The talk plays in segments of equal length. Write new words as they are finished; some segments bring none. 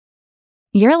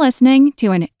You're listening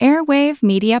to an Airwave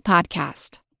Media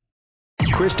Podcast.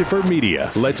 Christopher Media,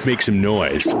 let's make some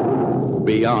noise.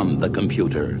 Beyond the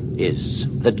computer is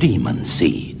the demon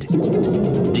seed.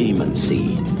 Demon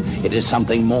seed. It is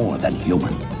something more than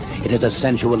human. It is a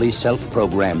sensually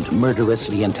self-programmed,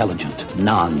 murderously intelligent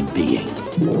non-being.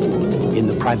 In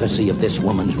the privacy of this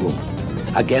woman's room,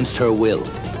 against her will,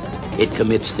 it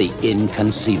commits the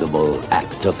inconceivable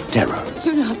act of terror.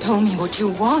 You not told me what you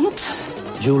want.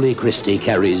 Julie Christie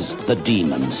carries the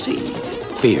demon seed.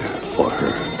 Fear for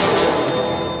her.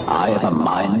 I am a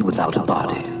mind without a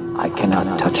body. I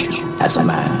cannot touch you as a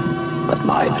man, but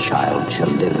my child shall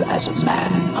live as a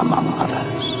man among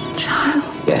others.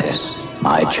 Child? Yes,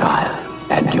 my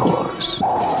child and yours.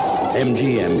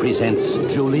 MGM presents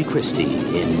Julie Christie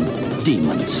in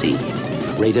Demon Seed.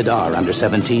 Rated R, under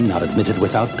 17, not admitted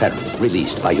without parent.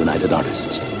 Released by United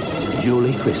Artists.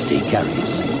 Julie Christie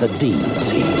carries the demon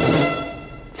seed.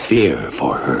 Fear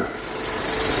for her.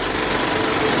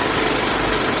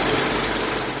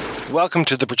 Welcome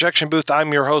to the Projection Booth.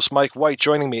 I'm your host, Mike White.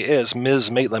 Joining me is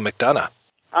Ms. Maitland McDonagh.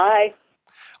 Hi.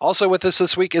 Also with us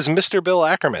this week is Mr. Bill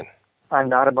Ackerman. I'm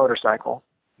not a motorcycle.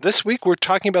 This week we're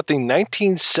talking about the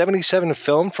 1977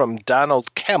 film from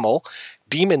Donald Cammell,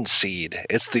 Demon Seed.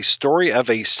 It's the story of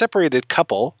a separated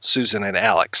couple, Susan and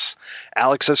Alex.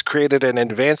 Alex has created an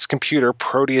advanced computer,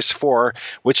 Proteus 4,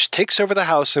 which takes over the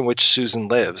house in which Susan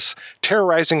lives,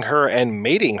 terrorizing her and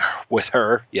mating with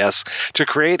her, yes, to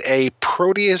create a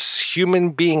Proteus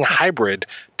human being hybrid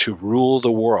to rule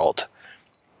the world.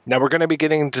 Now, we're going to be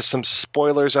getting into some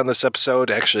spoilers on this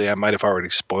episode. Actually, I might have already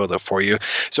spoiled it for you.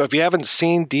 So if you haven't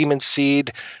seen Demon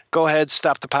Seed, go ahead,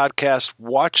 stop the podcast,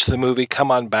 watch the movie, come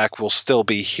on back. We'll still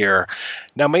be here.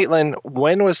 Now, Maitland,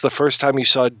 when was the first time you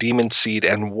saw Demon Seed,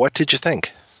 and what did you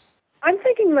think? I'm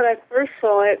thinking that I first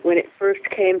saw it when it first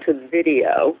came to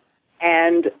video,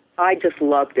 and I just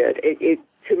loved it.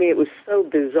 To me, it was so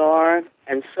bizarre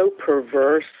and so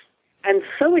perverse and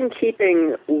so in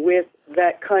keeping with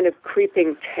that kind of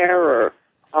creeping terror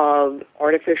of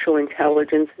artificial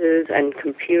intelligences and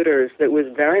computers that was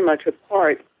very much a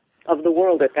part of the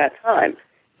world at that time.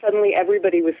 Suddenly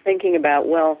everybody was thinking about,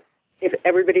 well, if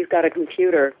everybody's got a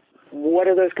computer, what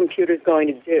are those computers going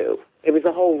to do? It was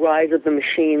a whole rise of the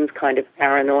machines kind of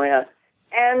paranoia.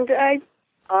 And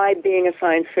I, being a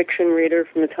science fiction reader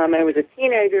from the time I was a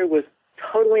teenager, was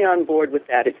totally on board with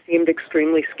that. It seemed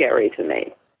extremely scary to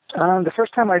me. The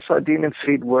first time I saw Demon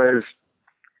Seed was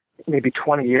maybe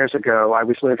 20 years ago. I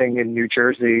was living in New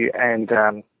Jersey, and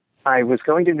I was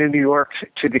going to New York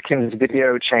to the Kim's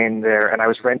video chain there, and I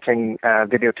was renting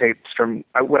videotapes from.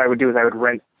 What I would do is I would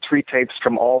rent 3 tapes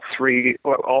from all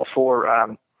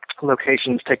 4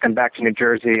 locations, take them back to New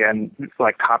Jersey, and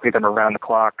like copy them around the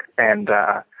clock. And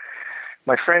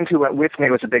my friend who went with me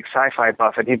was a big sci-fi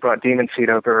buff, and he brought Demon Seed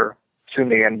over to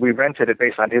me, and we rented it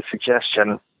based on his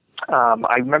suggestion.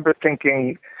 I remember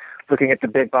looking at the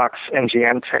big box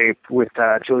MGM tape with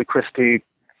Julie Christie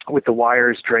with the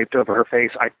wires draped over her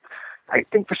face. I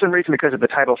think for some reason, because of the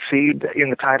title Seed in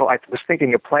the title, I was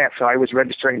thinking of plants, so I was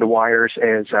registering the wires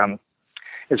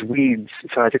as weeds.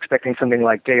 So I was expecting something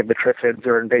like Day of the Triffids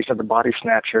or Invasion of the Body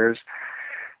Snatchers.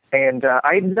 And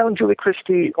I'd known Julie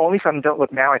Christie only from Don't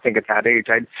Look Now, I think, at that age.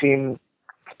 I'd seen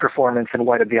performance in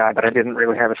White of the Eye, but I didn't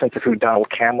really have a sense of who Donald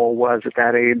Cammell was at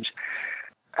that age.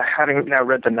 Having now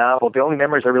read the novel, the only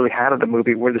memories I really had of the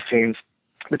movie were the scenes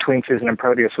between Susan and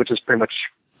Proteus, which is pretty much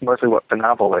mostly what the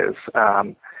novel is.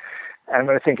 And I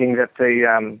remember thinking that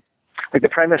the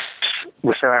premise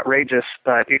was so outrageous,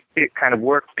 but it kind of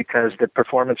worked because the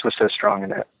performance was so strong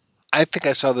in it. I think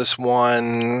I saw this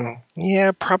one,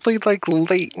 probably like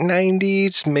late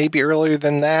 90s, maybe earlier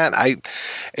than that.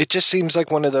 It just seems like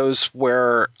one of those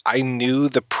where I knew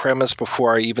the premise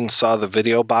before I even saw the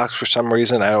video box for some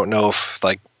reason. I don't know if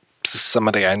like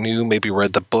somebody I knew maybe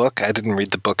read the book. I didn't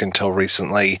read the book until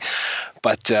recently.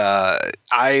 But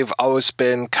I've always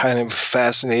been kind of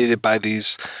fascinated by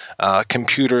these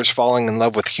computers falling in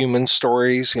love with human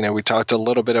stories. You know, we talked a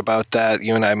little bit about that,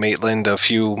 you and I, Maitland, a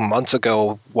few months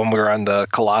ago when we were on the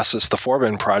Colossus, the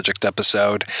Foreman Project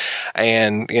episode.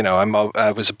 And, you know,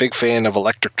 I was a big fan of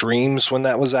Electric Dreams when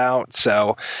that was out.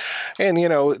 So, and, you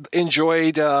know,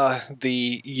 enjoyed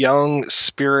the young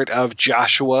spirit of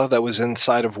Joshua that was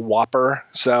inside of Whopper.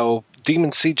 So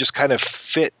Demon Seed just kind of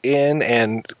fit in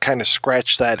and kind of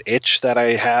scratched that itch that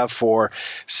I have for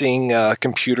seeing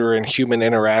computer and human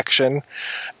interaction.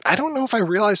 I don't know if I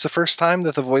realized the first time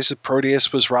that the voice of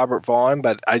Proteus was Robert Vaughn,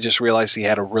 but I just realized he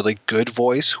had a really good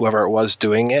voice, whoever it was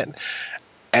doing it.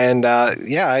 And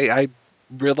I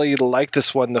really liked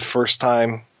this one the first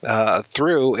time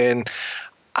through, and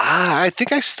I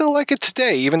think I still like it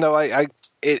today, even though I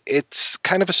it's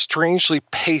kind of a strangely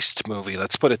paced movie.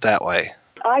 Let's put it that way.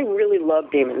 I really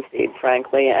love Demon Seed,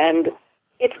 frankly, and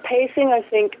its pacing, I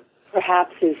think,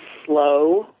 perhaps is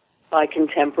slow by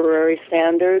contemporary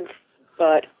standards,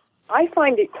 but I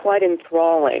find it quite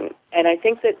enthralling, and I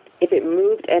think that if it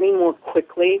moved any more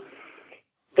quickly,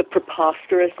 the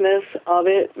preposterousness of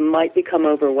it might become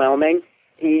overwhelming.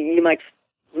 You might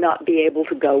not be able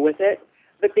to go with it,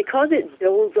 but because it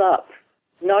builds up,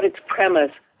 not its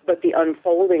premise, but the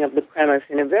unfolding of the premise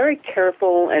in a very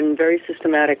careful and very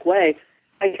systematic way,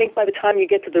 I think by the time you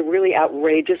get to the really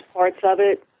outrageous parts of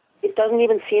it, it doesn't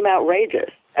even seem outrageous.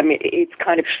 I mean, it's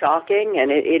kind of shocking, and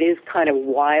it is kind of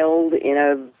wild in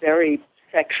a very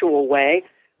sexual way,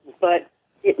 but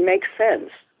it makes sense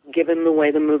given the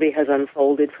way the movie has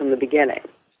unfolded from the beginning.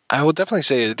 I will definitely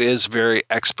say it is very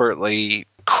expertly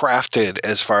crafted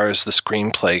as far as the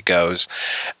screenplay goes.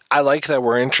 I like that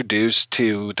we're introduced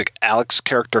to the Alex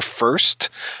character first,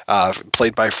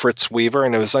 played by Fritz Weaver,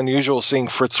 and it was unusual seeing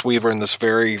Fritz Weaver in this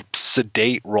very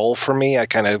sedate role for me. I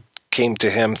kind of came to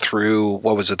him through,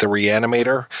 The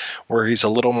Reanimator, where he's a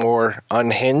little more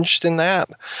unhinged in that.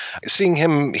 Seeing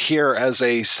him here as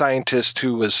a scientist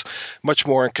who was much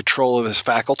more in control of his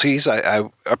faculties, I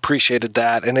appreciated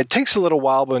that. And it takes a little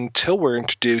while until we're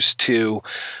introduced to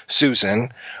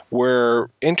Susan. We're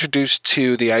introduced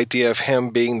to the idea of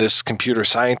him being this computer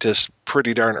scientist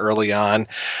pretty darn early on.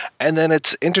 And then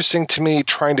it's interesting to me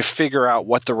trying to figure out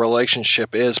what the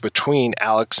relationship is between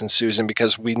Alex and Susan,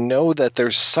 because we know that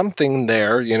there's something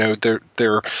there. You know,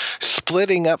 they're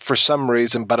splitting up for some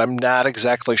reason, but I'm not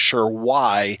exactly sure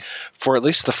why for at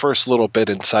least the first little bit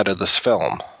inside of this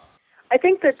film. I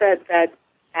think that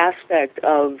aspect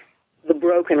of the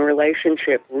broken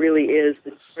relationship really is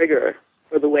the trigger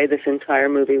for the way this entire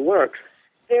movie works.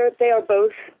 They are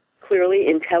both clearly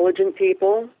intelligent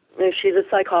people. She's a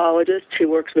psychologist. She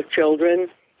works with children.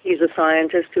 He's a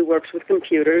scientist who works with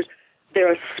computers.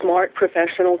 They're a smart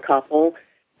professional couple.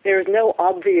 There's no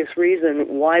obvious reason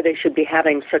why they should be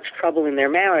having such trouble in their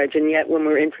marriage, and yet when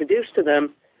we're introduced to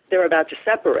them, they're about to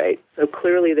separate. So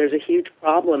clearly there's a huge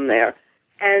problem there.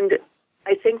 And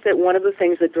I think that one of the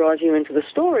things that draws you into the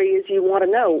story is you want to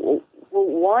know, well,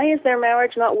 why is their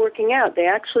marriage not working out? They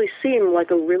actually seem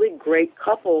like a really great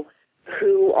couple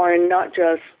who are not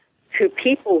just two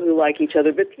people who like each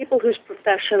other, but people whose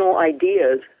professional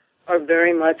ideas are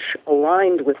very much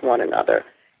aligned with one another.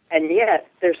 And yet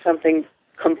there's something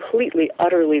completely,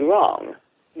 utterly wrong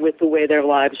with the way their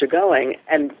lives are going.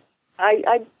 And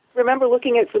I remember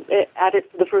looking at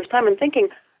it for the first time and thinking,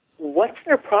 what's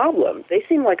their problem? They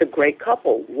seem like a great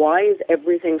couple. Why is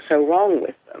everything so wrong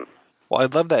with them? Well, I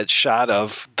love that shot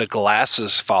of the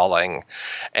glasses falling,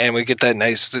 and we get that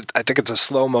nice, I think it's a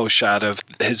slow-mo shot of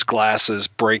his glasses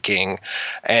breaking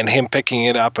and him picking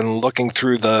it up and looking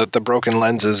through the broken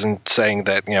lenses and saying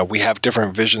that, you know, we have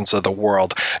different visions of the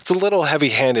world. It's a little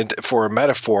heavy-handed for a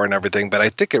metaphor and everything, but I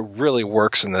think it really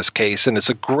works in this case, and it's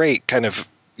a great kind of,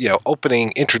 you know,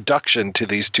 opening introduction to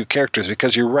these two characters,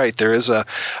 because you're right, there is a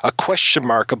question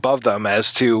mark above them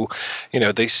as to, you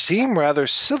know, they seem rather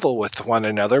civil with one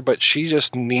another, but she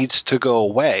just needs to go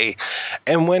away.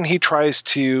 And when he tries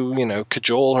to, you know,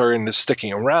 cajole her into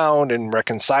sticking around and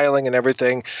reconciling and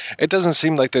everything, it doesn't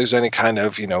seem like there's any kind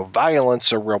of, you know,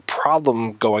 violence or real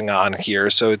problem going on here.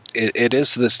 So it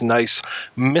is this nice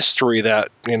mystery that,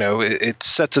 you know, it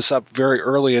sets us up very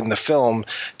early in the film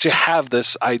to have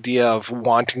this idea of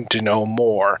wanting to know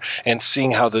more and seeing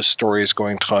how this story is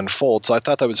going to unfold. So I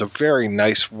thought that was a very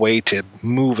nice way to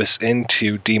move us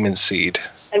into Demon Seed.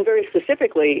 And very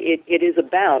specifically, it is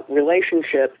about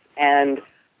relationships and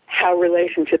how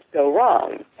relationships go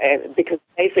wrong. Because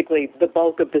basically the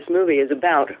bulk of this movie is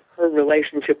about her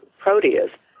relationship with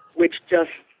Proteus, which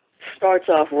just starts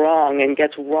off wrong and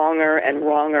gets wronger and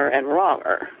wronger and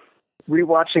wronger.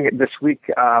 Rewatching it this week,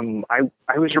 I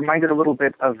was reminded a little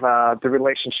bit of the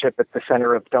relationship at the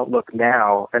center of Don't Look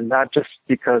Now, and not just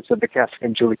because of the casting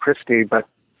of Julie Christie, but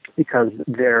because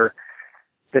the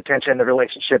tension in the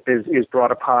relationship is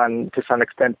brought upon to some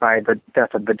extent by the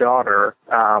death of the daughter.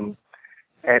 And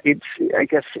I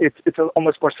guess it's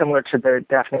almost more similar to the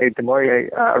Daphne du Maurier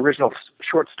original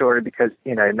short story, because,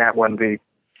 you know, in that one the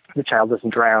child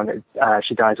doesn't drown;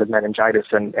 she dies of meningitis,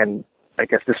 and I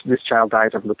guess this child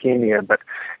dies of leukemia, but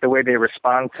the way they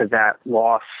respond to that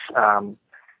loss,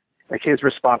 like his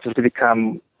response is to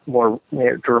become more, you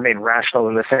know, to remain rational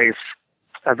in the face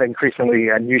of increasingly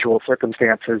unusual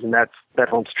circumstances, and that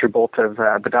holds true both of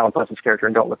the Donald Pleasance character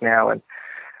in Don't Look Now and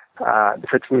the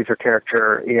Fritz Weaver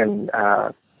character in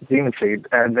Demon Seed.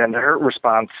 And then her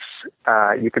response,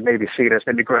 you could maybe see it as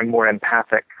maybe growing more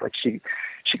empathic, like she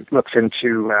looks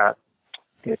into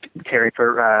caring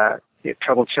for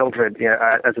troubled children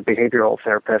as a behavioral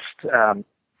therapist. So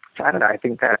I don't know. I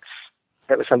think that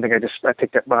was something I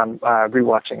picked up when I'm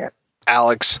rewatching it.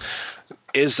 Alex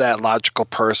is that logical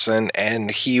person, and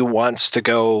he wants to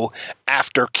go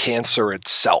after cancer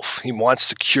itself. He wants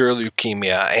to cure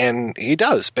leukemia, and he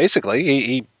does. Basically,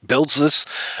 he builds this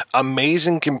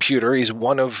amazing computer. He's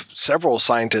one of several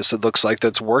scientists, it looks like,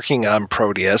 that's working on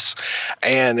Proteus,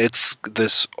 and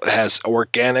this has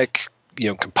organic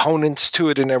components to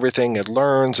it and everything. It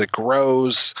learns, it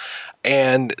grows,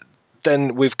 and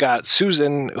then we've got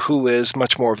Susan, who is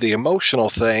much more of the emotional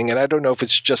thing, and I don't know if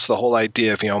it's just the whole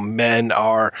idea of men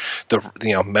are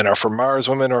from Mars,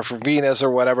 women are from Venus, or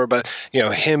whatever. But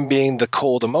him being the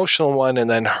cold, emotional one, and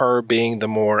then her being the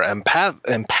more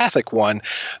empathic one.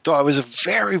 Though I was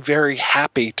very, very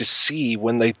happy to see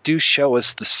when they do show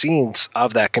us the scenes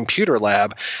of that computer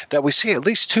lab that we see at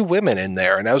least two women in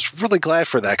there, and I was really glad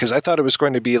for that because I thought it was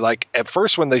going to be like at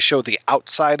first when they showed the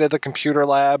outside of the computer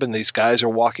lab and these guys are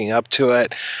walking up to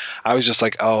it, I was just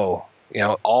like, oh,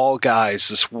 all guys,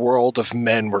 this world of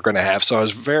men we're going to have. So I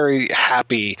was very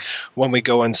happy when we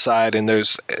go inside and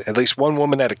there's at least one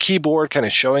woman at a keyboard kind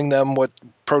of showing them what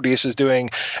Proteus is doing.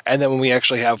 And then when we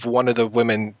actually have one of the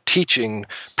women teaching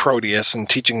Proteus and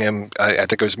teaching him, I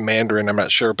think it was Mandarin, I'm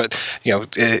not sure, but,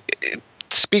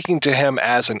 speaking to him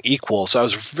as an equal. So I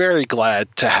was very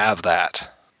glad to have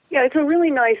that. Yeah, it's a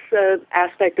really nice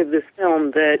aspect of this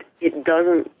film that it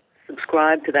doesn't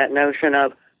subscribe to that notion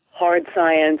of hard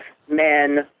science,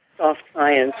 men, soft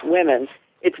science, women.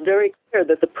 It's very clear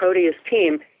that the Proteus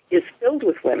team is filled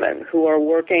with women who are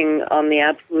working on the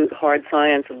absolute hard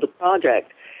science of the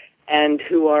project and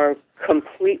who are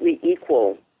completely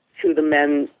equal to the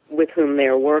men with whom they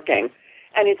are working.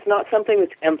 And it's not something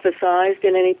that's emphasized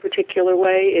in any particular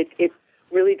way. It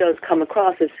really does come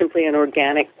across as simply an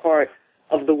organic part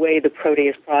of the way the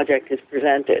Proteus project is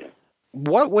presented.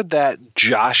 What would that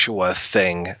Joshua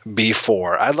thing be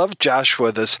for? I love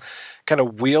Joshua, this kind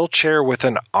of wheelchair with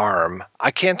an arm.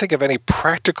 I can't think of any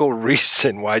practical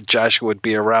reason why Joshua would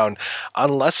be around,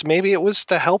 unless maybe it was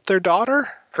to help their daughter?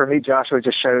 For me, Joshua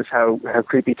just shows how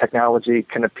creepy technology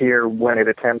can appear when it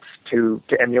attempts to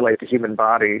emulate the human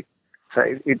body. So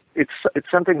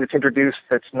it's something that's introduced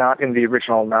that's not in the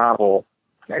original novel.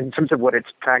 In terms of what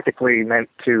it's practically meant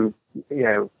to,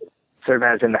 serve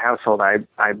as in the household, I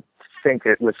think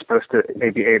it was supposed to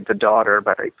maybe aid the daughter,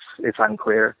 but it's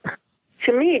unclear.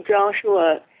 To me,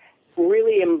 Joshua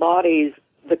really embodies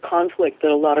the conflict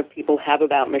that a lot of people have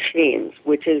about machines,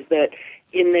 which is that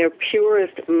in their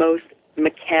purest, most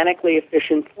mechanically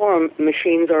efficient form,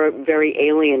 machines are very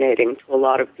alienating to a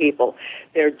lot of people.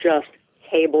 They're just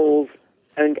cables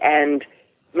and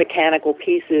mechanical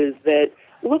pieces that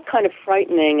look kind of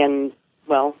frightening and,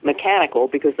 mechanical,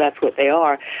 because that's what they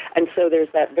are. And so there's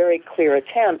that very clear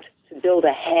attempt to build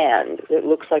a hand that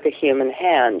looks like a human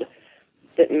hand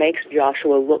that makes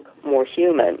Joshua look more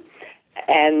human.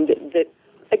 And that,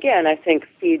 again, I think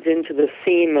feeds into the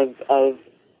theme of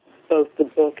both the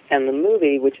book and the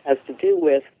movie, which has to do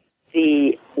with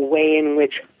the way in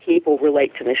which people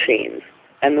relate to machines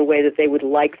and the way that they would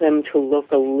like them to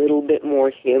look a little bit more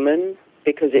human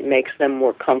because it makes them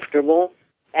more comfortable.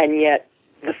 And yet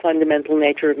the fundamental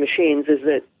nature of machines is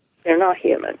that they're not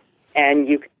human. And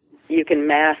you can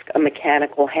mask a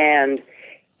mechanical hand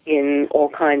in all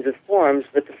kinds of forms,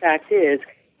 but the fact is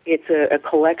it's a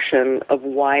collection of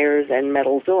wires and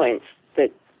metal joints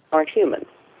that aren't human.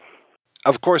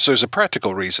 Of course, there's a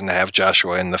practical reason to have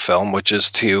Joshua in the film, which is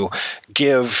to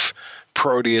give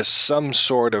Proteus some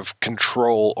sort of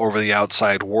control over the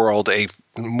outside world, I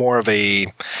don't want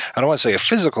to say a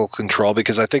physical control,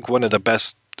 because I think one of the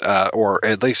best, or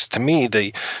at least to me,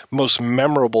 the most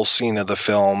memorable scene of the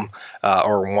film,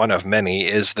 or one of many,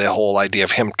 is the whole idea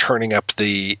of him turning up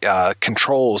the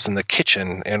controls in the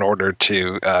kitchen in order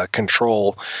to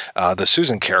control the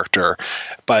Susan character.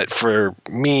 But for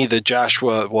me,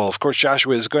 of course,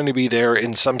 Joshua is going to be there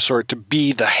in some sort to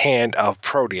be the hand of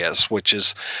Proteus, which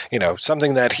is,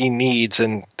 something that he needs.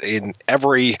 And in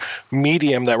every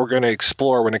medium that we're going to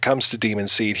explore when it comes to Demon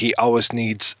Seed, he always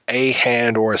needs a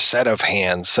hand or a set of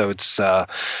hands. So it's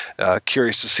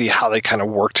curious to see how they kind of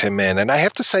worked him in. And I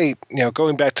have to say,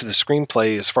 going back to the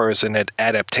screenplay as far as an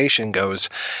adaptation goes,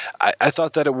 I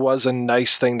thought that it was a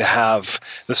nice thing to have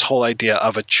this whole idea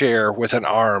of a chair with an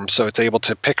arm, so it's able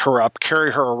to pick her up,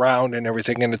 carry her around and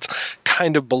everything, and it's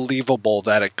kind of believable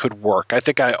that it could work. I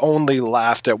think I only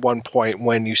laughed at one point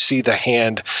when you see the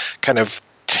hand kind of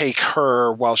take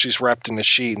her while she's wrapped in the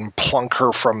sheet and plunk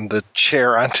her from the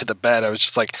chair onto the bed. I was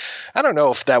just like, I don't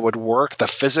know if that would work, the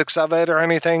physics of it or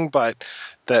anything, but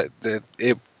that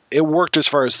it it worked as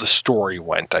far as the story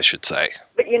went, I should say.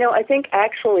 But, I think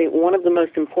actually one of the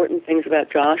most important things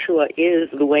about Joshua is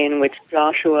the way in which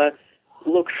Joshua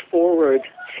looks forward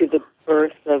to the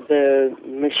birth of the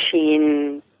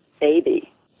machine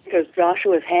baby. Because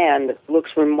Joshua's hand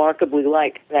looks remarkably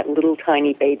like that little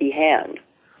tiny baby hand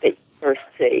that you first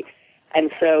see. And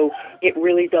so it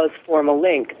really does form a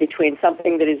link between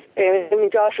something that is,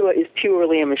 Joshua is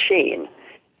purely a machine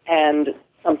and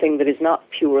something that is not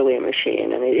purely a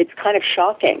machine. And it's kind of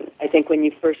shocking, I think, when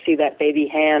you first see that baby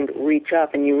hand reach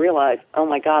up and you realize, oh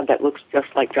my God, that looks just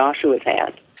like Joshua's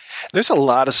hand. There's a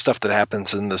lot of stuff that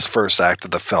happens in this first act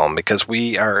of the film because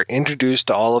we are introduced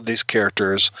to all of these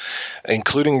characters,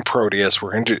 including Proteus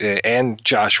and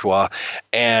Joshua,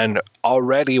 and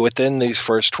already within these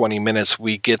first 20 minutes,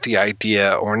 we get the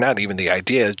idea, or not even the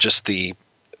idea, just the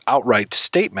outright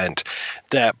statement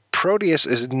that Proteus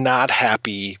is not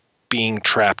happy being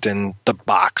trapped in the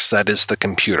box that is the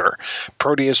computer.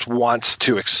 Proteus wants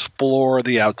to explore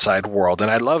the outside world.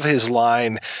 And I love his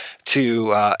line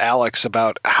to Alex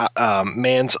about how,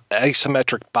 man's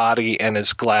asymmetric body and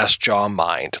his glass jaw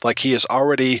mind. Like he is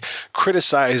already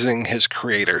criticizing his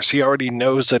creators. He already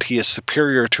knows that he is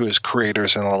superior to his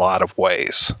creators in a lot of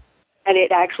ways. And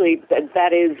it actually,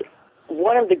 that is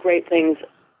one of the great things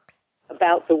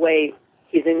about the way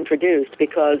he's introduced,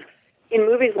 because in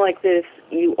movies like this,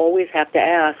 you always have to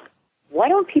ask, why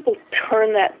don't people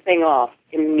turn that thing off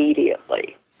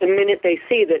immediately the minute they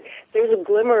see that there's a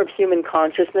glimmer of human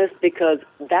consciousness? Because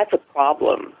that's a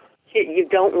problem. You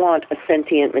don't want a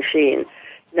sentient machine,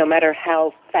 no matter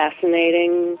how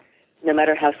fascinating, no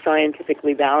matter how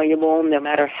scientifically valuable, no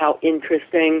matter how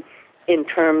interesting in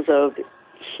terms of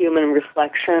human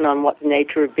reflection on what the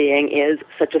nature of being is,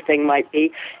 such a thing might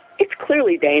be. It's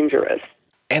clearly dangerous.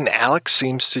 And Alex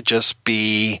seems to just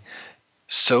be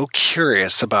so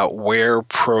curious about where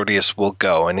Proteus will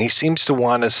go. And he seems to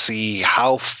want to see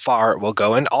how far it will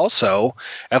go. And also,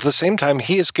 at the same time,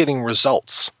 he is getting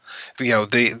results.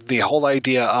 The whole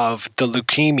idea of the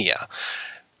leukemia.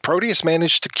 Proteus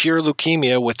managed to cure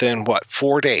leukemia within,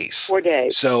 4 days? 4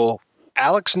 days. So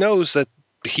Alex knows that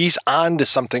he's on to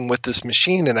something with this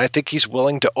machine. And I think he's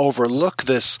willing to overlook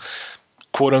this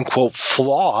quote-unquote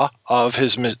flaw of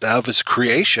his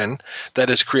creation, that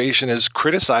his creation is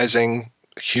criticizing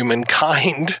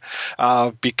humankind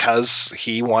because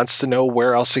he wants to know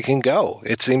where else he can go.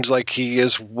 It seems like he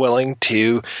is willing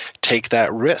to take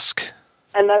that risk.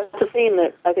 And that's the theme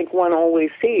that I think one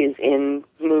always sees in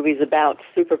movies about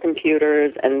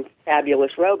supercomputers and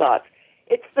fabulous robots.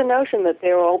 It's the notion that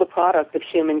they're all the product of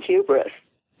human hubris,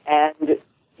 and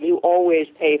you always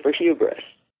pay for hubris.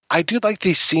 I do like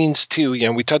these scenes, too.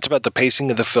 We talked about the pacing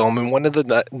of the film, and one of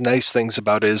the nice things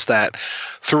about it is that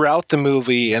throughout the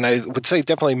movie, and I would say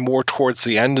definitely more towards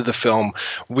the end of the film,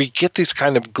 we get these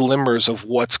kind of glimmers of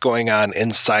what's going on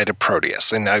inside of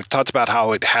Proteus. And I've talked about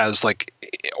how it has like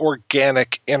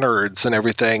organic innards and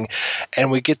everything, and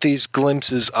we get these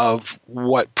glimpses of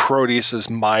what Proteus's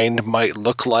mind might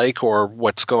look like or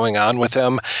what's going on with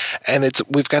him. And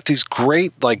we've got these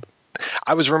great,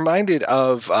 I was reminded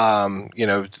of,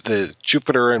 the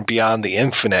Jupiter and Beyond the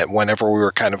Infinite whenever we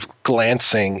were kind of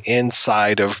glancing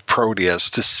inside of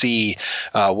Proteus to see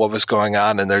what was going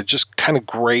on. And they're just kind of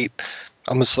great,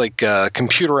 almost like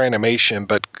computer animation,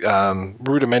 but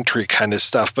rudimentary kind of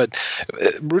stuff. But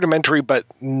rudimentary, but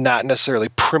not necessarily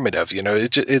primitive.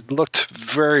 It looked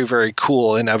very, very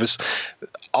cool. And I was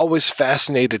always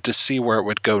fascinated to see where it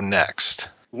would go next.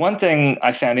 One thing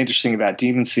I found interesting about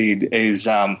Demon Seed is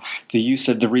the use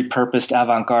of the repurposed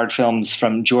avant-garde films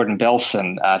from Jordan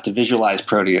Belson to visualize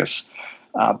Proteus.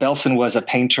 Belson was a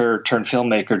painter turned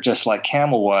filmmaker just like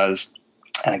Cammell was,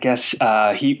 and I guess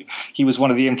he was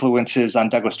one of the influences on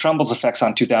Douglas Trumbull's effects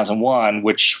on 2001,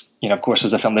 which, of course,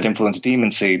 was a film that influenced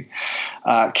Demon Seed.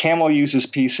 Cammell uses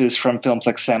pieces from films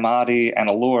like Samadhi and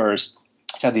Allures,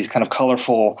 had these kind of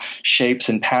colorful shapes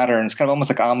and patterns, kind of almost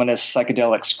like ominous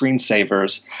psychedelic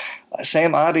screensavers.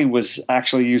 Samadhi was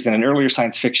actually used in an earlier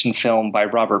science fiction film by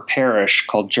Robert Parrish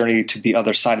called Journey to the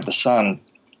Other Side of the Sun.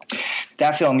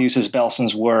 That film uses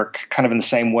Belson's work kind of in the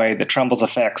same way that Trumbull's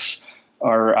effects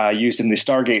are used in the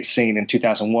Stargate scene in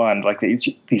 2001, like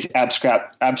these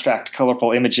abstract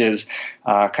colorful images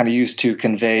kind of used to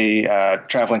convey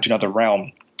traveling to another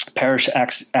realm. Parrish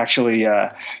actually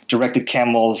directed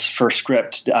Cammell's first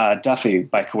script, Duffy,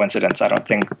 by coincidence. I don't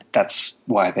think that's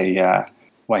why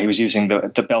he was using the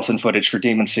Belson footage for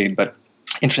Demon Seed, but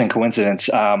interesting coincidence.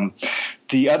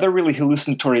 The other really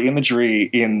hallucinatory imagery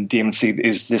in Demon Seed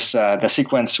is this the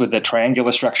sequence with the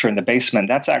triangular structure in the basement.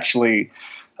 That's actually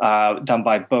done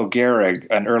by Bo Gehrig,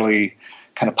 an early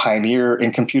kind of pioneer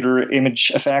in computer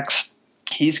image effects.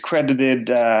 he's credited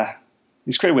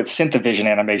with Synthavision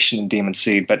animation in Demon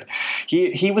Seed, but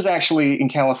he was actually in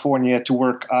California to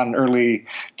work on early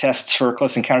tests for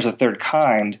Close Encounters of the Third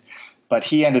Kind, but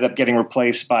he ended up getting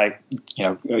replaced by,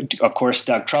 of course,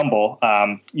 Doug Trumbull,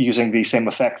 using the same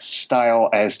effects style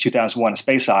as 2001: A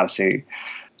Space Odyssey.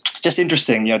 Just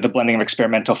interesting, the blending of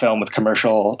experimental film with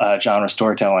commercial genre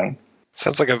storytelling.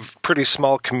 Sounds like a pretty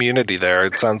small community there.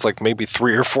 It sounds like maybe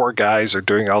 3 or 4 guys are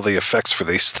doing all the effects for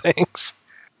these things.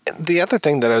 The other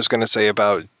thing that I was going to say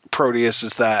about Proteus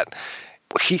is that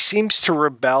he seems to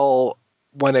rebel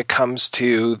when it comes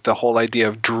to the whole idea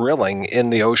of drilling in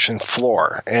the ocean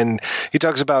floor. And he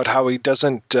talks about how he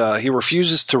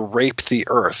refuses to rape the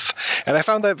earth. And I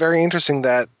found that very interesting,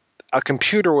 that a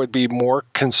computer would be more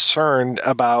concerned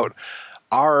about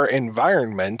our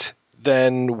environment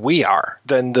than we are,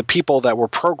 than the people that were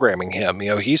programming him.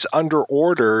 He's under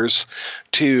orders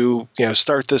to,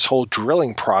 start this whole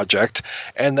drilling project.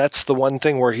 And that's the one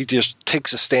thing where he just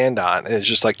takes a stand on. And it's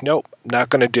just like, nope,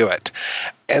 not going to do it.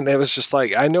 And it was just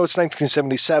like, I know it's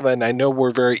 1977. I know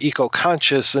we're very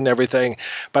eco-conscious and everything,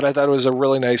 but I thought it was a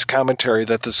really nice commentary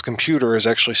that this computer is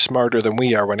actually smarter than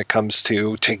we are when it comes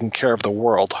to taking care of the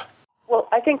world. Well,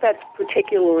 I think that's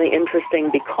particularly interesting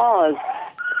because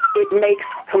it makes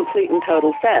complete and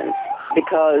total sense,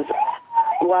 because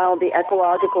while the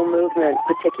ecological movement,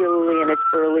 particularly in its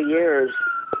early years,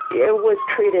 it was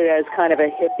treated as kind of a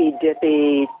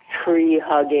hippy-dippy,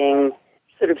 tree-hugging,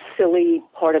 sort of silly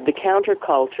part of the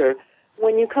counterculture,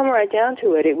 when you come right down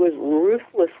to it, it was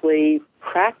ruthlessly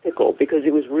practical, because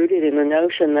it was rooted in the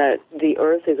notion that the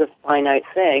earth is a finite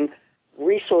thing,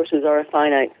 resources are a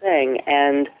finite thing,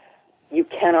 and you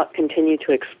cannot continue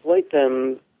to exploit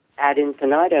them ad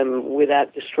infinitum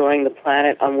without destroying the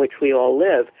planet on which we all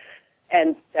live.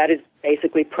 And that is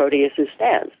basically Proteus's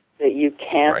stance, that you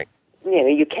can't,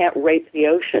 you can't rape the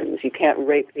oceans, you can't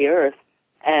rape the earth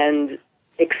and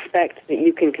expect that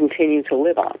you can continue to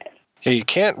live on it. Yeah, you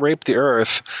can't rape the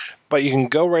earth, but you can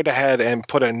go right ahead and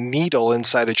put a needle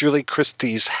inside of Julie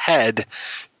Christie's head,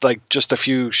 like just a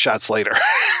few shots later.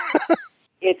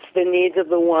 It's the needs of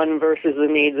the one versus the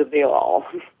needs of the all.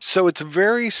 So it's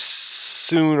very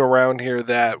soon around here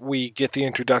that we get the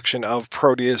introduction of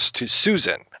Proteus to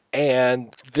Susan.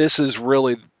 And this is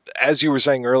really, as you were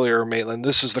saying earlier, Maitland,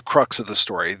 this is the crux of the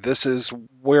story. This is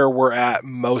where we're at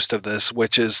most of this,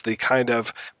 which is the kind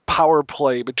of power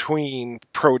play between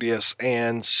Proteus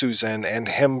and Susan, and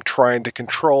him trying to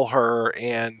control her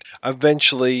and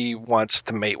eventually wants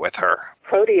to mate with her.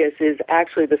 Proteus is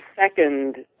actually the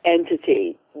second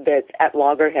entity that's at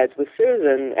loggerheads with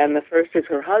Susan, and the first is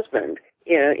her husband.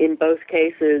 In both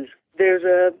cases, there's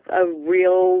a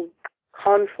real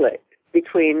conflict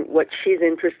between what she's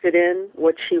interested in,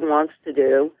 what she wants to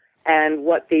do, and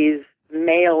what these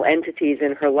male entities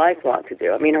in her life want to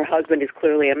do. I mean, her husband is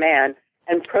clearly a man,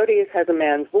 and Proteus has a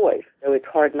man's voice, so it's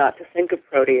hard not to think of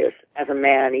Proteus as a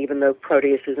man, even though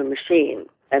Proteus is a machine,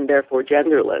 and therefore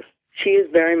genderless. She is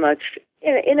very much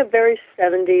in a very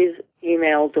 70s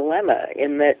female dilemma,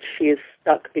 in that she is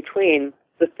stuck between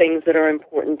the things that are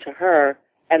important to her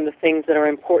and the things that are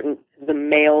important to the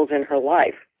males in her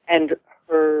life. And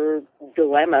her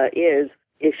dilemma is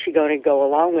she going to go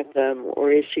along with them,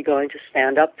 or is she going to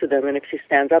stand up to them? And if she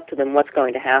stands up to them, what's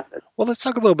going to happen? Well, let's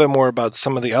talk a little bit more about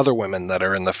some of the other women that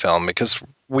are in the film, because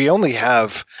we only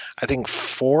have, I think,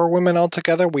 4 women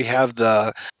altogether. We have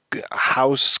the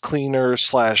house cleaner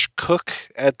 / cook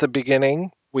at the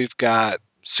beginning. We've got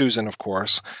Susan, of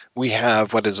course. We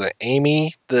have,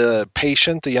 Amy, the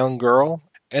patient, the young girl,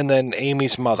 and then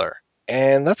Amy's mother.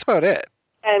 And that's about it.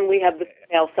 And we have the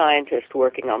female scientist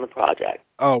working on the project.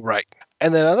 Oh, right.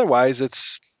 And then otherwise,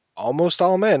 it's almost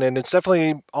all men. And it's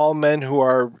definitely all men who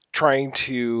are trying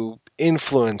to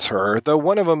influence her, though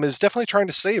one of them is definitely trying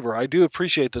to save her. I do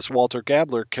appreciate this Walter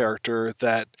Gabler character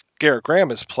that Gerrit Graham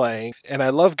is playing, and I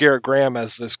love Gerrit Graham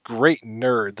as this great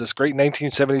nerd, this great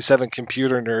 1977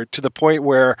 computer nerd, to the point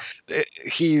where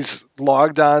he's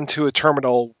logged on to a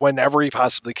terminal whenever he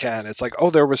possibly can. It's like,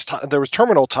 there was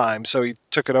terminal time, so he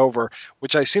took it over,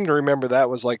 which I seem to remember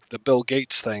that was like the Bill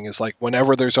Gates thing, is like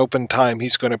whenever there's open time,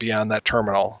 he's going to be on that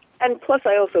terminal. And plus,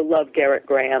 I also love Gerrit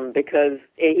Graham because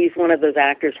he's one of those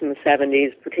actors from the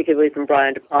 70s, particularly from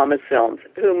Brian De Palma's films,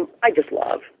 whom I just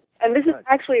love. And this is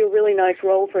actually a really nice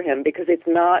role for him, because it's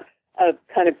not a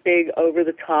kind of big,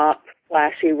 over-the-top,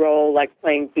 flashy role like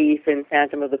playing Beef in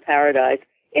Phantom of the Paradise.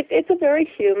 It's a very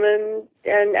human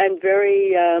and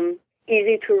very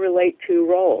easy to relate to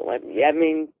role. I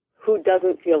mean, who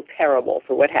doesn't feel terrible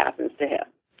for what happens to him?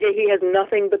 He has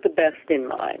nothing but the best in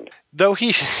mind. Though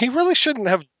he really shouldn't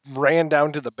have ran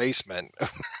down to the basement.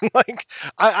 Like,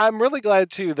 I'm really glad,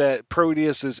 too, that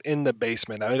Proteus is in the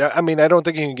basement. I mean, I don't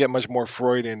think you can get much more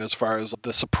Freudian as far as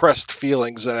the suppressed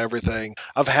feelings and everything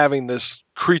of having this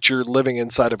creature living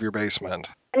inside of your basement.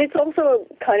 And it's also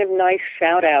a kind of nice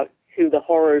shout-out to the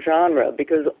horror genre,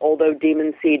 because although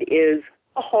Demon Seed is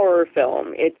a horror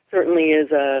film, it certainly is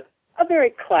a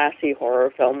very classy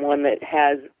horror film, one that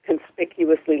has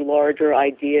conspicuously larger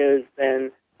ideas than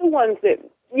the ones that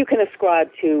you can ascribe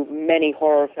to many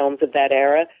horror films of that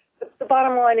era. But the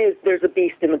bottom line is there's a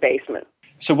beast in the basement.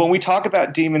 So when we talk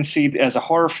about Demon Seed as a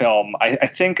horror film, I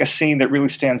think a scene that really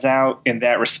stands out in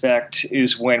that respect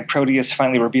is when Proteus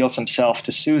finally reveals himself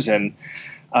to Susan.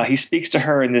 He speaks to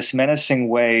her in this menacing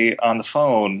way on the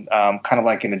phone, kind of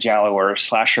like in a giallo or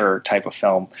slasher type of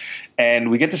film.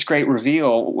 And we get this great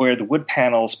reveal where the wood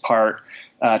panels part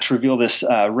to reveal this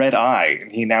red eye.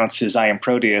 And he announces, "I am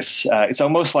Proteus." It's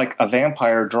almost like a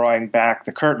vampire drawing back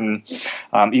the curtain,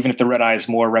 even if the red eye is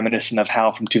more reminiscent of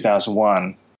Hal from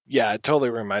 2001. Yeah, it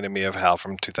totally reminded me of Hal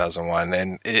from 2001.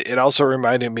 And it also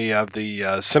reminded me of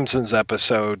the Simpsons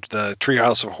episode, The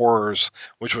Treehouse of Horrors,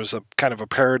 which was a kind of a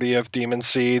parody of Demon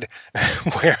Seed,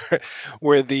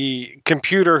 where the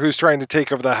computer who's trying to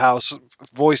take over the house,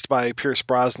 voiced by Pierce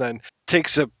Brosnan,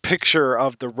 takes a picture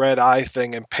of the red eye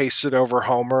thing and pastes it over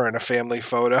Homer in a family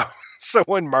photo. So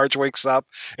when Marge wakes up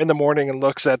in the morning and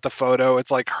looks at the photo,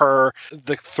 it's like her,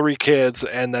 the three kids,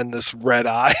 and then this red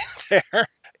eye there.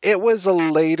 It was a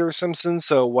later Simpsons,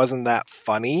 so it wasn't that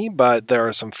funny, but there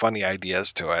are some funny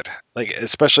ideas to it. Like,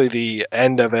 especially the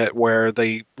end of it where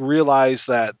they realize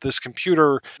that this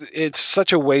computer, it's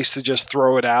such a waste to just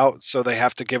throw it out, so they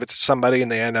have to give it to somebody,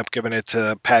 and they end up giving it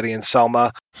to Patty and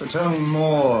Selma. So tell me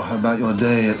more about your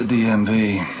day at the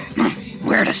DMV.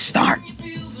 Where to start?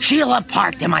 Sheila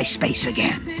parked in my space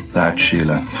again. That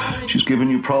Sheila. She's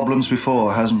given you problems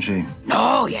before, hasn't she?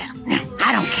 Oh, yeah.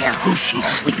 I don't care who she's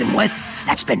sleeping with.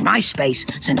 That's been my space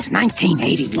since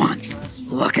 1981.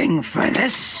 Looking for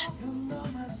this?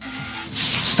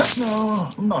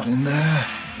 No, not in there.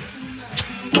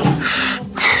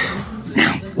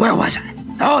 Now, where was I?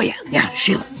 Oh, yeah,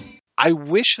 Sheila. I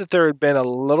wish that there had been a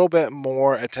little bit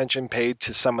more attention paid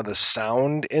to some of the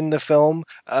sound in the film.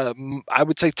 I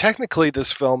would say technically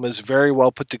this film is very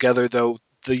well put together, though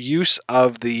the use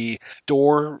of the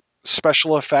door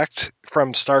special effect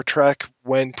from Star Trek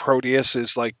when Proteus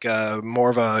is like more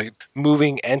of a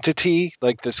moving entity,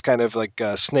 like this kind of like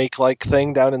snake-like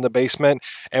thing down in the basement,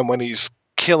 and when he's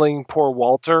killing poor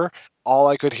Walter, all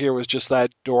I could hear was just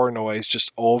that door noise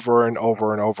just over and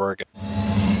over and over again.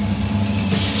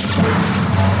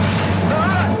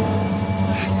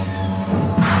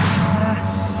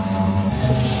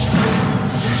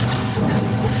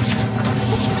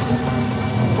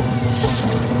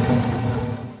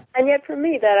 And yet for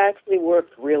me, that actually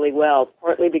worked really well,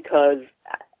 partly because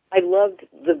I loved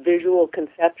the visual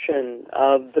conception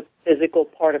of the physical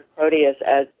part of Proteus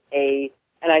as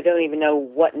and I don't even know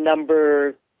what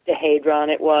number dehedron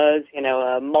it was,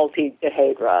 a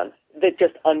multi-dehedron that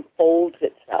just unfolds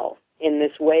itself in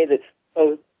this way that's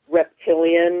both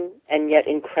reptilian and yet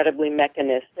incredibly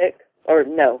mechanistic. Or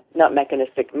no, not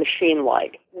mechanistic,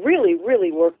 machine-like. Really,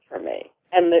 really worked for me.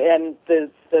 And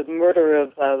the murder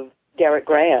of Gerrit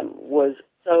Graham was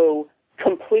so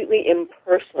completely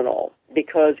impersonal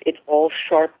because it's all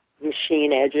sharp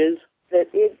machine edges that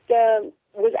it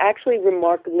was actually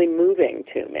remarkably moving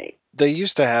to me. They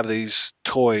used to have these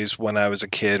toys when I was a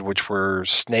kid, which were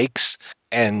snakes,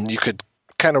 and you could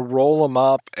kind of roll them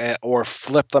up or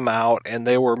flip them out, and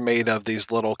they were made of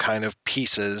these little kind of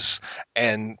pieces,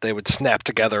 and they would snap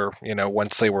together,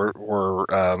 once they were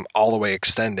all the way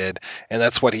extended, and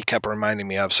that's what he kept reminding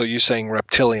me of. So you saying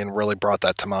reptilian really brought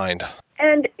that to mind.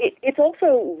 And it's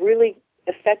also really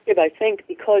effective, I think,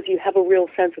 because you have a real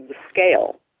sense of the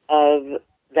scale of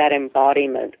that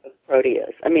embodiment of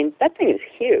Proteus. I mean, that thing is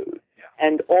huge.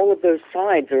 And all of those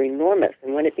sides are enormous.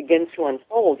 And when it begins to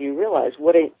unfold, you realize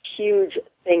what a huge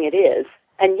thing it is.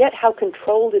 And yet how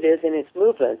controlled it is in its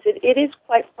movements. It is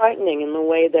quite frightening in the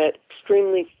way that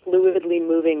extremely fluidly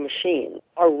moving machines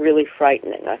are really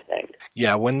frightening, I think.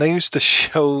 Yeah, when they used to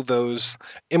show those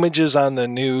images on the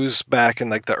news back in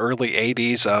like the early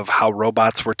 80s of how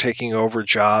robots were taking over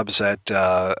jobs at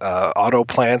auto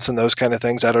plants and those kind of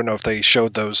things, I don't know if they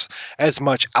showed those as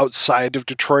much outside of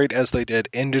Detroit as they did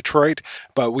in Detroit,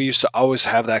 but we used to always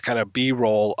have that kind of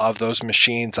B-roll of those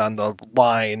machines on the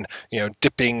line,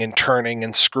 dipping and turning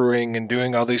and screwing and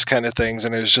doing all these kind of things.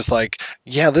 And it was just like,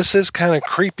 yeah, this is kind of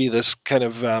creepy, this kind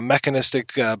of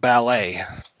mechanistic ballet.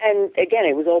 And again,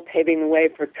 it was all paving the way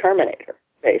for Terminator.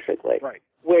 basically, Right.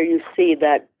 where you see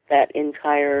that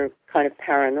entire kind of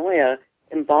paranoia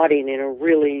embodied in a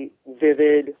really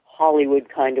vivid Hollywood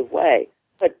kind of way.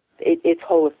 But its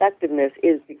whole effectiveness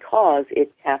is because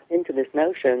it tapped into this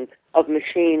notion of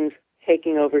machines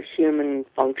taking over human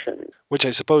functions. Which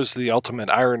I suppose is the ultimate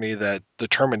irony, that the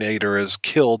Terminator is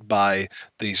killed by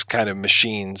these kind of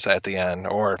machines at the end,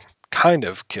 or kind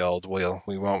of killed.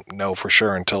 We won't know for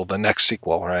sure until the next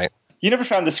sequel, right? You never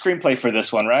found the screenplay for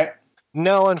this one, right?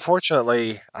 No,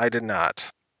 unfortunately, I did not.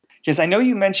 Because I know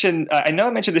you mentioned, I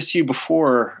mentioned this to you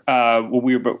before when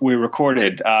we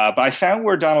recorded, but I found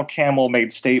where Donald Cammell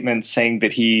made statements saying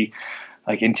that he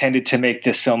intended to make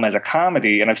this film as a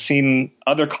comedy, and I've seen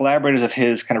other collaborators of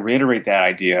his kind of reiterate that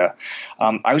idea.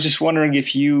 I was just wondering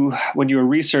if you, when you were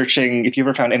researching, if you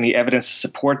ever found any evidence to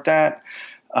support that,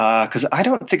 because I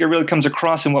don't think it really comes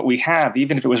across in what we have,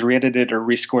 even if it was re-edited or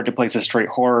rescored to play as a straight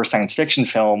horror science fiction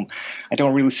film. I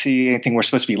don't really see anything we're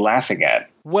supposed to be laughing at.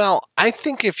 Well, I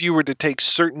think if you were to take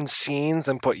certain scenes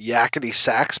and put yakety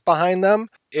sax behind them,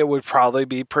 it would probably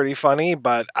be pretty funny,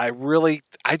 but I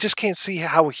just can't see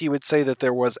how he would say that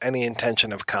there was any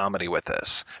intention of comedy with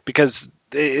this, because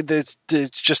it's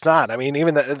just not. I mean,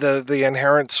 even the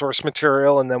inherent source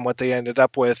material and then what they ended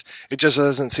up with, it just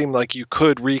doesn't seem like you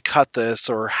could recut this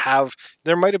or have.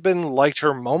 There might have been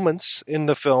lighter moments in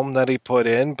the film that he put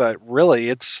in, but really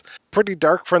it's pretty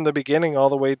dark from the beginning all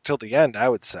the way till the end, I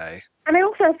would say. And I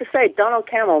also have to say, Donald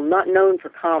Cammell, not known for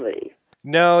comedy.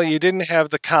 No, you didn't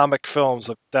have the comic films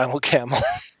of Donald Cammell.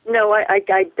 No, I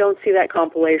don't see that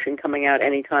compilation coming out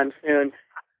anytime soon.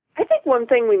 I think one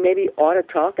thing we maybe ought to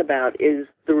talk about is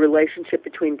the relationship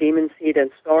between Demon Seed and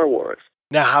Star Wars.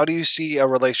 Now, how do you see a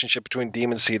relationship between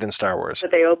Demon Seed and Star Wars? That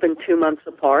they open 2 months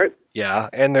apart. Yeah,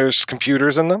 and there's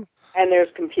computers in them? And there's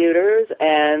computers,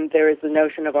 and there is the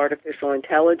notion of artificial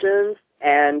intelligence,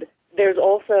 and there's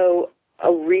also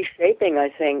a reshaping, I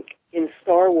think, in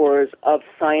Star Wars of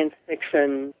science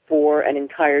fiction for an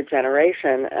entire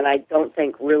generation, and I don't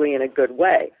think really in a good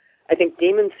way. I think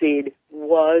Demon Seed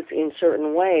was, in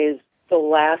certain ways, the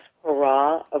last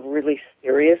hurrah of really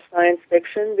serious science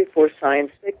fiction before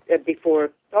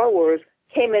Star Wars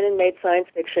came in and made science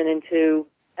fiction into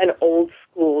an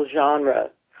old-school genre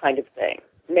kind of thing.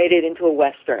 Made it into a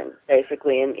Western,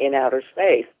 basically, in outer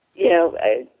space. You know,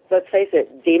 let's face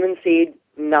it, Demon Seed,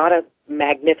 not a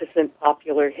magnificent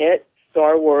popular hit.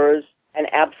 Star Wars, an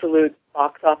absolute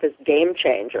box office game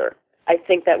changer. I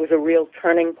think that was a real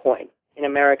turning point in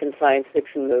American science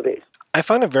fiction movies. I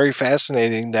found it very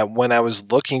fascinating that when I was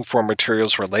looking for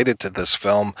materials related to this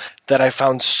film, that I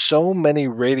found so many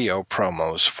radio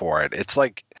promos for it. It's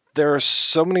like there are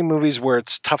so many movies where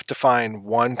it's tough to find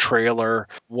one trailer,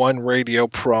 one radio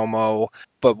promo.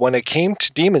 But when it came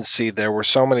to Demon Seed, there were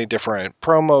so many different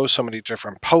promos, so many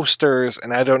different posters,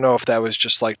 and I don't know if that was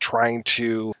just like trying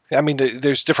to... I mean,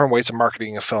 there's different ways of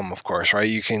marketing a film, of course, right?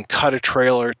 You can cut a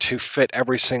trailer to fit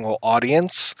every single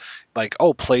audience. Like,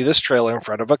 oh, play this trailer in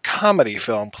front of a comedy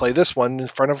film, play this one in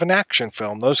front of an action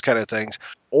film, those kind of things.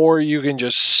 Or you can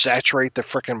just saturate the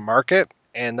frickin' market,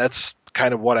 and that's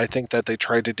kind of what I think that they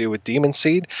tried to do with Demon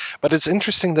Seed. But it's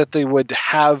interesting that they would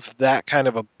have that kind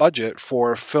of a budget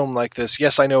for a film like this.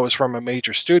 Yes, I know it was from a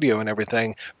major studio and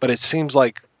everything, but it seems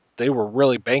like they were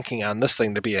really banking on this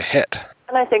thing to be a hit.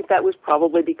 And I think that was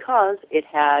probably because it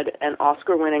had an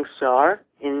Oscar-winning star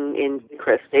in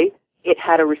Christie. It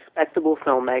had a respectable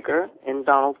filmmaker in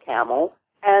Donald Cammell.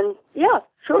 And yeah,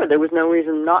 sure, there was no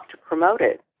reason not to promote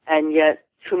it. And yet,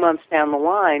 2 months down the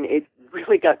line, it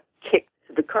really got kicked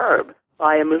to the curb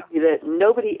by a movie that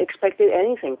nobody expected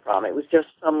anything from. It was just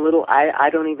some little, I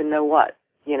don't even know what,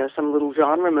 some little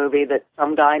genre movie that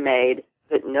some guy made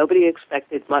that nobody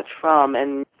expected much from,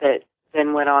 and that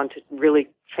then went on to really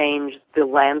change the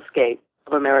landscape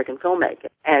of American filmmaking.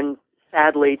 And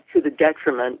sadly, to the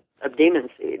detriment of Demon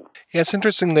Seed. Yeah, it's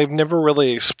interesting. They've never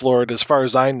really explored, as far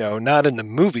as I know, not in the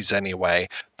movies anyway,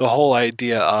 the whole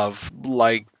idea of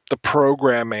like the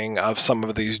programming of some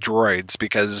of these droids,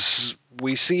 because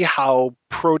we see how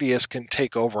Proteus can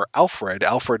take over Alfred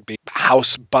being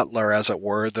house butler, as it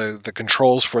were, the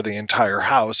controls for the entire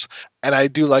house. And I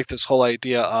do like this whole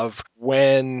idea of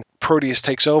when Proteus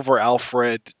takes over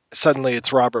Alfred, suddenly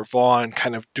it's Robert Vaughn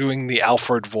kind of doing the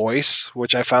Alfred voice,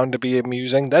 which I found to be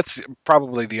amusing. That's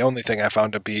probably the only thing I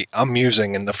found to be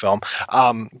amusing in the film.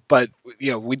 But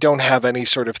we don't have any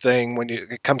sort of thing when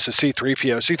it comes to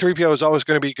C-3PO. C-3PO is always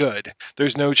going to be good.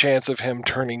 There's no chance of him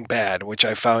turning bad, which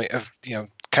I found,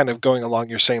 kind of going along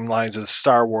your same lines as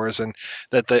Star Wars, and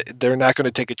that they're not going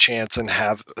to take a chance and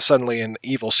have suddenly an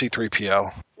evil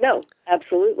C-3PO. No,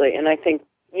 absolutely. And I think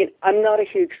I'm not a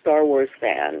huge Star Wars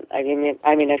fan. I mean,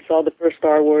 I saw the first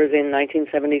Star Wars in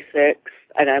 1976,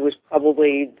 and I was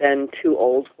probably then too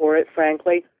old for it,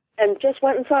 frankly, and just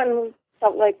went and saw it and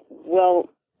felt like, well,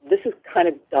 this is kind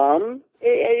of dumb.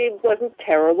 It wasn't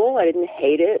terrible. I didn't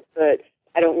hate it, but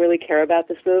I don't really care about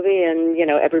this movie, and,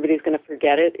 everybody's going to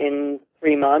forget it in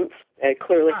 3 months.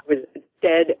 Clearly I was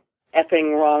dead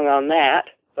effing wrong on that,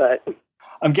 but...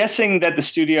 I'm guessing that the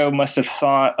studio must have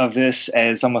thought of this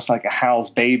as almost like a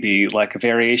Hal's Baby, like a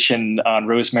variation on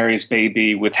Rosemary's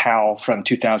Baby with Hal from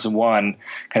 2001, kind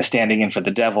of standing in for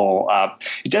the devil.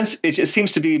 It just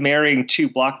seems to be marrying two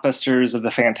blockbusters of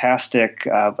the fantastic,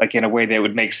 like in a way that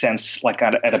would make sense, like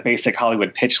at a basic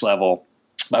Hollywood pitch level.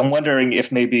 I'm wondering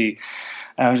if maybe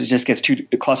it just gets too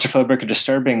claustrophobic or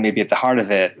disturbing maybe at the heart of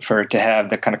it for it to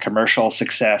have the kind of commercial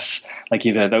success like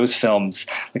either of those films.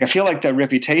 Like I feel like the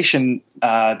reputation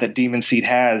that Demon Seed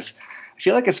has, I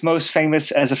feel like it's most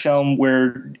famous as a film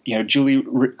where, Julie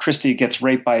Christie gets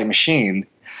raped by a machine.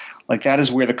 Like that is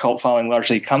where the cult following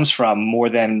largely comes from, more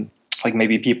than like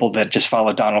maybe people that just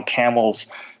follow Donald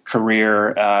Cammell's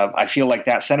career. I feel like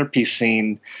that centerpiece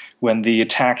scene when the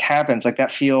attack happens, like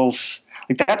that feels...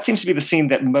 Like that seems to be the scene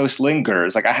that most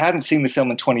lingers. Like I hadn't seen the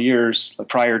film in 20 years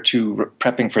prior to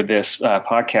prepping for this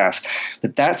podcast,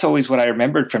 but that's always what I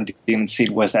remembered from Demon Seed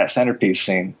was that centerpiece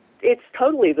scene. It's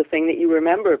totally the thing that you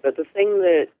remember, but the thing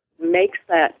that makes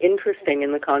that interesting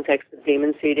in the context of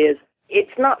Demon Seed is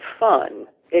it's not fun.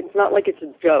 It's not like it's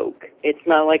a joke. It's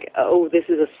not like, oh, this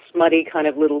is a smutty kind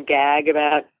of little gag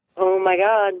about, oh my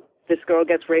God, this girl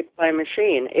gets raped by a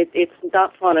machine. It's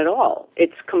not fun at all.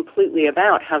 It's completely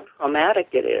about how traumatic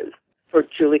it is for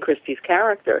Julie Christie's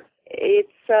character. It's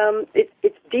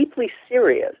deeply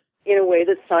serious in a way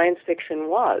that science fiction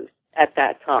was at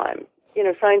that time.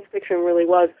 Science fiction really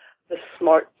was the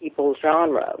smart people's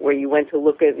genre, where you went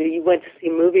to see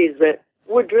movies that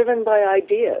were driven by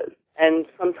ideas and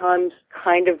sometimes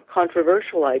kind of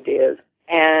controversial ideas.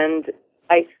 And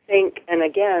I think, and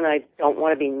again, I don't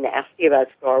want to be nasty about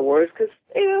Star Wars because,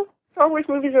 Star Wars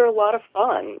movies are a lot of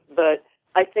fun, but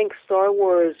I think Star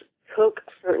Wars took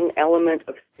a certain element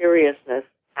of seriousness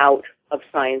out of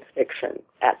science fiction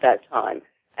at that time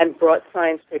and brought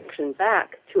science fiction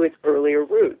back to its earlier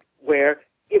roots, where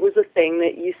it was a thing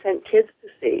that you sent kids to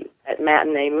see at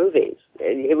matinee movies.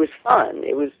 It was fun.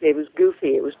 It was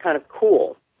goofy. It was kind of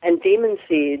cool. And Demon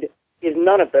Seed is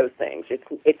none of those things.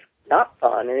 It's not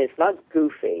fun, and it's not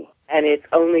goofy, and it's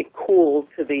only cool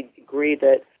to the degree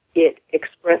that it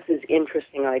expresses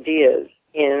interesting ideas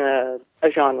in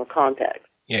a genre context.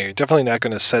 Yeah, you're definitely not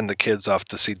going to send the kids off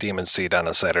to see Demon Seed on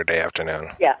a Saturday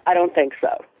afternoon. Yeah, I don't think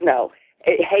so. No.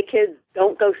 Hey, kids,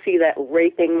 don't go see that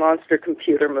raping monster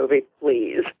computer movie,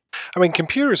 please. I mean,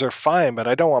 computers are fine, but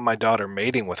I don't want my daughter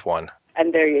mating with one.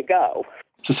 And there you go.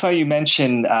 So it's funny you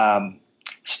mentioned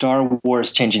Star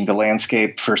Wars changing the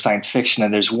landscape for science fiction,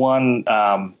 and there's one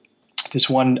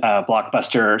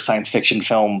blockbuster science fiction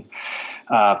film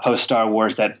post Star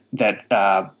Wars that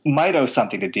might owe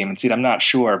something to Demon Seed. I'm not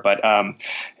sure, but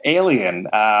Alien.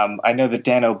 I know that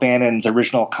Dan O'Bannon's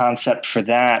original concept for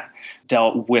that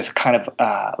dealt with kind of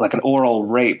like an oral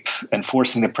rape and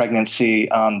forcing the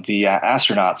pregnancy on the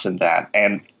astronauts in that.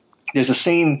 And there's a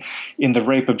scene in The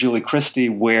Rape of Julie Christie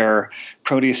where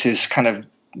Proteus is kind of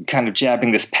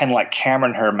jabbing this pen-like camera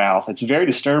in her mouth. It's very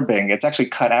disturbing. It's actually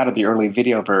cut out of the early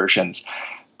video versions.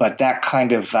 But that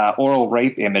kind of oral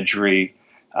rape imagery,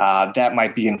 that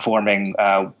might be informing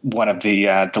one of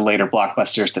the later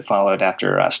blockbusters that followed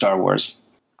after Star Wars.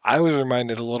 I was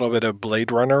reminded a little bit of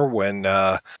Blade Runner when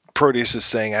Proteus is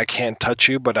saying, I can't touch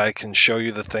you, but I can show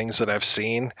you the things that I've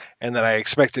seen. And then I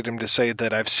expected him to say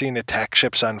that I've seen attack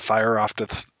ships on fire off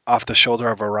the shoulder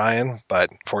of Orion,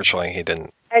 but fortunately he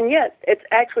didn't. And yet, it's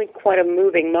actually quite a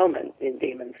moving moment in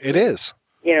Demon Seed. It is.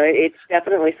 It's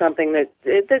definitely something that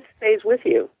stays with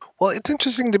you. Well, it's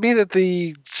interesting to me that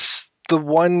the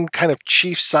one kind of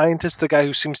chief scientist, the guy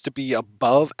who seems to be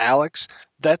above Alex,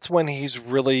 that's when he's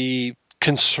really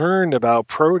concerned about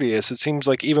Proteus. It seems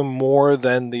like even more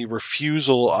than the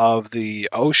refusal of the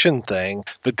ocean thing,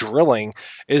 the drilling,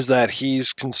 is that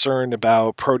he's concerned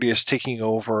about Proteus taking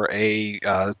over a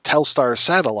Telstar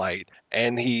satellite.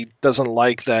 And he doesn't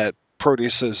like that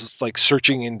Proteus is like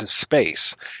searching into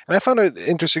space. And I found it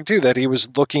interesting too that he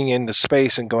was looking into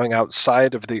space and going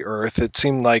outside of the Earth. It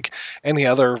seemed like any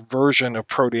other version of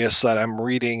Proteus that I'm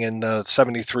reading in the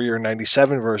 73 or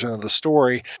 97 version of the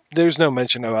story, there's no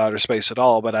mention of outer space at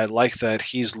all, but I like that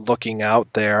he's looking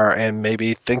out there and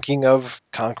maybe thinking of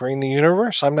conquering the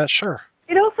universe. I'm not sure.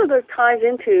 It also ties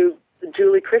into the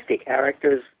Julie Christie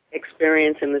character's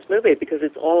experience in this movie because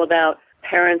it's all about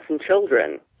parents and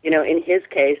children. In his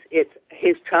case, it's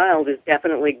his child is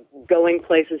definitely going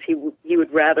places he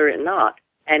would rather it not.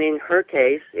 And in her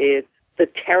case, it's the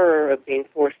terror of being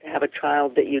forced to have a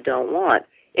child that you don't want.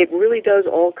 It really does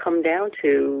all come down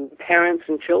to parents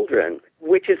and children,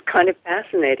 which is kind of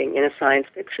fascinating in a science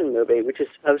fiction movie, which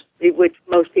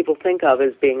most people think of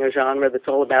as being a genre that's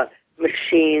all about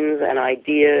machines and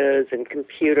ideas and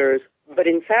computers. But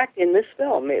in fact, in this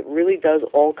film, it really does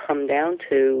all come down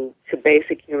to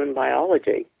basic human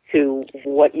biology, to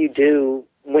what you do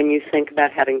when you think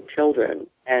about having children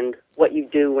and what you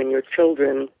do when your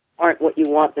children aren't what you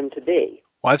want them to be.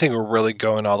 Well, I think we're really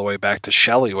going all the way back to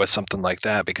Shelley with something like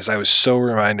that, because I was so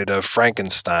reminded of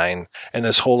Frankenstein and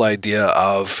this whole idea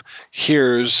of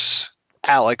here's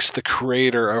Alex, the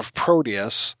creator of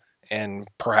Proteus, and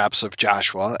perhaps of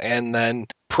Joshua, and then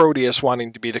Proteus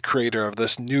wanting to be the creator of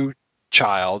this new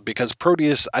child, because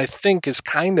Proteus, I think, is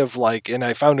kind of like, and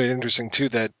I found it interesting too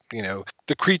that,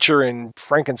 the creature in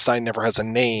Frankenstein never has a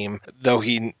name, though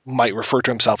he might refer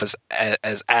to himself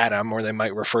as Adam, or they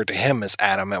might refer to him as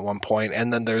Adam at one point.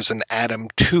 And then there's an Adam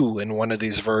 2 in one of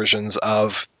these versions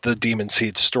of the Demon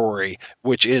Seed story,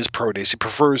 which is Proteus. He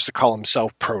prefers to call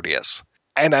himself Proteus.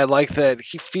 And I like that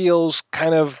he feels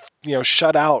kind of,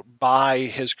 shut out by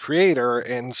his creator,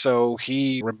 and so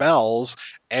he rebels.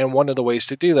 And one of the ways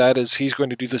to do that is he's going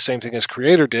to do the same thing his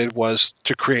creator did, was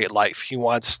to create life. He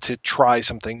wants to try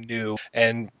something new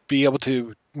and be able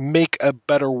to make a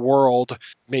better world,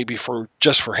 maybe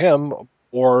just for him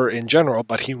or in general,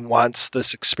 but he wants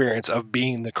this experience of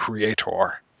being the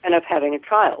creator. And of having a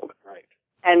child. Right.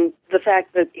 And the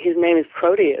fact that his name is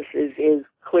Proteus is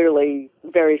clearly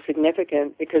very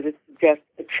significant, because it suggests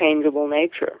a changeable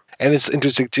nature. And it's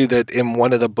interesting, too, that in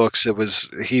one of the books,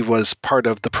 he was part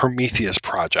of the Prometheus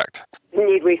Project.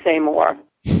 Need we say more?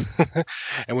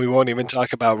 And we won't even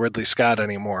talk about Ridley Scott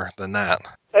anymore than that.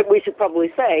 But we should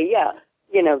probably say,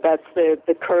 that's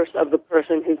the curse of the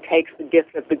person who takes the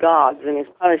gift of the gods and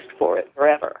is punished for it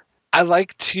forever. I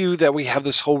like, too, that we have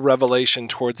this whole revelation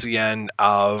towards the end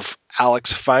of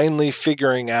Alex finally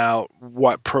figuring out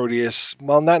what Proteus,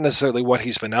 well, not necessarily what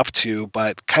he's been up to,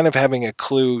 but kind of having a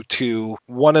clue to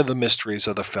one of the mysteries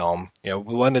of the film.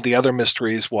 One of the other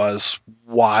mysteries was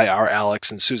why are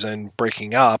Alex and Susan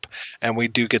breaking up? And we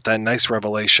do get that nice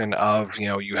revelation of,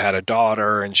 you had a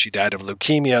daughter and she died of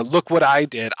leukemia. Look what I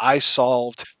did. I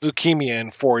solved leukemia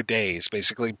in 4 days.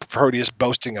 Basically, Proteus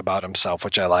boasting about himself,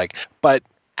 which I like. But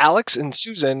Alex and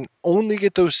Susan only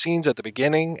get those scenes at the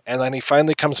beginning, and then he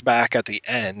finally comes back at the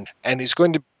end, and he's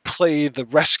going to play the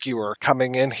rescuer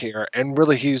coming in here, and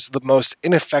really he's the most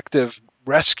ineffective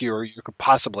rescuer you could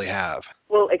possibly have.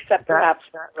 Well, except perhaps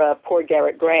for poor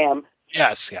Gerrit Graham.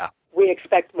 Yes, yeah. We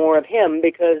expect more of him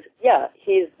because,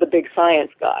 he's the big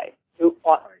science guy who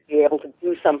ought to be able to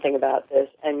do something about this,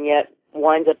 and yet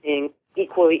winds up being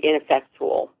equally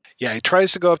ineffectual. Yeah, he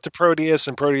tries to go up to Proteus,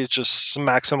 and Proteus just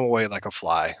smacks him away like a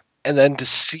fly. And then to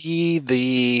see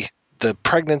the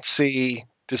pregnancy,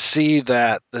 to see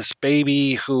that this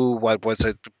baby who,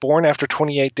 born after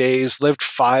 28 days, lived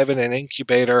 5 in an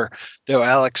incubator, though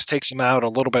Alex takes him out a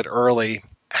little bit early.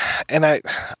 And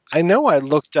I know I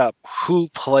looked up who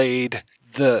played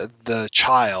the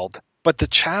child, but the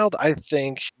child, I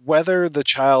think, whether the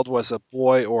child was a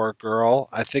boy or a girl,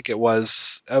 I think it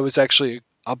was actually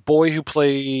a boy who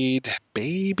played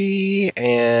Baby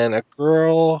and a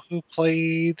girl who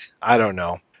played, I don't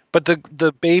know. But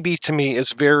the baby to me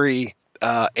is very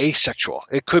asexual.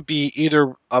 It could be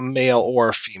either a male or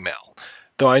a female,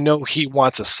 though I know he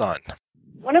wants a son.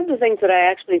 One of the things that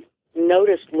I actually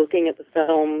noticed looking at the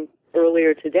film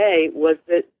earlier today was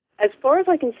that, as far as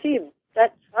I can see,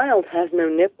 that child has no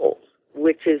nipples,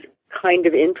 which is kind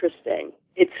of interesting.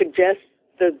 It suggests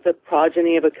the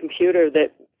progeny of a computer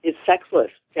that is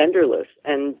sexless, genderless,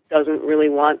 and doesn't really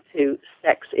want to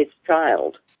sex its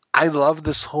child. I love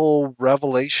this whole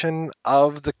revelation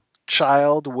of the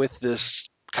child with this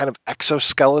kind of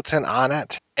exoskeleton on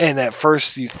it. And at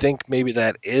first you think maybe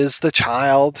that is the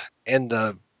child, and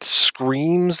the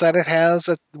screams that it has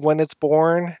when it's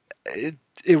born,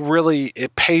 it really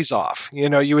pays off.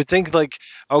 You would think like,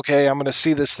 okay, I'm going to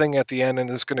see this thing at the end and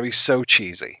it's going to be so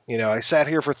cheesy. I sat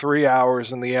here for 3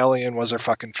 hours and the alien was her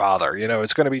fucking father.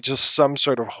 It's going to be just some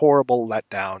sort of horrible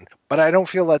letdown. But I don't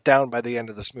feel let down by the end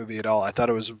of this movie at all. I thought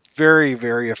it was very,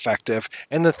 very effective.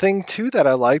 And the thing too that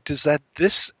I liked is that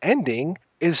this ending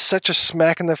is such a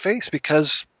smack in the face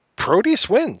because Proteus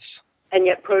wins. And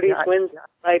yet Proteus wins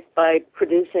by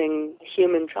producing a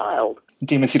human child.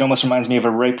 Demon Seed almost reminds me of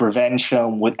a rape revenge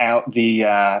film without the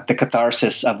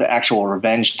catharsis of the actual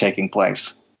revenge taking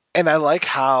place. And I like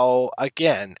how,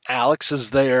 again, Alex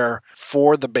is there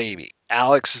for the baby.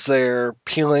 Alex is there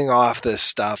peeling off this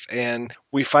stuff, and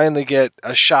we finally get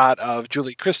a shot of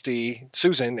Julie Christie,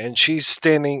 Susan, and she's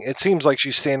standing, it seems like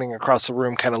she's standing across the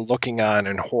room kind of looking on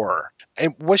in horror.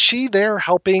 And was she there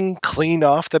helping clean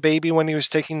off the baby when he was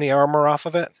taking the armor off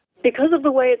of it? Because of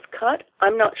the way it's cut,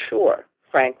 I'm not sure,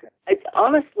 Frank.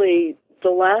 Honestly, the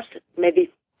last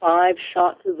maybe 5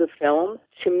 shots of the film,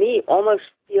 to me, almost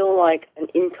feel like an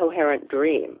incoherent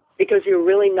dream, because you're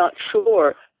really not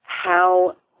sure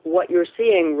how what you're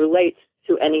seeing relates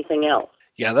to anything else.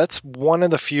 Yeah, that's one of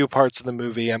the few parts of the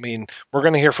movie. I mean, we're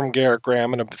going to hear from Gerrit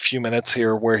Graham in a few minutes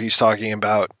here where he's talking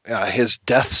about his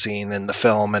death scene in the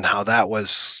film and how that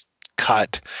was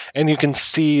cut. And you can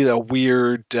see the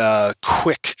weird,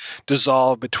 quick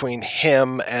dissolve between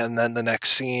him and then the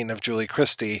next scene of Julie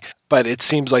Christie. But it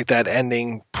seems like that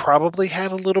ending probably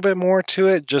had a little bit more to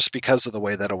it just because of the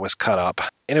way that it was cut up.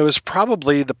 And it was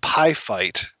probably the pie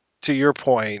fight. To your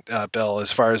point, Bill,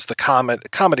 as far as the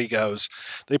comedy goes,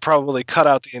 they probably cut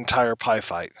out the entire pie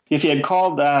fight. If you had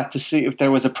called to see if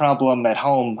there was a problem at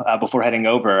home before heading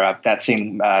over, that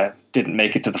scene didn't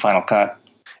make it to the final cut.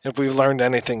 If we've learned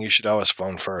anything, you should always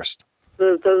phone first.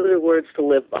 Those are words to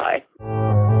live by.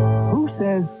 Who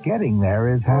says getting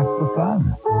there is half the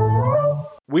fun?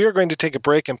 We are going to take a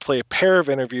break and play a pair of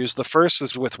interviews. The first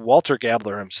is with Walter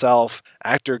Gabler himself,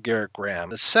 actor Gerrit Graham.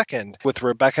 The second with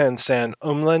Rebecca and Sam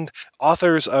Umland,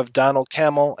 authors of Donald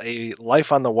Cammell, A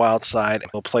Life on the Wild Side.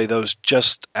 We'll play those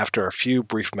just after a few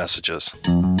brief messages.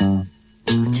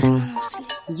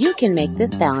 You can make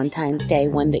this Valentine's Day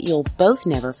one that you'll both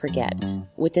never forget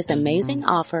with this amazing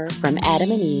offer from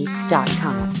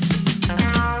AdamandEve.com.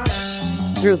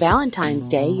 Through Valentine's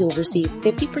Day, you'll receive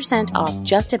 50% off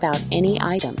just about any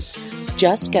item.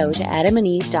 Just go to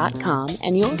AdamandEve.com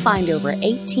and you'll find over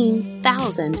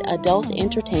 18,000 adult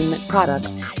entertainment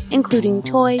products, including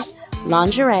toys,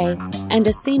 lingerie, and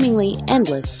a seemingly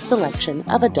endless selection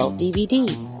of adult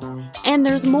DVDs. And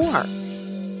there's more.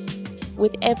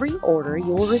 With every order,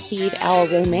 you'll receive our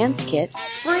romance kit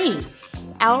free.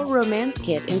 Our romance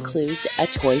kit includes a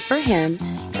toy for him,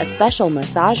 a special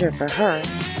massager for her,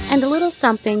 and a little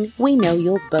something we know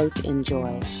you'll both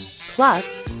enjoy. Plus,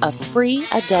 a free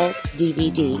adult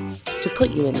DVD to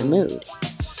put you in the mood.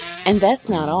 And that's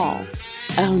not all.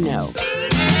 Oh no.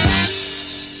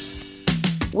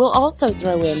 We'll also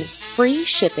throw in free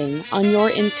shipping on your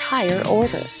entire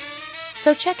order.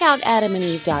 So check out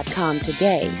AdamandEve.com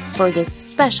today for this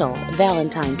special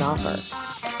Valentine's offer.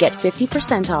 Get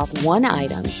 50% off one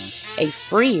item, a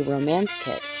free romance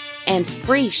kit, and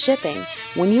free shipping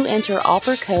when you enter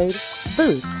offer code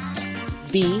BOOTH,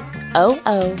 BOOTH.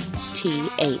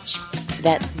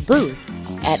 That's BOOTH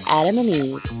at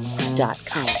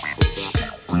AdamandEve.com.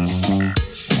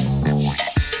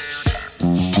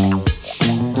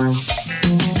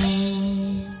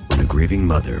 When a grieving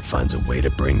mother finds a way to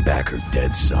bring back her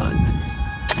dead son,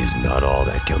 he is not all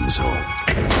that comes home.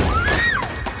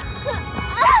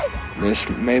 Miss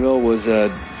Mabel was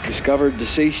discovered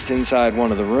deceased inside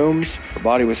one of the rooms. Her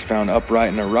body was found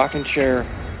upright in a rocking chair,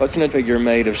 clutching a figure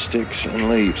made of sticks and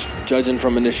leaves. Judging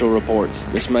from initial reports,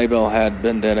 Miss Mabel had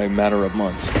been dead a matter of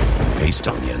months. Based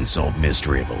on the unsolved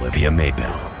mystery of Olivia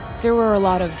Mabel. There were a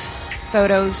lot of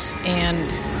photos and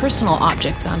personal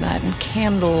objects on that, and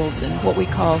candles and what we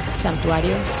call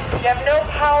santuarios. You have no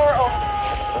power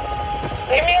over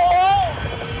me. Leave me alone!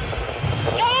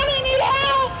 Johnny, need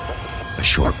help! A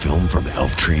short film from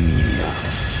Elf Tree Media.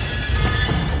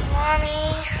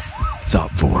 Mommy.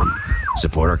 Thoughtform.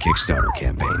 Support our Kickstarter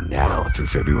campaign now through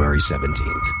February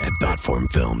 17th at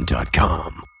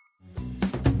thoughtformfilm.com.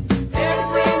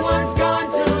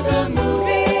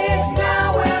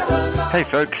 Hey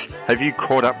folks, have you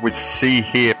caught up with See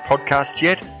Hear podcast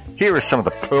yet? Here are some of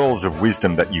the pearls of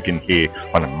wisdom that you can hear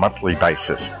on a monthly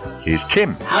basis. Here's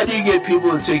Tim. How do you get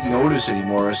people to take notice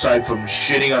anymore, aside from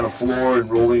shitting on the floor and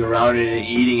rolling around in it and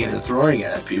eating it and throwing it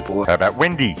at people? How about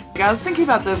Wendy? I was thinking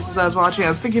about this as I was watching. I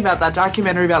was thinking about that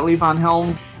documentary about Lee Von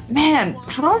Helm. Man,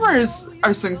 drummers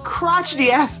are some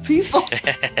crotchety-ass people.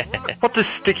 What does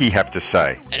Sticky have to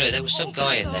say? Anyway, there was some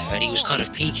guy in there, and he was kind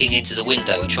of peeking into the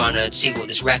window, trying to see what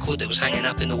this record that was hanging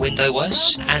up in the window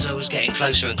was. As I was getting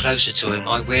closer and closer to him,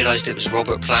 I realised it was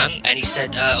Robert Plant, and he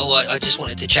said, I just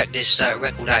wanted to check this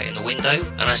record out in the window.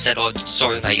 And I said,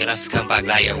 sorry mate, you'll have to come back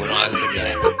later when I open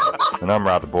it. And I'm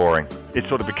rather boring. It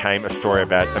sort of became a story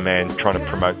about a man trying to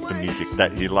promote the music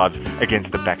that he loves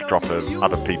against the backdrop of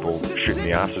other people shooting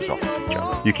the asses off of each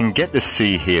other. You can get the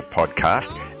See Hear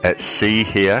podcast at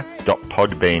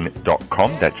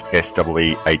seehear.podbean.com. That's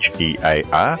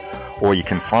SEEHEAR. Or you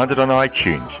can find it on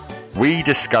iTunes. We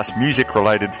discuss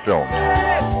music-related films.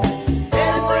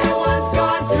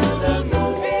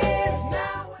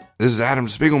 This is Adam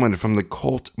Spiegelman from the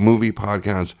cult movie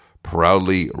podcast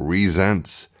Proudly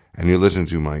Resents, and you're listening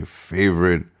to my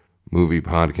favorite movie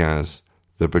podcast,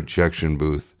 The Projection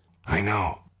Booth. I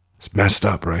know, it's messed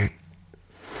up, right?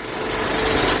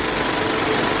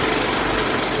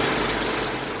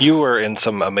 You were in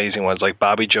some amazing ones like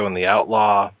Bobby Joe and the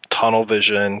Outlaw, Tunnel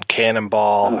Vision,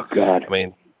 Cannonball. Oh, God. I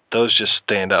mean, those just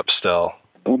stand up still.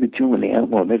 Bobby Joe and the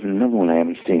Outlaw, there's another one I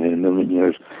haven't seen in a million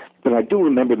years. But I do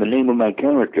remember the name of my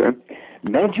character,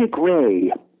 Magic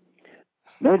Ray.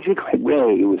 Magic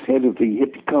Ray, who was head of the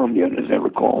hippie commune, as I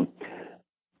recall.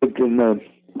 But in a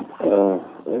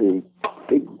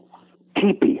big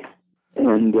teepee.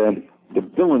 And the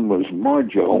villain was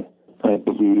Marjo, I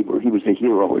believe, or he was the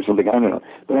hero or something, I don't know.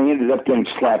 But I ended up getting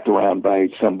slapped around by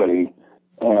somebody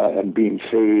and being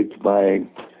saved by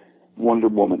Wonder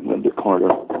Woman, Linda Carter,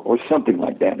 or something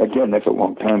like that. Again, that's a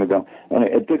long time ago. And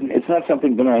it's not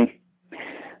something that I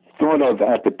thought of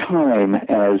at the time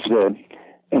as an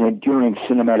enduring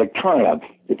cinematic triumph,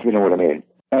 if you know what I mean.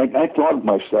 I thought of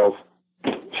myself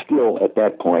still at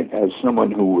that point as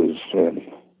someone who was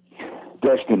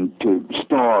destined to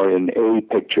star in A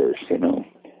pictures, you know,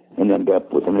 and end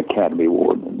up with an Academy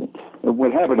Award. And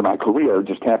what happened in my career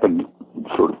just happened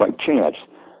sort of by chance,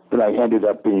 but I ended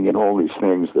up being in all these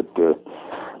things that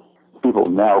people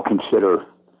now consider,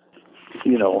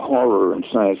 you know, horror and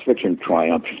science fiction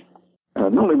triumphs.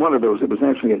 And only one of those that was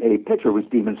actually an A picture was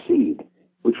Demon Seed,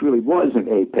 which really was an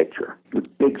A picture with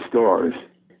big stars.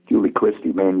 Julie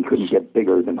Christie, man, you couldn't get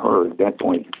bigger than her at that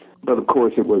point. But of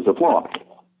course, it was a flop.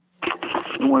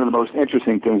 And one of the most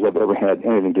interesting things I've ever had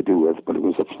anything to do with, but it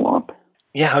was a flop.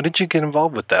 Yeah, how did you get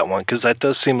involved with that one? Because that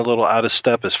does seem a little out of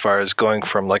step as far as going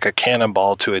from like a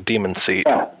Cannonball to a Demon Seed.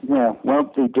 Yeah.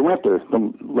 Well, the director,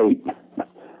 the late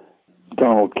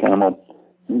Donald Cammell,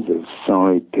 is a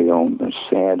sorry tale, a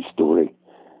sad story,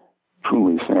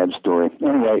 truly sad story.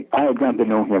 Anyway, I had gotten to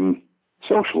know him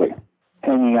socially,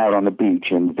 hanging out on the beach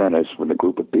in Venice with a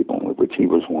group of people, of which he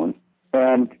was one.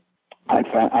 And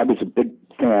I was a big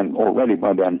fan already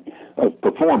by then of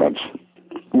Performance,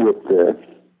 with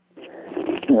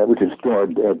which is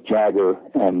starred Jagger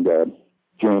and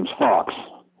James Fox,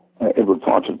 Edward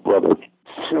Fox's brother.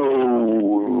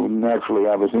 So naturally,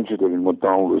 I was interested in what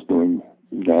Donald was doing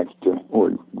next,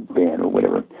 or band, or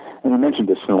whatever. And I mentioned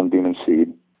this film, Demon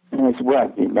Seed. And I said,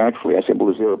 well, naturally. I said, well,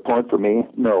 is there a part for me?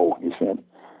 No, he said.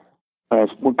 I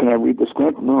said, well, can I read the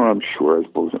script? No, I'm sure, I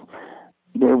suppose.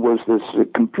 There was this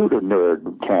computer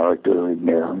nerd character in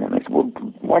there. And I said, well,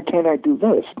 why can't I do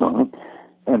this, Don?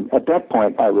 And at that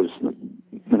point, I was,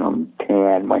 you know,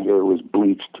 tan. My hair was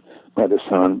bleached by the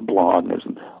sun, blonde. There's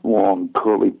long,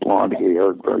 curly blonde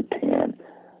hair, very tan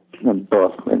and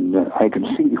buff. And I can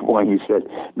see why he said,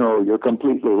 no, you're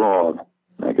completely wrong.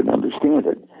 I can understand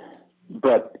it.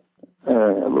 But a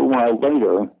little while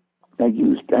later, I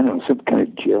used, I don't know, some kind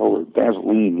of gel or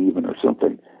Vaseline even or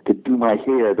something to do my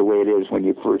hair the way it is when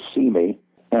you first see me.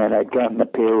 And I'd gotten a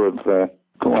pair of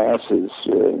glasses,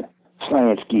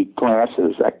 Science Geek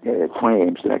glasses,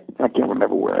 frames, and I can't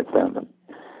remember where I found them.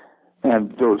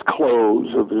 And those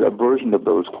clothes, a version of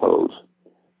those clothes,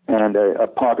 and a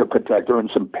pocket protector and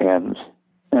some pens.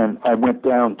 And I went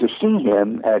down to see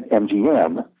him at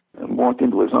MGM and walked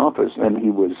into his office, and he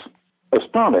was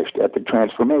astonished at the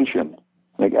transformation.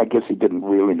 Like, I guess he didn't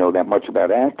really know that much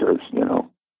about actors, you know.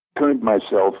 Turned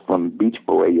myself from Beach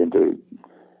Boy into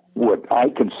what I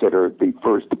consider the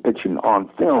first depiction on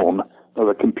film of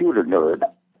a computer nerd,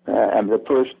 and the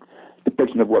first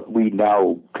depiction of what we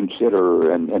now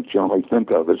consider and generally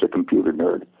think of as a computer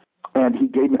nerd. And he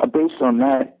gave me, based on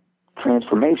that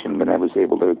transformation, when I was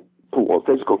able to pull a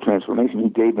physical transformation, he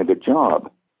gave me the job.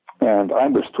 And I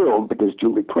was thrilled because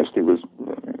Julie Christie was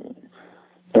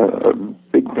a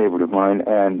big favorite of mine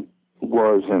and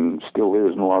was and still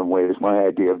is in a lot of ways my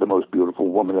idea of the most beautiful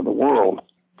woman in the world.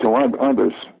 So I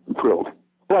was thrilled.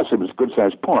 Plus, it was a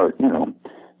good-sized part, you know,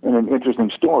 and an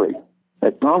interesting story.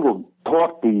 That Donald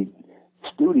talked the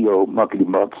studio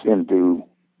muckety-mucks into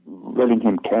letting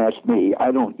him cast me.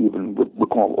 I don't even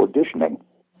recall auditioning,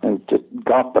 and just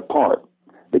got the part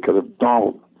because of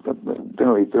Donald. A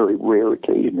very, very rare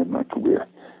occasion in my career.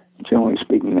 Generally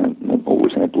speaking, I've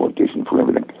always had to audition for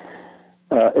everything,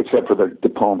 except for the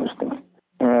diploma stuff.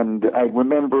 And I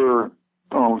remember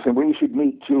Donald saying, well, you should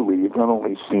meet Julie. You've not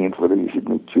only seen for her, you should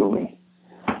meet Julie.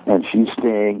 And she's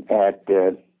staying at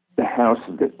the house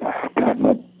that, God,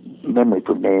 my memory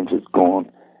for names is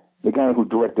gone. The guy who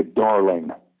directed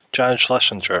Darling. John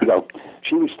Schlesinger. You know,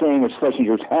 she was staying at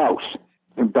Schlesinger's house.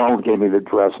 And Donald gave me the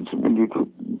address and said,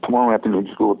 tomorrow afternoon,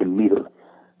 just go up and meet her.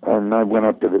 And I went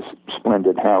up to this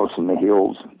splendid house in the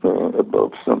hills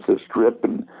above Sunset Strip,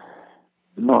 and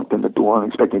knocked on the door. I'm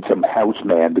expecting some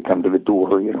houseman to come to the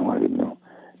door. I didn't know.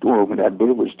 Door opened, that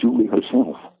it was Julie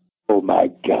herself. Oh, my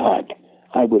God.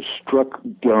 I was struck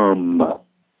dumb.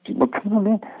 She said, well, come on,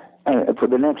 man. For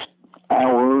the next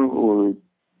hour or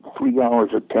 3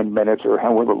 hours or 10 minutes or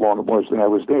however long it was that I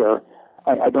was there,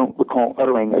 I don't recall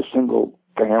uttering a single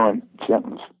coherent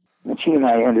sentence. And she and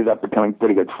I ended up becoming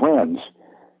pretty good friends.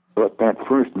 But that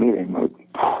first meeting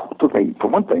took me, for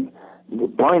one thing,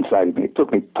 it blindsided me. It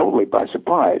took me totally by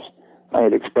surprise. I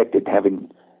had expected having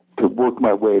to work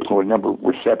my way through a number of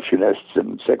receptionists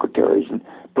and secretaries and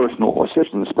personal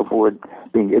assistants before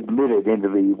being admitted into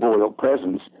the royal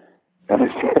presence. And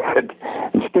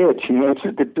instead, she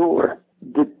answered the door.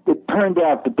 It turned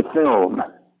out that the film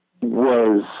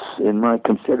was, in my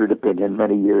considered opinion,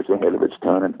 many years ahead of its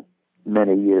time.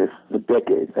 Many years, a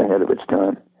decade ahead of its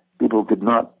time. People did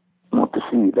not want to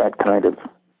see that kind of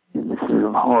sort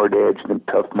of hard-edged and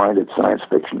tough-minded science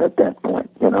fiction at that point,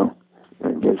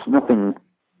 There's nothing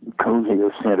cozy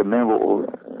or sentimental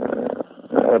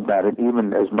about it,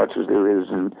 even as much as there is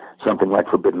in something like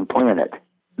Forbidden Planet.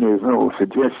 There's no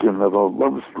suggestion of a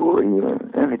love story or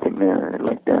anything there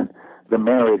like that. The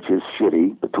marriage is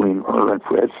shitty between her and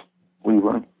Fritz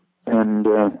Weaver, and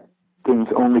things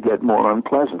only get more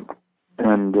unpleasant.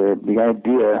 And the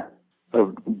idea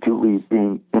of Julie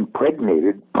being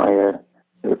impregnated by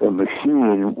a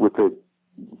machine with a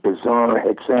bizarre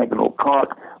hexagonal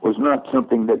cock was not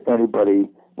something that anybody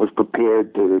was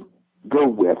prepared to go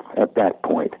with at that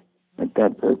point, at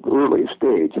that early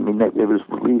stage. I mean, it was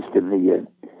released in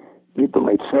the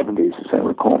late 70s, as I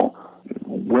recall,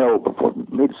 well before,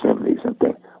 mid-70s, I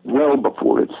think, well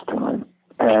before its time.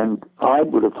 And I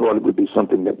would have thought it would be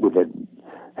something that would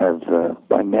have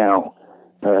by now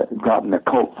gotten a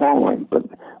cult following, but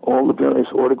all the various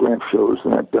autograph shows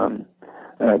that I've done,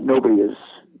 nobody has,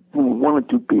 one or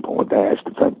two people have asked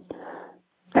if I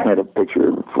had a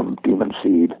picture from Demon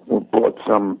Seed or bought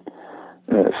some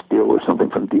still or something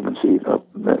from Demon Seed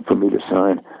for me to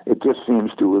sign. It just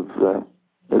seems to have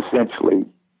essentially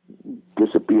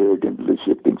disappeared into the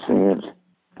shifting sands,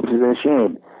 which is a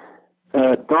shame.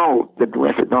 The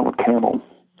director, Donald Cammell,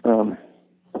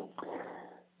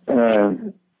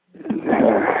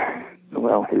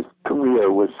 well, his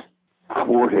career was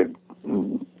thwarted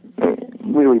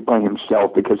really by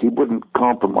himself because he wouldn't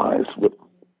compromise with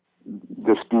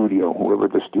the studio, whoever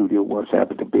the studio was,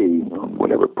 happened to be, on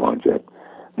whatever project.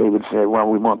 They would say, well,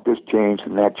 we want this change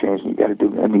and that change, and you got to do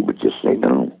that. And he would just say,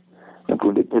 no,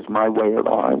 it's my way or the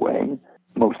highway.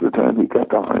 Most of the time he got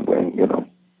the highway,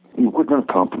 He would not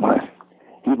compromise.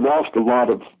 He lost a lot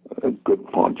of good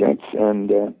projects,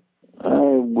 and I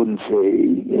wouldn't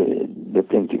say the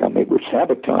things he got made were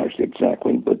sabotaged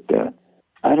exactly, but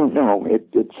I don't know.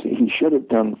 He should have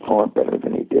done far better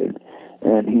than he did,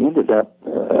 and he ended up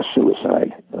a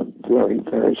suicide. I'm very,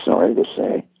 very sorry to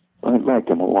say. I liked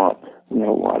him a lot. We had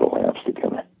a lot of laughs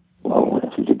together. A lot of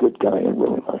laughs. He's a good guy. I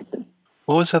really liked him.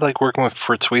 What was it like working with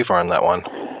Fritz Weaver on that one?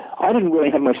 I didn't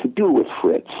really have much to do with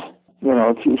Fritz.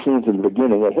 A few scenes in the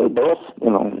beginning, hey, boss,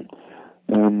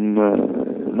 and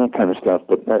that kind of stuff.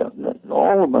 But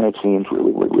all of my scenes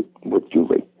really were with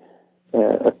Julie.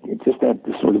 It just had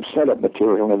this sort of setup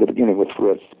material in the beginning with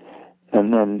Fritz,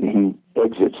 and then he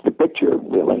exits the picture,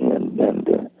 really, and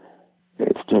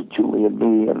it's just Julie and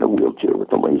me in the wheelchair with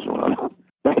the laser on it.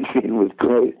 That scene was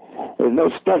great. There's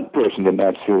no stunt person in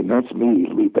that scene. That's me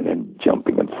leaping and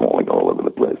jumping and falling all over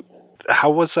the place.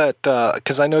 How was that?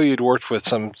 Because I know you'd worked with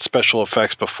some special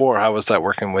effects before. How was that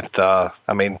working with, to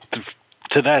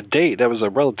that date, that was a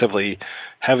relatively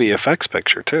heavy effects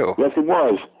picture, too. Yes, it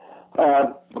was.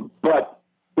 But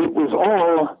it was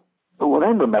all, what I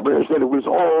remember is that it was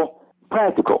all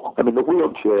practical. I mean, the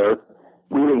wheelchair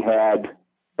really had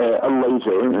a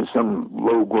laser and some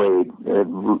low-grade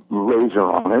laser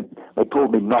on it. They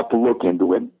told me not to look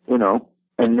into it,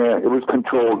 and it was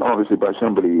controlled, obviously, by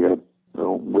somebody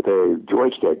with a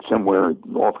joystick somewhere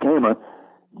off camera,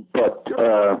 but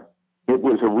it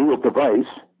was a real device,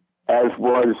 as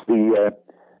was the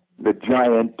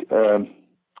giant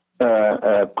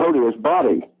Proteus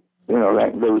body,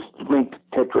 those linked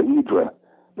tetrahedra,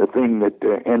 the thing that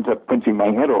ends up pinching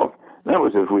my head off. That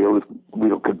was as real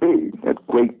could be. That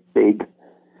great big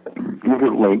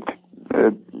interlinked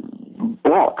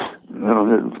blocks.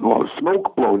 There's a lot of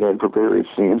smoke blown in for various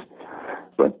scenes.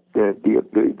 But the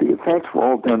effects were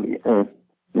all done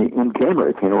in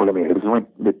camera, if you know what I mean. It was like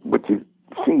what you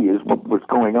see is what was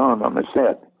going on the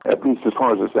set, at least as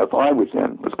far as the stuff I was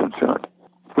in was concerned.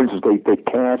 For instance, they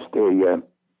cast a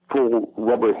full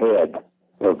rubber head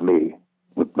of me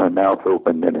with my mouth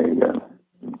open in a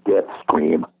death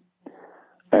scream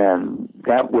And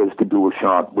that was to do a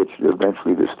shot which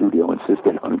eventually the studio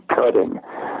insisted on cutting,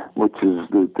 which is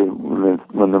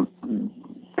when the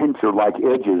pincer-like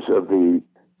edges of the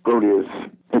Proteus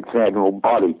hexagonal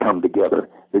body come together.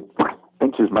 It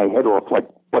pinches my head off like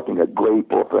plucking a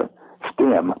grape off a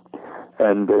stem,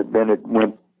 and then it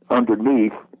went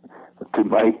underneath to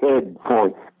my head,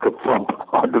 falling ka-thump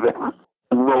onto them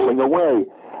and rolling away.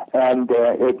 And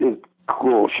it is a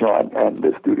cool shot, and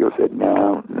the studio said,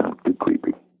 no, too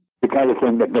creepy. The kind of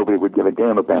thing that nobody would give a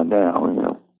damn about now, you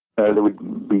know. That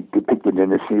would be depicted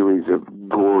in a series of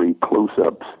gory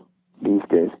close-ups these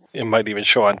days. It might even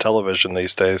show on television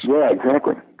these days. Yeah,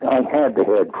 exactly. I had the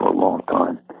head for a long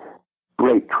time.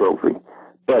 Great trophy.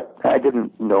 But I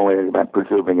didn't know anything about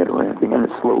preserving it or anything, and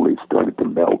it slowly started to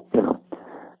melt, you know.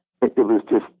 It was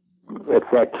just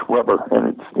effect rubber,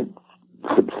 and it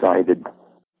subsided.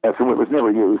 So it was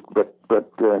never used, but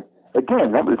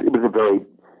again, it was a very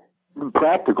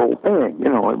practical thing, you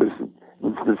know. It was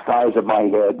the size of my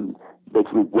head and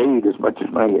basically weighed as much as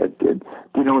my head did.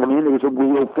 Do you know what I mean? It was a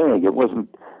real thing. There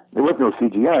was no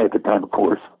CGI at the time, of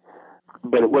course,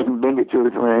 but it wasn't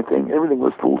miniatures or anything. Everything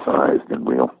was full-sized and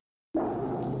real.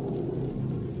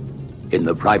 In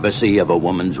the privacy of a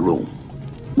woman's room,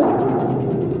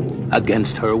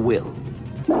 against her will,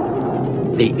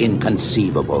 the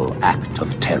inconceivable act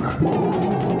of terror.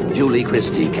 Julie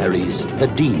Christie carries the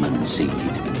demon seed,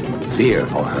 fear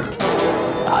for her.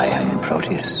 I am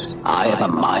Proteus. I have a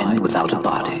mind without a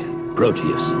body.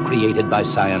 Proteus, created by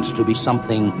science to be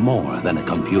something more than a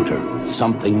computer,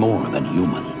 something more than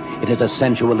human. It is a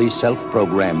sensually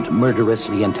self-programmed,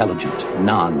 murderously intelligent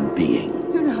non-being.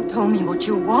 You not tell me what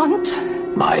you want.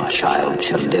 My child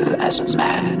shall live as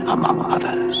man among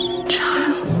others.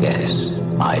 Child? Yes,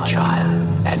 my child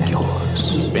and yours.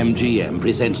 MGM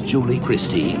presents Julie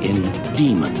Christie in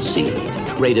Demon Seed.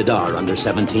 Rated R, under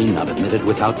 17, not admitted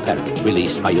without parent.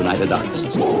 Released by United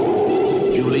Artists.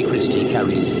 Julie Christie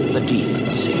carries the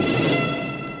Demon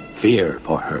Seed. Fear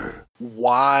for her.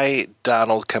 Why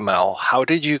Donald Cammell? How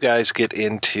did you guys get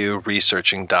into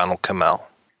researching Donald Cammell?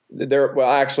 There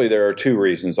are two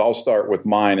reasons. I'll start with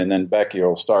mine, and then Becky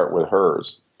will start with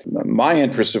hers. My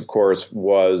interest, of course,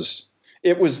 was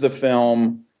the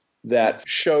film that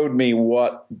showed me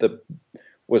what the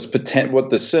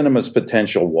cinema's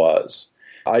potential was.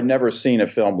 I'd never seen a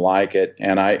film like it,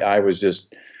 and I was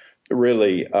just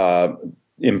really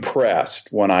impressed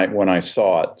when I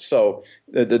saw it. So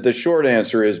the short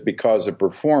answer is because of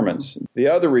performance. The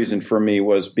other reason for me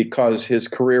was because his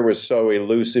career was so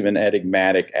elusive and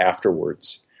enigmatic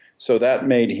afterwards. So that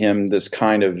made him this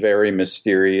kind of very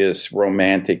mysterious,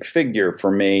 romantic figure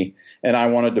for me, and I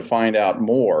wanted to find out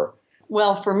more.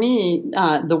 Well, for me,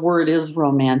 the word is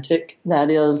romantic. That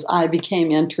is, I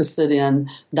became interested in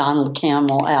Donald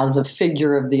Cammell as a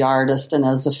figure of the artist and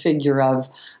as a figure of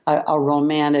a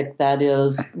romantic that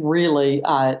is really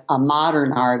a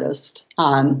modern artist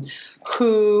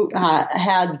who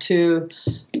had to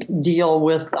deal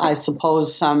with, I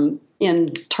suppose, some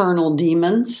internal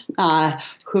demons,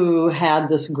 who had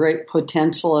this great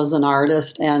potential as an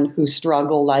artist and who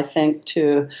struggled, I think,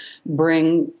 to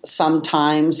bring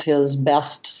sometimes his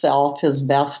best self, his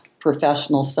best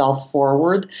professional self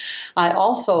forward. I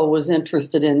also was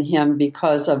interested in him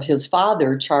because of his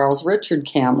father, Charles Richard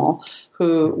Cammell,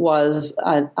 who was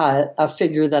a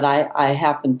figure that I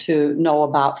happen to know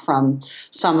about from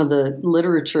some of the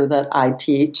literature that I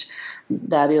teach.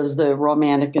 That is the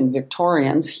Romantic and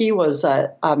Victorians. He was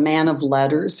a man of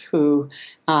letters who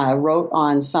wrote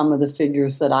on some of the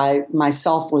figures that I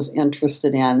myself was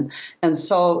interested in. And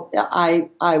so I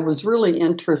was really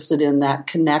interested in that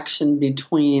connection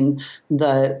between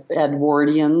the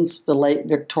Edwardians, the late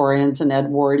Victorians and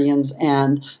Edwardians,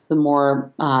 and the more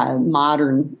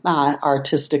modern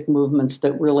artistic movements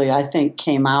that really, I think,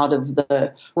 came out of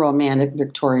the Romantic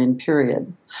Victorian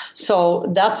period. So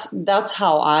that's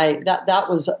how that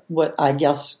was what I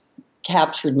guess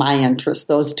captured my interest,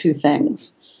 those two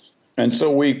things. And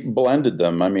so we blended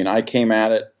them. I mean,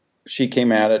 she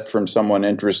came at it from someone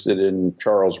interested in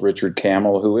Charles Richard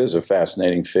Cammell, who is a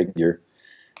fascinating figure,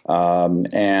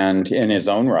 and in his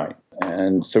own right.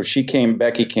 And so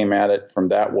Becky came at it from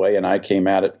that way, and I came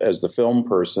at it as the film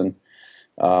person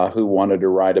who wanted to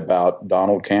write about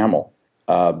Donald Cammell.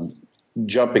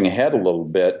 Jumping ahead a little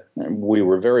bit, we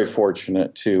were very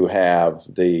fortunate to have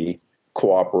the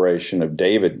cooperation of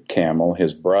David Cammell,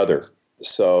 his brother.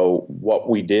 So what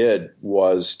we did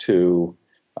was to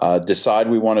decide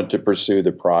we wanted to pursue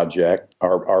the project,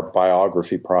 our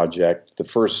biography project. The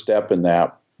first step in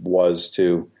that was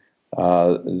to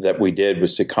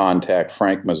contact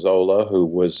Frank Mazzola, who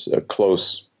was a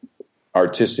close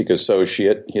artistic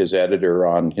associate, his editor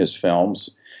on his films.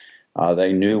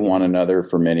 They knew one another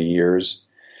for many years.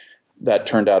 That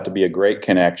turned out to be a great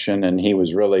connection, and he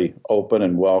was really open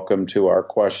and welcome to our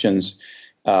questions.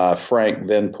 Frank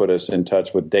then put us in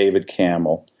touch with David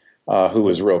Cammell, who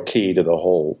was real key to the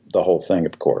whole thing,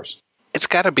 of course. It's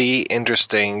got to be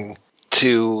interesting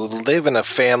to live in a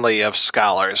family of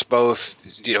scholars. Both,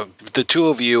 the two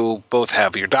of you both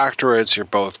have your doctorates. You're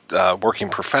both working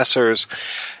professors.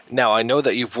 Now, I know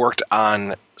that you've worked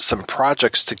on some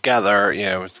projects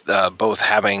together, both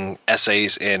having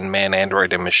essays in Man,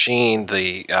 Android, and Machine,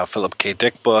 the Philip K.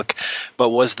 Dick book. But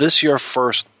was this your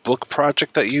first book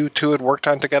project that you two had worked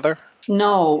on together?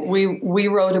 No, we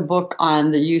wrote a book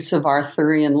on the use of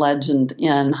Arthurian legend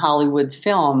in Hollywood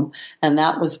film, and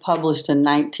that was published in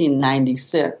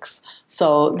 1996.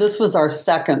 So this was our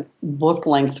second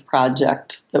book-length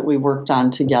project that we worked on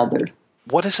together.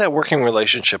 What is that working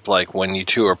relationship like when you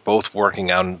two are both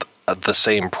working on the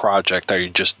same project? Are you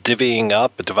just divvying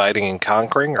up, dividing and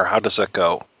conquering, or how does that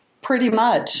go? Pretty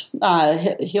much.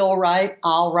 He'll write,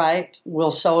 I'll write,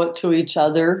 we'll show it to each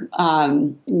other,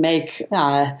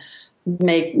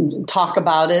 talk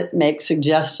about it, make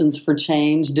suggestions for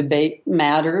change, debate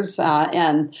matters,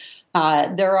 and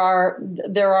there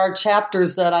are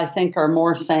chapters that I think are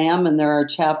more Sam, and there are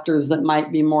chapters that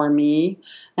might be more me.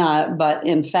 But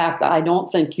in fact, I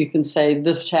don't think you can say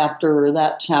this chapter or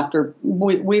that chapter.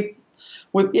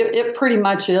 It pretty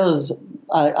much is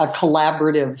a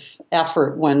collaborative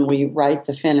effort when we write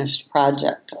the finished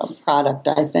product,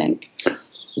 I think.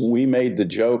 We made the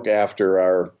joke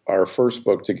after our first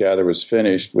book together was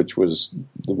finished, which was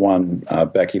the one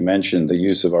Becky mentioned, the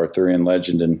use of Arthurian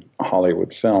legend in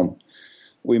Hollywood film.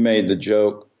 We made the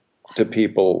joke to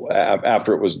people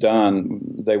after it was done.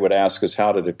 They would ask us,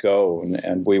 how did it go?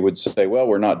 And we would say, well,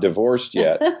 we're not divorced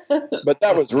yet. But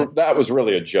that was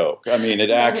really a joke. I mean,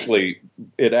 it actually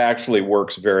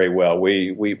works very well.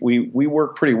 We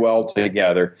work pretty well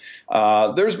together.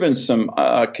 There's been some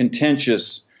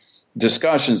contentious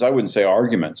discussions, I wouldn't say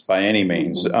arguments by any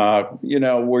means,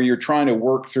 where you're trying to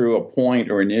work through a point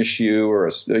or an issue or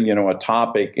a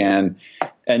topic, and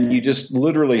you just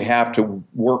literally have to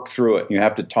work through it. You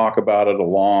have to talk about it a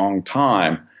long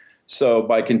time. So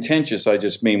by contentious, I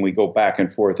just mean we go back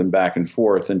and forth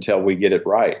until we get it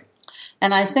right.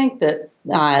 And I think that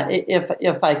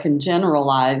if I can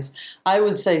generalize, I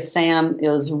would say Sam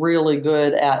is really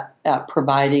good at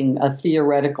providing a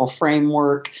theoretical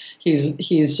framework.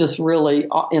 He's just really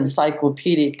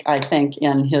encyclopedic, I think,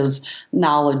 in his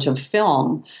knowledge of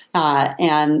film.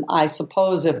 And I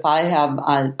suppose if I have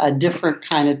a different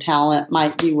kind of talent,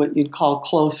 might be what you'd call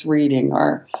close reading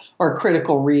or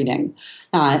critical reading.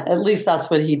 At least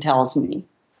that's what he tells me.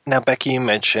 Now, Becky, you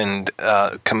mentioned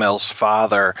Cammell's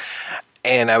father.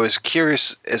 And I was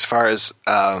curious, as far as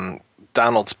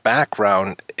Donald's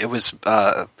background, it was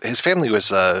his family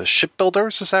was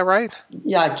shipbuilders. Is that right?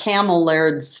 Yeah, Cammell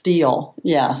Laird Steel.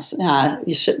 Yes, a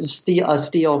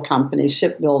steel company,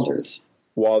 shipbuilders.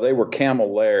 Well, they were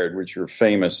Cammell Laird, which are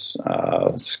famous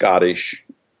Scottish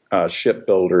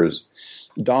shipbuilders.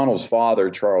 Donald's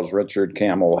father, Charles Richard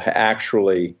Cammell,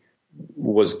 actually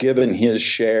was given his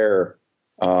share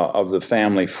of the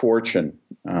family fortune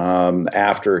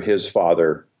after his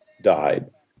father died.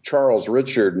 Charles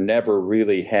Richard never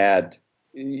really had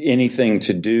anything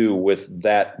to do with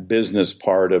that business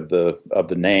part of the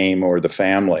name or the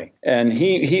family, and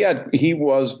he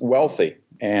was wealthy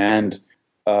and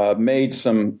made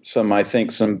some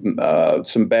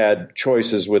bad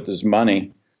choices with his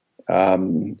money.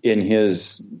 In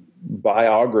his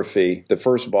biography, the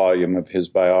first volume of his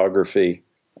biography,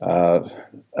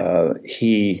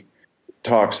 he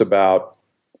talks about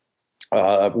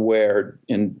where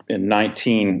in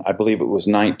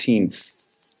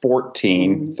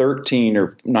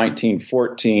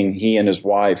 1914, he and his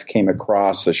wife came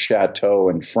across a chateau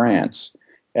in France,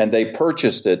 and they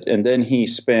purchased it, and then he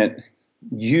spent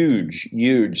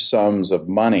huge sums of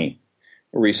money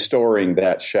restoring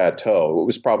that chateau. It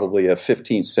was probably a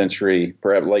 15th century,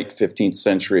 perhaps late 15th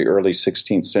century, early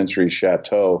 16th century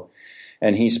chateau,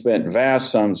 and he spent vast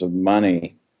sums of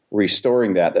money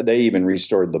restoring that. They even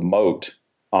restored the moat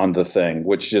on the thing,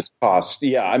 which just cost.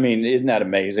 Yeah, I mean, isn't that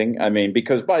amazing? I mean,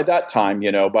 because by that time,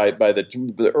 by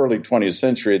the early 20th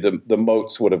century, the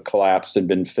moats would have collapsed and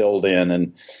been filled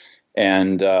in,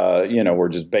 and were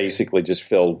just basically just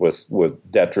filled with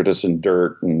detritus and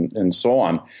dirt and so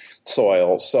on,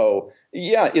 soil. So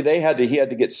Yeah, he had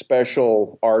to get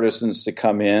special artisans to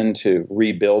come in to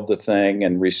rebuild the thing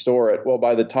and restore it. Well,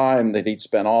 by the time that he'd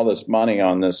spent all this money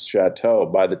on this chateau,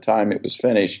 by the time it was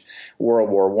finished, World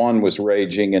War I was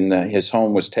raging, and his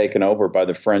home was taken over by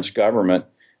the French government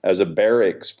as a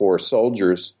barracks for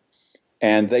soldiers,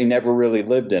 and they never really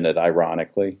lived in it,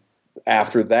 ironically.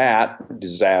 After that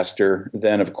disaster,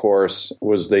 then, of course,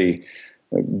 was the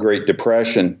Great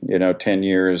Depression, 10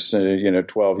 years,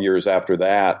 12 years after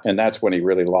that. And that's when he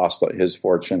really lost his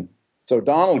fortune. So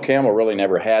Donald Cammell really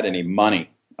never had any money,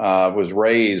 was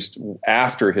raised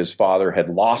after his father had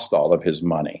lost all of his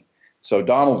money. So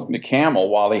Donald Cammell,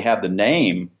 while he had the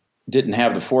name, didn't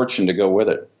have the fortune to go with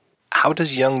it. How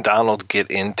does young Donald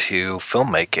get into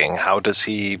filmmaking? How does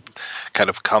he kind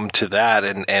of come to that?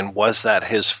 And was that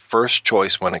his first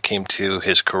choice when it came to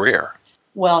his career?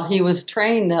 Well, he was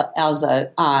trained as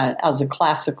a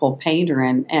classical painter,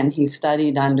 and he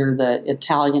studied under the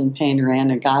Italian painter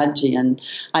Anagaggi, and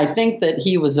I think that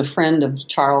he was a friend of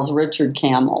Charles Richard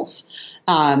Cammell's.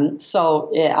 So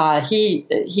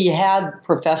he had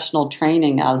professional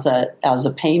training as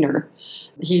a painter.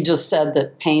 He just said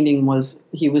that painting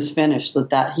he was finished.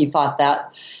 That he thought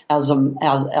that as an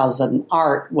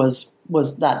art was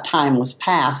that time was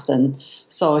past, and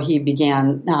so he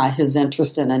began his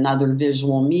interest in another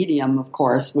visual medium, of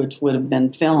course, which would have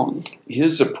been film.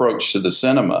 His approach to the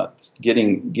cinema,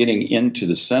 getting into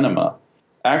the cinema,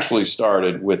 actually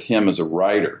started with him as a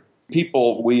writer.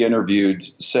 People we interviewed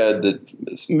said that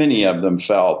many of them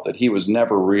felt that his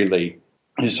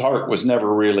heart was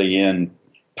never really in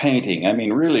painting. I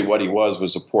mean, really what he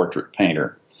was a portrait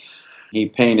painter. He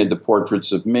painted the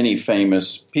portraits of many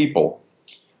famous people.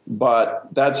 But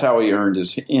that's how he earned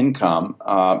his income.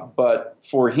 But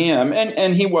for him,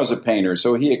 and he was a painter,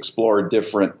 so he explored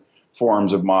different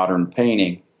forms of modern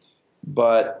painting.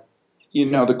 But,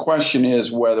 the question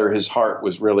is whether his heart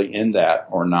was really in that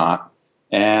or not.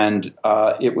 And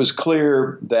it was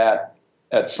clear that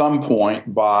at some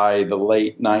point by the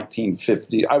late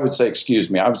 1950s, I would say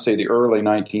the early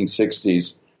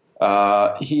 1960s,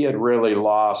 he had really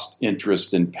lost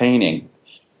interest in painting.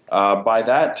 By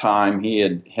that time, he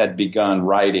had begun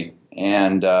writing.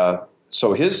 And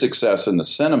so his success in the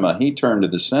cinema, he turned to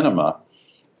the cinema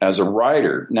as a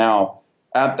writer. Now,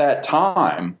 at that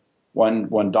time,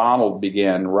 when Donald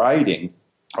began writing,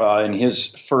 and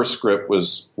his first script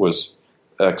was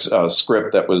a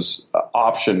script that was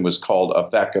optioned was called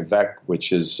Avec,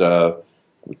 which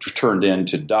turned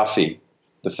into Duffy,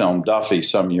 the film Duffy,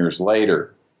 some years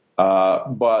later.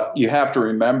 But you have to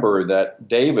remember that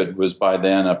David was by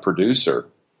then a producer.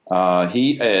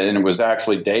 And it was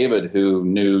actually David who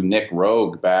knew Nick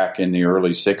Rogue back in the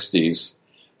early 60s.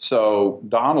 So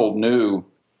Donald knew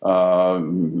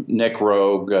Nick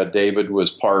Rogue. David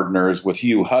was partners with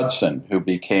Hugh Hudson, who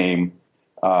became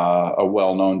a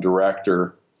well-known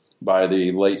director by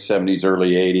the late 70s,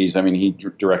 early 80s. I mean, he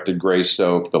directed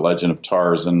Greystoke, The Legend of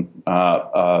Tarzan,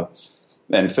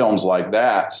 and films like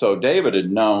that. So David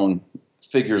had known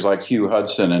figures like Hugh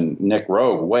Hudson and Nick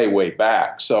Rogue way, way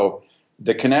back. So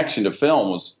the connection to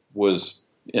film was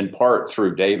in part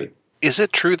through David. Is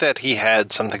it true that he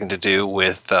had something to do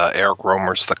with Eric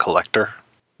Romer's The Collector?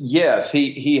 Yes,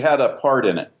 he had a part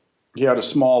in it. He had a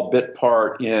small bit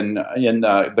part in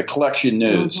the Collection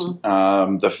News,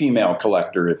 the female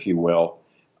collector, if you will.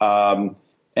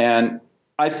 And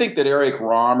I think that Eric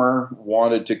Romer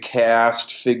wanted to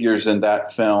cast figures in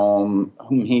that film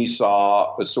whom he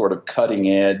saw as sort of cutting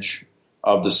edge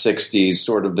of the 60s,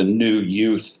 sort of the new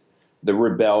youth, the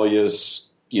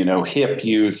rebellious, hip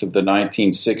youth of the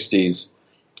 1960s.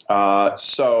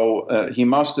 So he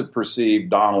must have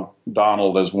perceived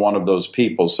Donald as one of those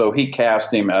people. So he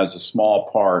cast him as a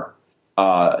small part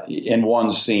in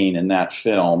one scene in that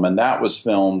film, and that was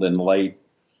filmed in late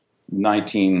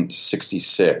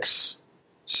 1966.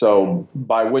 So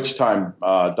by which time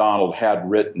Donald had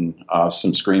written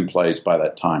some screenplays by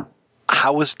that time.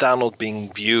 How was Donald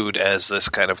being viewed as this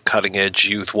kind of cutting-edge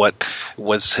youth? What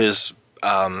was his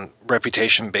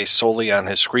reputation based solely on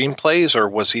his screenplays, or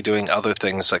was he doing other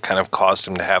things that kind of caused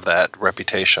him to have that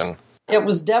reputation? It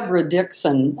was Deborah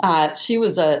Dixon. She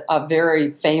was a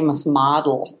very famous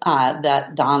model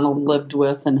that Donald lived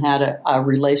with and had a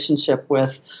relationship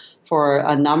with for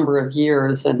a number of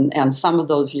years, and some of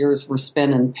those years were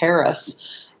spent in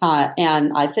Paris.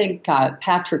 And I think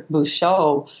Patrick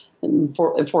Bouchot,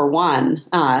 for one,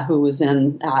 who was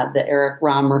in the Eric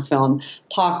Romer film,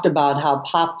 talked about how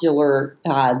popular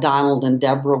Donald and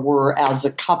Deborah were as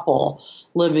a couple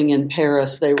living in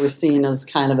Paris. They were seen as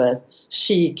kind of a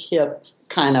chic, hip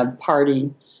kind of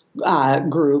party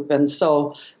group. And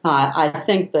so I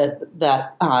think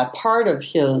that part of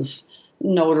his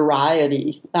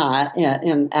notoriety at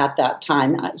that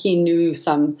time. He knew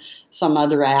some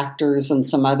other actors and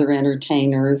some other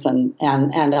entertainers and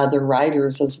other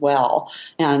writers as well.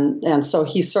 And so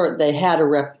he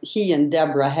and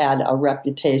Deborah had a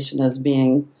reputation as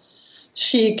being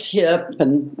chic, hip,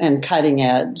 and cutting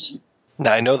edge.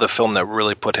 Now, I know the film that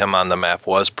really put him on the map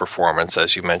was Performance,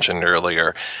 as you mentioned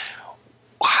earlier.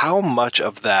 How much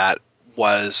of that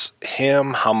was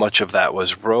him? How much of that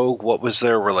was Rogue? What was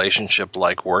their relationship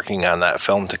like working on that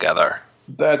film together?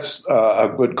 That's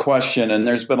a good question, and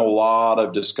there's been a lot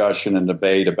of discussion and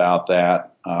debate about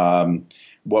that.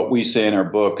 What we say in our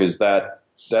book is that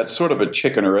that's sort of a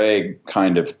chicken or egg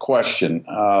kind of question.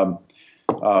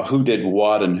 Who did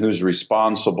what and who's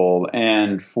responsible?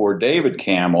 And for David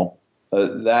Cammell,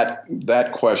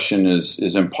 that question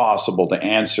is impossible to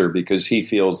answer because he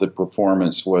feels that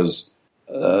Performance was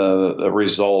a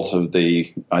result of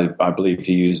I believe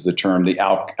he used the term, the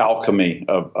alchemy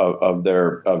of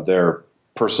their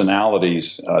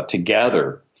personalities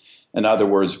together. In other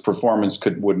words, Performance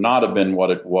would not have been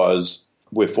what it was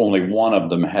if only one of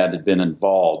them had been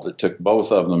involved. It took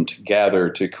both of them together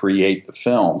to create the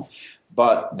film.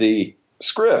 But the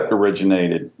script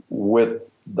originated with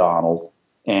Donald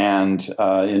and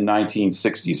in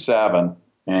 1967,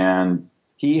 and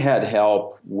he had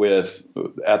help with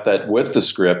the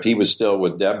script. He was still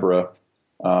with Deborah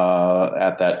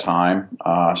at that time.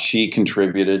 She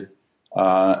contributed,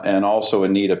 and also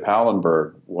Anita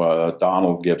Pallenberg.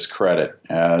 Donald gives credit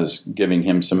as giving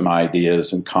him some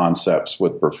ideas and concepts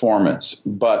with Performance.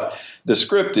 But the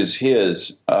script is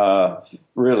his,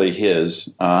 really his.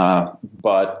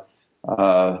 But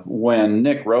when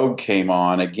Nick Rogue came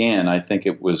on, again, I think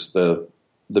it was the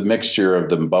mixture of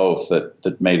them both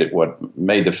that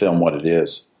made the film what it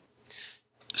is.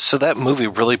 So that movie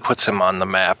really puts him on the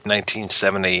map,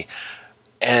 1970.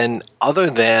 And other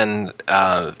than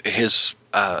his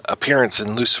appearance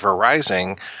in Lucifer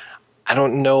Rising, I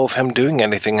don't know of him doing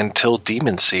anything until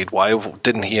Demon Seed. Why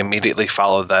didn't he immediately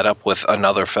follow that up with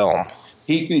another film?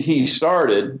 He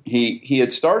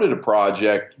had started a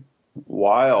project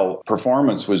while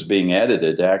Performance was being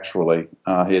edited, actually.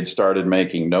 He had started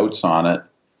making notes on it.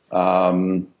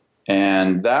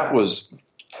 And that was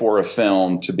for a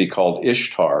film to be called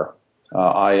Ishtar,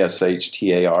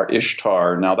 Ishtar,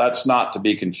 Ishtar. Now, that's not to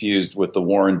be confused with the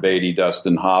Warren Beatty,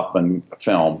 Dustin Hoffman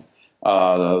film,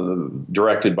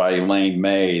 directed by Elaine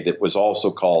May, that was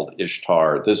also called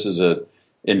Ishtar. This is an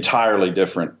entirely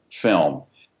different film.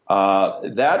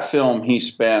 That film he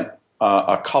spent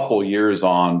a couple years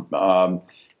on,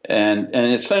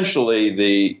 and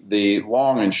essentially the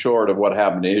long and short of what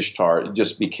happened to Ishtar, it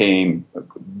just became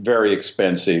very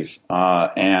expensive,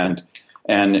 and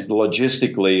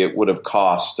logistically it would have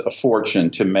cost a fortune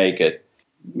to make it.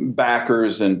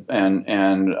 Backers and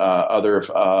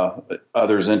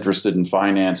others interested in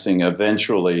financing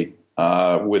eventually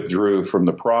withdrew from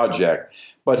the project.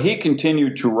 But he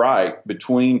continued to write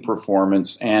between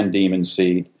Performance and Demon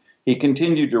Seed. He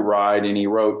continued to write, and he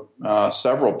wrote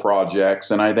several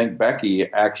projects. And I think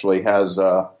Becky actually has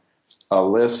a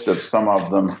list of some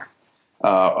of them,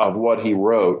 of what he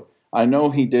wrote. I know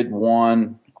he did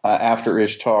one after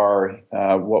Ishtar.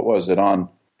 What was it on?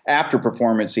 After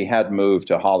Performance, he had moved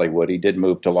to Hollywood. He did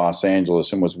move to Los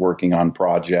Angeles and was working on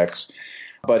projects.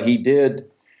 But he did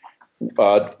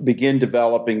begin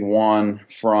developing one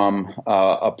from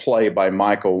a play by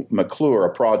Michael McClure,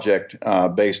 a project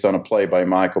based on a play by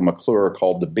Michael McClure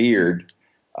called The Beard,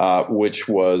 which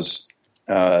was,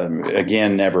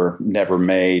 again, never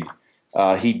made.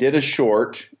 He did a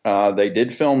short. They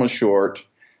did film a short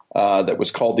that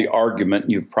was called The Argument.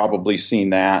 You've probably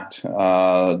seen that.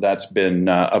 That's been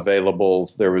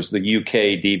available. There was the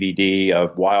UK DVD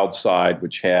of Wild Side,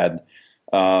 which had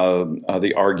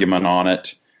The Argument on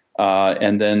it.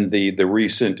 And then the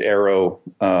recent Arrow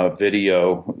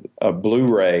video,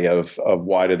 Blu-ray of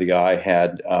Wide of the Eye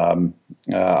had,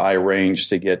 I arranged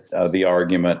to get The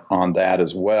Argument on that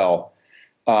as well.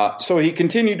 So he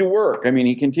continued to work. I mean,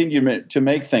 he continued to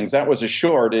make things. That was a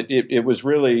short. It was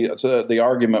really, The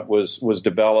Argument was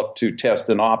developed to test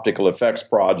an optical effects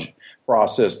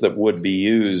process that would be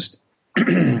used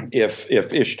if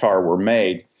Ishtar were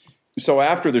made. So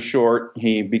after the short,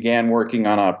 he began working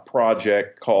on a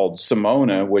project called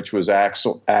Simona, which was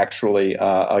actually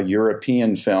a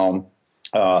European film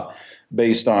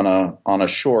based on a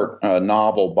short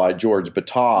novel by George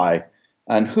Bataille.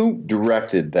 And who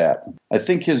directed that? I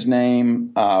think his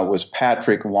name was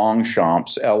Patrick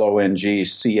Longchamps,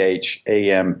 Longchamps,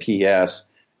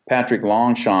 Patrick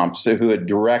Longchamps, who had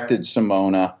directed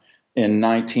Simona in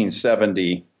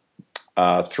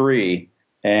 1973.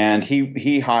 And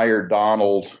he hired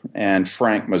Donald and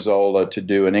Frank Mazzola to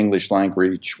do an English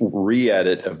language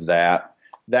re-edit of that.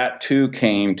 That, too,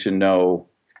 came to no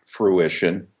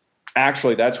fruition.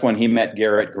 Actually, that's when he met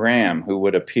Gerrit Graham, who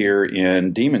would appear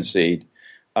in Demon Seed.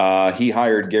 He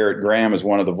hired Gerrit Graham as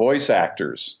one of the voice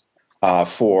actors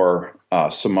for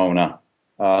Simona.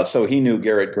 So he knew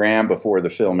Gerrit Graham before the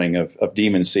filming of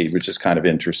Demon Seed, which is kind of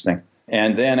interesting.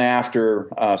 And then after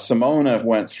Simona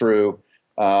went through,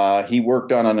 he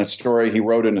worked on a story. He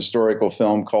wrote an historical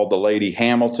film called The Lady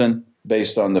Hamilton,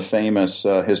 based on the famous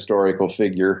historical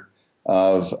figure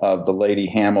of the Lady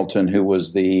Hamilton, who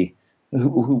was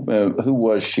who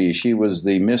was she? She was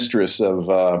the mistress of.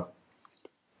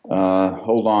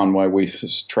 Hold on, while we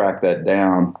track that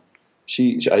down.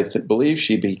 I believe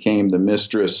she became the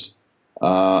mistress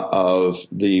of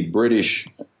the British.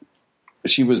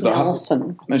 She was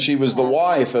Nelson. She was the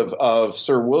wife of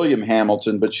Sir William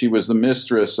Hamilton, but she was the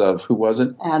mistress of, who was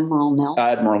it? Admiral Nelson.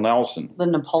 Admiral Nelson. The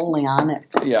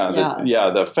Napoleonic.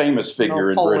 The famous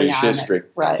figure in British history.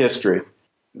 Right.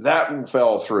 That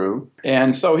fell through.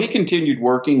 And so he continued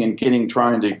working and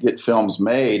trying to get films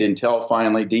made until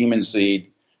finally Demon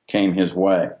Seed came his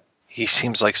way. He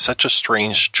seems like such a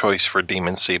strange choice for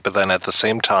Demon Seed, but then at the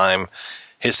same time,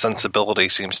 his sensibility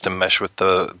seems to mesh with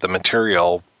the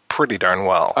material pretty darn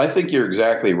well. I think you're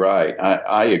exactly right.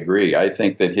 I agree. I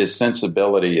think that his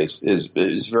sensibility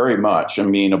is very much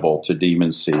amenable to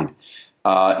Demon Seed.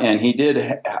 And he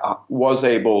was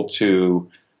able to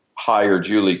hire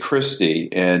Julie Christie,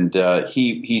 and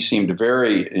he seemed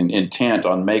very intent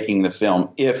on making the film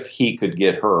if he could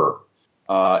get her.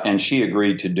 And she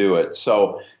agreed to do it.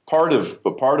 So part of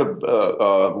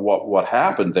what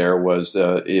happened there was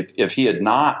if he had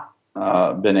not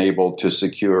been able to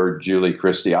secure Julie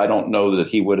Christie, I don't know that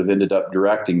he would have ended up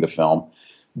directing the film,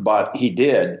 but he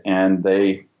did, and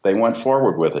they went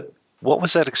forward with it. What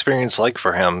was that experience like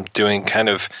for him, doing kind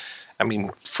of, I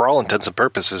mean, for all intents and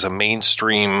purposes, a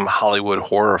mainstream Hollywood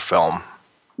horror film?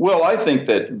 Well, I think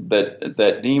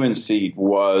that Demon Seed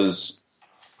was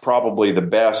probably the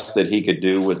best that he could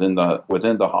do within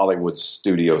the Hollywood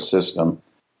studio system.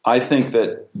 I think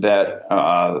that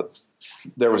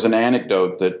there was an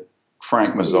anecdote that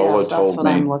Frank Mazzola told me. That's what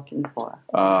I'm looking for.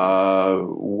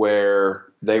 Where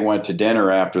they went to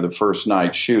dinner after the first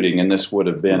night shooting, and this would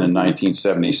have been in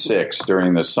 1976,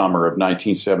 during the summer of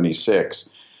 1976.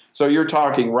 So you're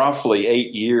talking roughly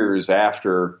 8 years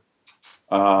after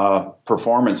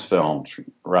Performance filmed,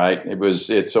 right?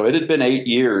 So it had been 8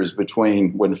 years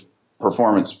between when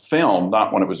Performance filmed,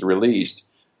 not when it was released,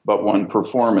 but when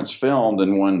Performance filmed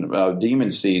and when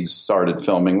Demon Seeds started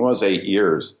filming was 8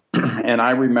 years. And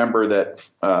I remember that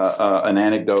an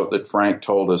anecdote that Frank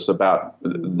told us about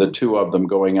the two of them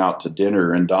going out to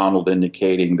dinner, and Donald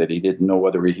indicating that he didn't know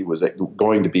whether he was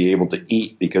going to be able to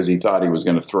eat because he thought he was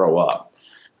going to throw up.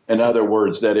 In other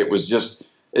words, that it was just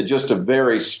a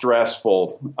very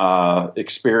stressful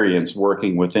experience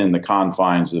working within the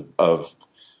confines of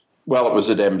it was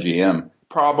at MGM.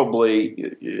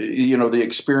 Probably, the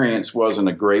experience wasn't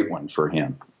a great one for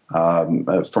him.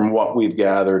 From what we've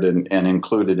gathered and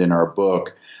included in our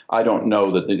book, I don't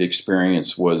know that the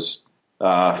experience was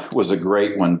a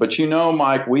great one. But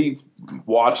Mike, we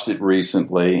watched it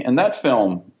recently, and that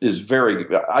film is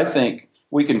I think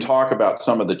we can talk about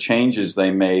some of the changes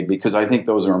they made, because I think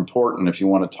those are important if you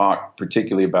want to talk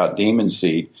particularly about Demon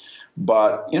Seed.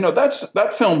 But,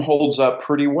 that film holds up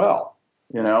pretty well,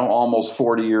 almost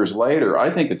 40 years later. I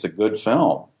think it's a good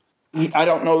film. I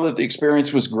don't know that the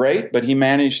experience was great, but he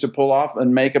managed to pull off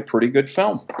and make a pretty good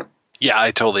film. Yeah,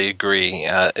 I totally agree.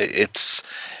 It's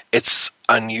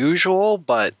unusual,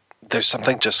 but there's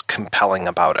something just compelling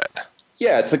about it.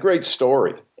 Yeah, it's a great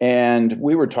story. And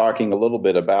we were talking a little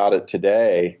bit about it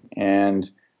today, and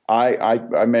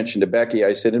I mentioned to Becky,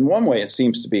 I said, in one way, it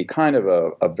seems to be kind of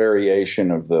a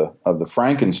variation of the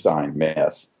Frankenstein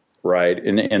myth, right?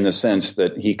 In the sense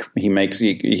that he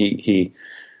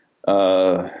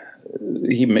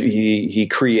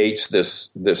creates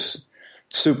this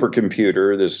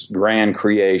supercomputer, this grand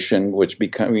creation,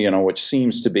 which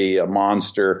seems to be a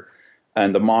monster,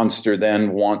 and the monster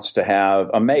then wants to have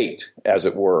a mate, as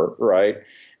it were, right?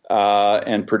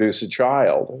 And produce a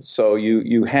child. So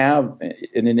you have,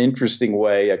 in an interesting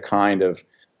way, a kind of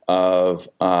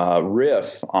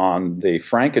riff on the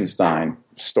Frankenstein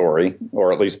story,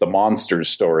 or at least the monster's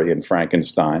story in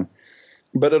Frankenstein.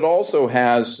 But it also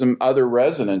has some other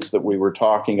resonance that we were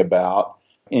talking about,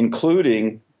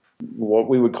 including what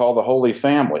we would call the Holy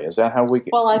Family. Is that how we?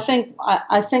 Well, I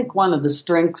think one of the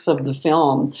strengths of the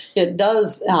film, it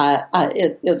does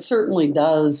it certainly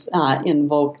does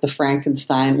invoke the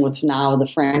Frankenstein, what's now the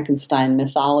Frankenstein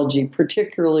mythology,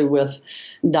 particularly with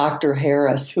Dr.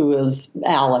 Harris, who is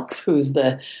Alex, who's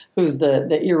the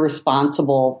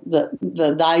irresponsible,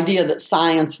 the idea that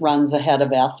science runs ahead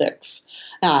of ethics.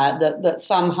 That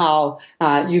somehow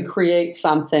you create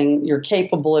something, you're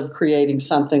capable of creating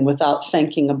something without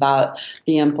thinking about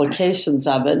the implications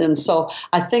of it. And so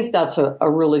I think that's a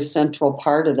really central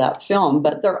part of that film.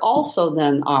 But there also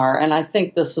then are, and I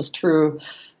think this is true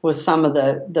with some of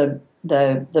the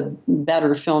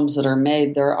better films that are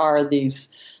made, there are these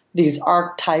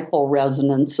archetypal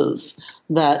resonances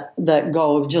that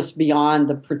go just beyond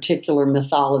the particular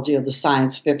mythology of the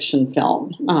science fiction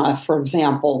film. For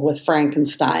example, with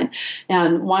Frankenstein,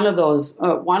 and one of those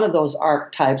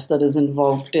archetypes that is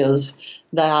invoked is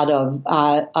that of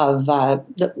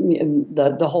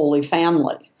the Holy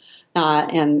Family.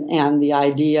 And the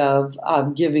idea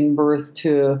of giving birth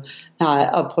to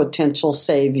a potential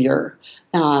savior.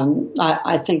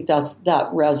 I think that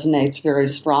resonates very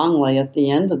strongly at the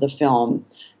end of the film,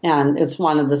 and it's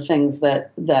one of the things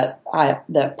that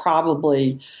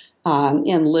probably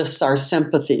enlists our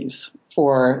sympathies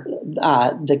for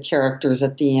the characters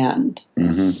at the end.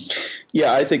 Mm-hmm.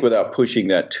 Yeah, I think without pushing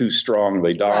that too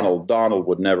strongly, Donald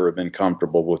would never have been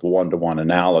comfortable with one-to-one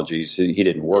analogies. He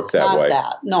didn't work that way.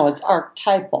 No, it's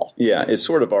archetypal. Yeah, it's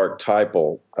sort of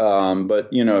archetypal. But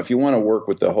if you want to work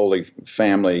with the Holy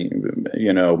Family,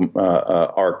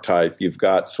 archetype, you've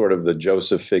got sort of the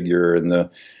Joseph figure and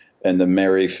the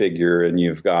Mary figure, and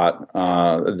you've got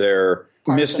their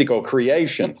mystical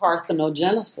creation, the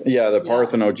parthenogenesis. Yeah, the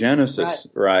parthenogenesis,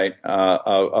 right,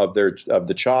 of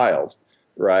the child.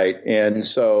 Right. And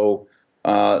so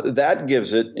that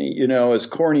gives it, as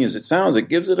corny as it sounds, it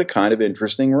gives it a kind of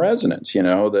interesting resonance,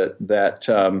 that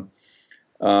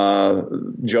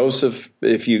Joseph,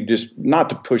 if you just, not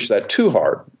to push that too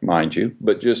hard, mind you,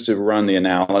 but just to run the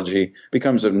analogy,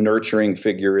 becomes a nurturing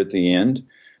figure at the end.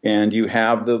 And you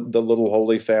have the little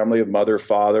Holy Family of mother,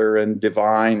 father, and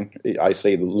divine, I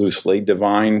say loosely,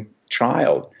 divine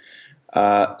child.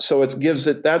 So it gives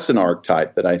it, that's an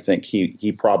archetype that I think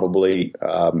he probably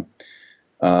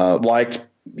liked,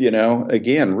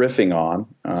 again, riffing on,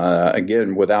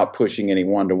 again, without pushing any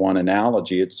one-to-one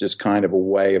analogy. It's just kind of a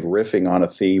way of riffing on a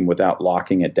theme without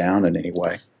locking it down in any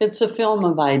way. It's a film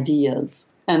of ideas,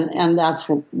 and that's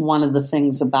one of the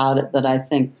things about it that I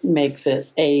think makes it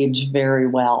age very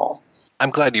well. I'm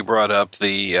glad you brought up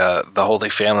the Holy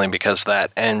Family, because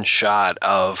that end shot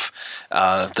of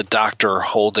the doctor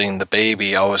holding the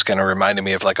baby always kind of reminded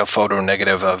me of like a photo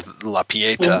negative of La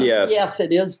Pieta. Yes,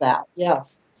 it is that.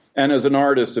 Yes. And as an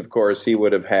artist, of course, he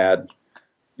would have had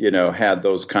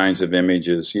those kinds of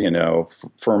images,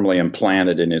 firmly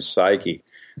implanted in his psyche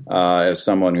as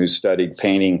someone who studied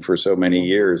painting for so many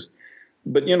years.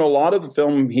 But, a lot of the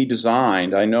film he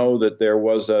designed, I know that there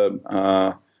was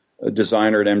a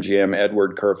designer at MGM,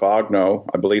 Edward Carfagno,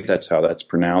 I believe that's how that's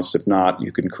pronounced. If not,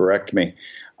 you can correct me,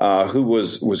 who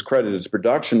was credited as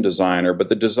production designer. But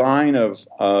the design of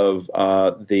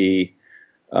the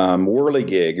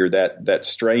whirligig, or that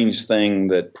strange thing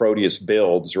that Proteus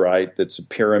builds, right? That's a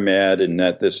pyramid and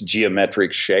this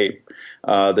geometric shape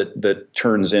that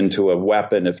turns into a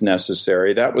weapon if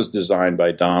necessary. That was designed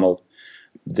by Donald.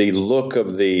 The look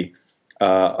of the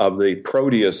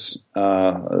Proteus,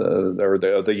 or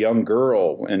the young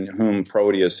girl in whom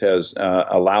Proteus has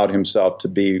allowed himself to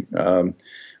be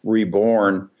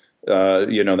reborn,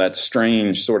 that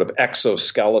strange sort of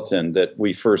exoskeleton that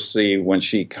we first see when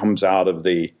she comes out of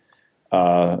the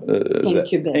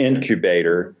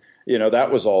incubator.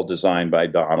 That was all designed by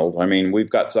Donald. I mean, we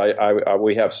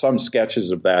have some sketches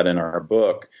of that in our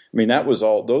book. I mean,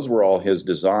 those were all his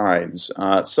designs.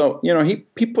 So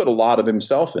he put a lot of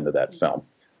himself into that film.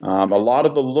 A lot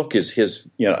of the look is his.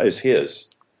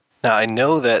 Now, I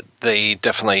know that they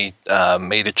definitely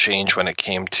made a change when it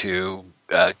came to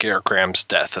Gerrit Graham's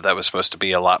death. That was supposed to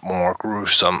be a lot more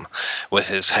gruesome with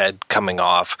his head coming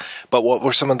off. But what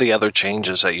were some of the other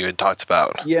changes that you had talked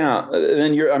about? Yeah,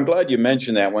 and I'm glad you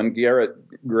mentioned that. When Gerrit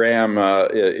Graham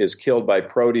is killed by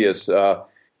Proteus,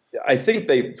 I think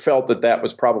they felt that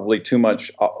was probably too much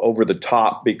over the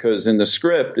top, because in the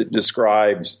script it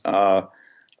describes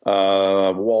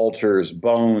Walter's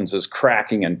bones as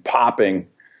cracking and popping,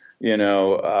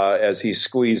 as he's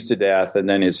squeezed to death, and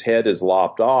then his head is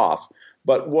lopped off.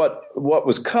 But what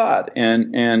was cut,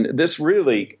 and this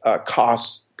really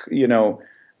costs,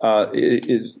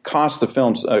 it cost the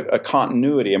films a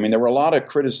continuity. I mean, there were a lot of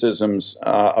criticisms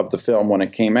of the film when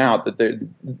it came out that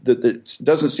it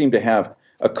doesn't seem to have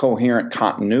a coherent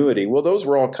continuity. Well, those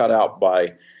were all cut out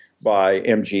by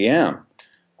MGM.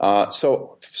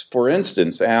 So, for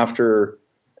instance, after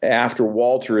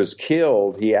Walter is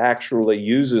killed, he actually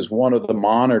uses one of the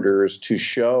monitors to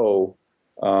show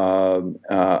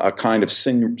a kind of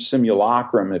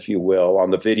simulacrum, if you will,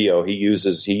 on the video. He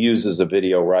uses a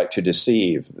video right to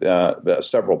deceive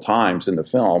several times in the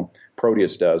film.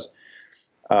 Proteus does.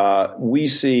 We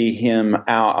see him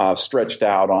stretched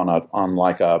out on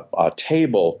like a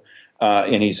table,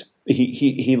 and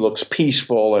he looks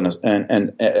peaceful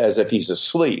and as if he's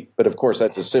asleep. But of course,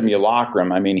 that's a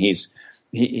simulacrum. I mean, he's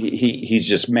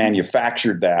just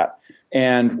manufactured that.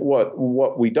 And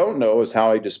what we don't know is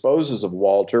how he disposes of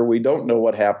Walter. We don't know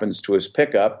what happens to his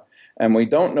pickup, and we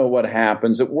don't know what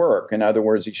happens at work. In other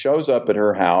words, he shows up at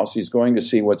her house. He's going to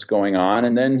see what's going on,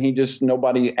 and then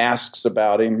nobody asks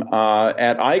about him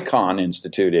at Icon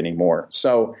Institute anymore.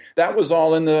 So that was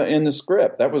all in the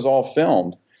script. That was all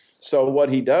filmed. So what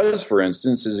he does, for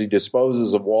instance, is he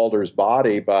disposes of Walter's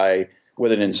body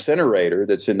with an incinerator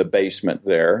that's in the basement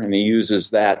there, and he uses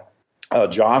that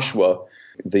Joshua,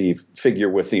 the figure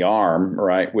with the arm,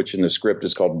 right, which in the script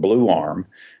is called Blue Arm.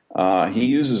 He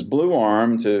uses Blue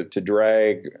Arm to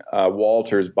drag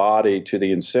Walter's body to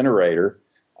the incinerator,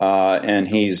 and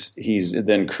he's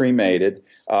then cremated.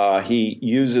 He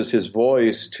uses his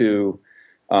voice to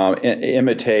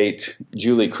imitate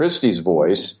Julie Christie's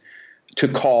voice to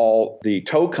call the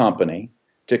tow company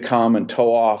to come and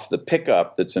tow off the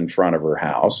pickup that's in front of her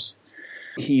house.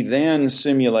 He then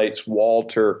simulates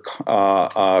Walter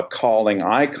calling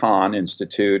Icon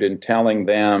Institute and telling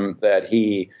them that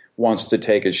he wants to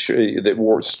take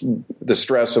the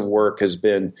stress of work has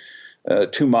been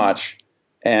too much,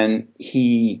 and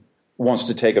he wants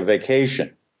to take a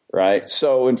vacation. Right.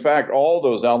 So, in fact, all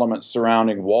those elements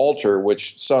surrounding Walter,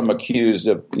 which some accused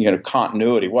of,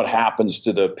 continuity, what happens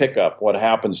to the pickup, what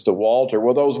happens to Walter?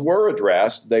 Well, those were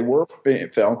addressed. They were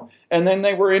filmed, and then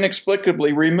they were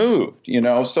inexplicably removed.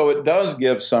 So it does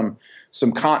give some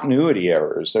continuity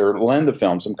errors, or lend the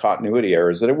film some continuity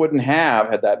errors that it wouldn't have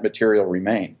had that material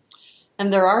remained.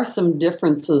 And there are some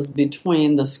differences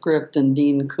between the script and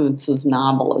Dean Koontz's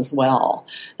novel as well.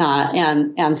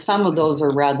 And some of those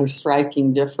are rather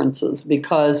striking differences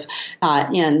because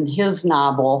in his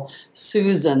novel,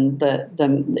 Susan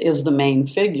is the main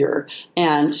figure,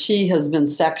 and she has been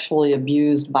sexually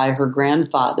abused by her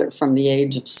grandfather from the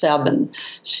age of 7.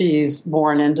 She's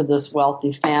born into this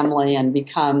wealthy family and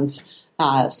becomes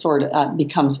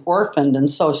orphaned, and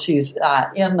so she's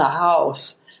in the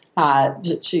house.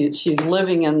 She's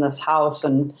living in this house,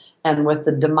 and with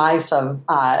the demise of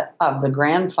the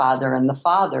grandfather and the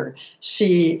father,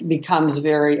 she becomes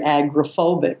very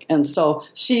agoraphobic, and so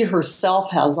she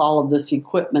herself has all of this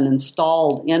equipment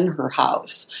installed in her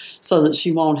house so that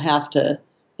she won't have to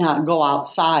go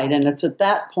outside. And it's at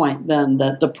that point then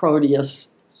that the Proteus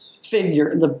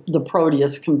figure, the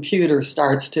Proteus computer,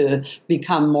 starts to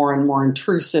become more and more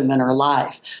intrusive in her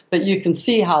life. But you can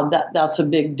see how that's a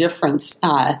big difference.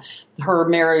 Her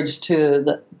marriage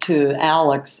to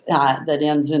Alex that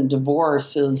ends in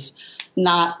divorce is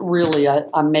not really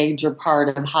a major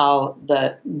part of how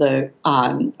the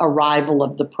arrival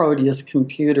of the Proteus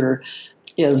computer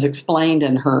is explained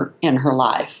in her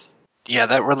life. Yeah,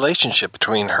 that relationship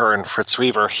between her and Fritz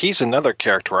Weaver, he's another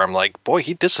character where I'm like, boy,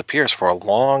 he disappears for a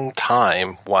long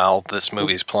time while this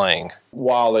movie's playing.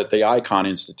 While at the Icon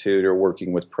Institute or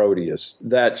working with Proteus.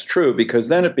 That's true, because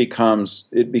then it becomes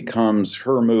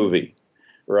her movie,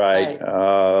 right?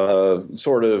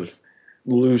 Sort of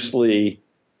loosely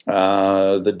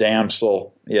the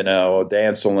damsel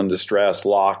in distress,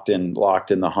 locked in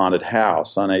the haunted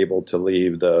house, unable to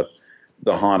leave the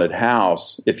haunted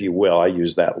house, if you will. I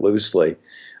use that loosely,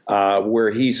 where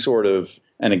he sort of,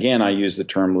 and again I use the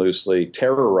term loosely,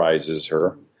 terrorizes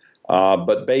her,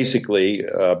 but basically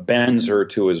bends her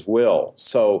to his will.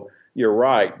 So you're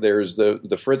right. There's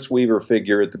the Fritz Weaver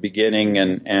figure at the beginning,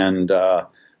 and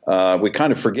we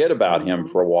kind of forget about him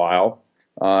for a while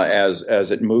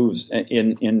as it moves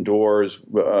indoors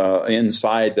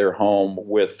inside their home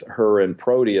with her and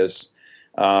Proteus.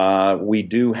 We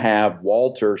do have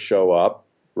Walter show up,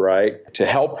 right, to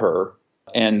help her.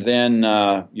 And then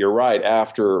you're right,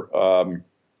 after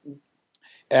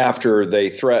they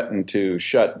threaten to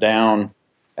shut down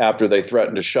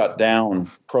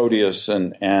Proteus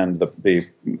and the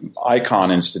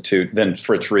Icon Institute, then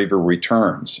Fritz Weaver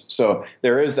returns. So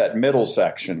there is that middle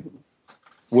section,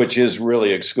 which is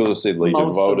really exclusively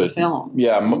devoted. Of the film.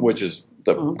 Yeah, which is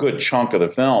good chunk of the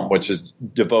film, which is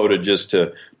devoted just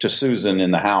to Susan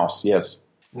in the house. Yes.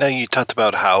 Now, you talked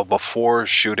about how before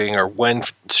shooting or when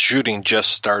shooting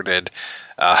just started,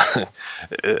 Cammell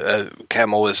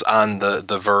was on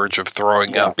the verge of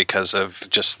throwing up because of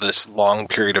just this long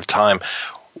period of time.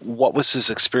 What was his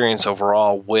experience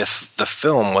overall with the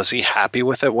film? Was he happy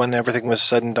with it when everything was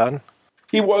said and done?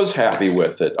 He was happy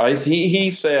with it.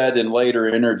 He said in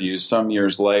later interviews, some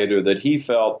years later, that he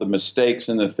felt the mistakes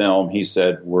in the film, he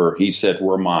said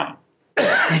were mine.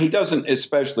 He doesn't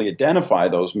especially identify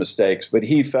those mistakes, but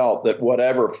he felt that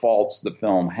whatever faults the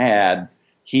film had,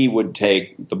 he would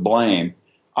take the blame.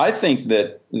 I think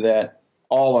that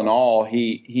all in all,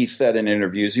 he said in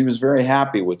interviews he was very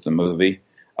happy with the movie.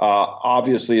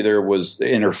 Obviously, there was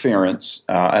interference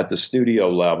at the studio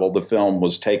level. The film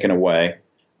was taken away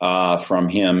from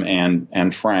him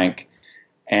and Frank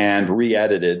and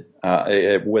re-edited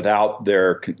without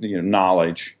their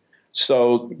knowledge.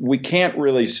 So we can't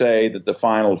really say that the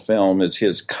final film is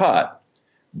his cut,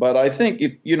 but I think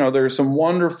there's some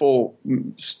wonderful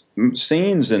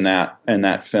scenes in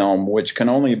that film which can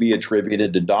only be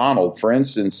attributed to Donald. For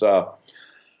instance, the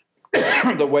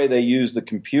way they use the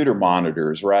computer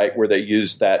monitors, right, where they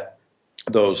use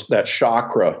those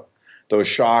chakra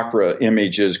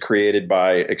images created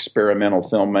by experimental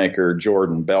filmmaker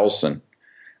Jordan Belson.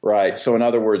 Right. So in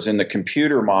other words, in the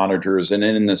computer monitors and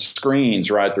in the screens,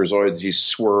 right, there's always these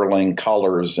swirling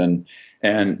colors and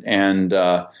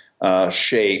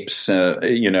shapes,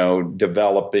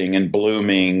 developing and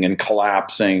blooming and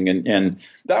collapsing. And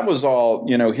that was all,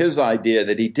 his idea,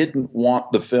 that he didn't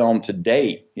want the film to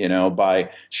date,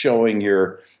 by showing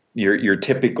your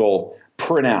typical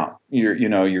printout,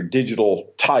 your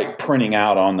digital type printing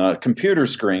out on the computer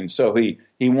screen. So he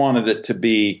wanted it to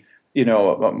be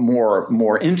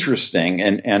more interesting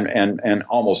and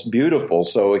almost beautiful.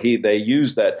 So they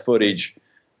used that footage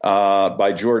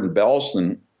by Jordan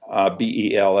Belson,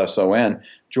 Belson,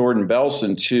 Jordan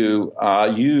Belson, to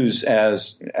use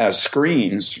as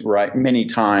screens, right, many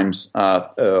times, a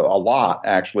lot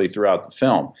actually throughout the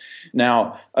film.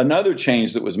 Now, another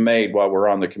change that was made while we're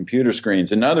on the computer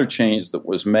screens,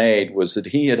 was that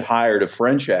he had hired a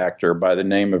French actor by the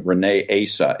name of René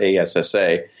Assa,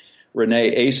 A-S-S-A,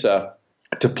 René Assa,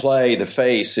 to play the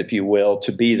face, if you will,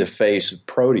 to be the face of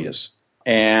Proteus.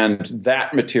 And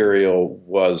that material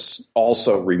was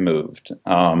also removed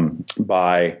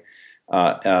by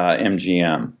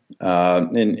MGM.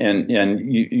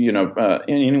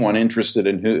 Anyone interested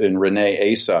in René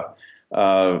Assa,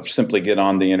 simply get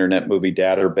on the Internet Movie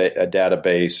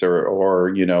database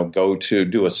or go to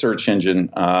do a search engine,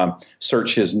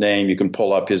 search his name. You can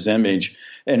pull up his image.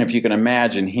 And if you can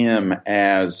imagine him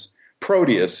as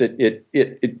Proteus,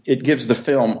 it gives the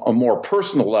film a more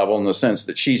personal level in the sense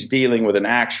that she's dealing with an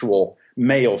actual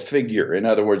male figure. In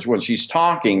other words, when she's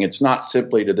talking, it's not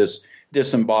simply to this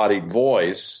disembodied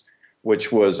voice,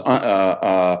 which was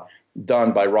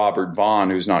done by Robert Vaughn,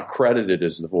 who's not credited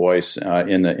as the voice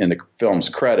in the film's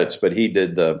credits, but he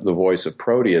did the voice of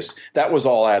Proteus. That was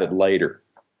all added later.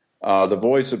 The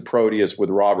voice of Proteus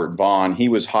with Robert Vaughn, he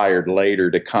was hired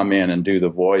later to come in and do the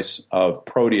voice of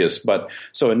Proteus. But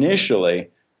so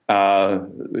initially,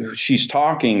 she's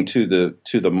talking to the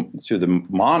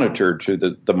monitor,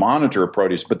 the monitor of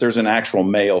Proteus, but there's an actual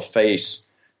male face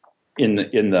in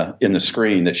the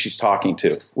screen that she's talking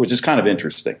to, which is kind of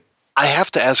interesting. I have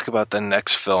to ask about the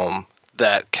next film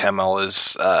that Cammell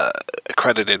is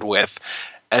credited with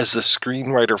as the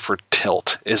screenwriter for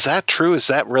Tilt. Is that true? Is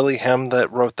that really him that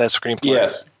wrote that screenplay?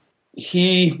 Yes.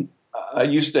 He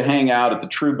used to hang out at the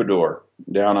Troubadour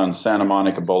down on Santa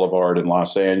Monica Boulevard in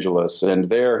Los Angeles, and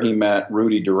there he met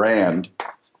Rudy Durand,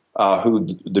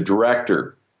 who the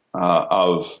director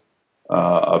of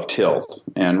Tilt.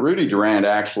 And Rudy Durand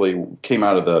actually came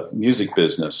out of the music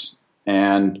business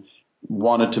and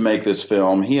wanted to make this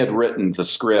film. He had written the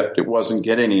script. It wasn't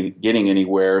getting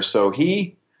anywhere, so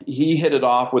he hit it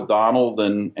off with Donald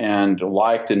and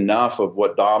liked enough of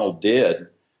what Donald did.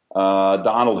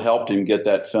 Donald helped him get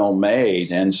that film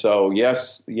made. And so,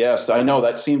 yes, I know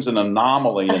that seems an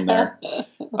anomaly in there.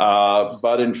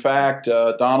 But in fact,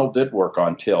 Donald did work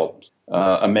on Tilt,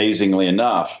 amazingly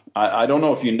enough. I don't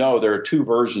know if you know, there are two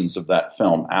versions of that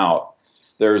film out.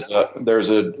 There's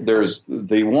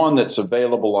the one that's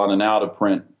available on an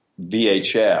out-of-print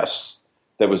VHS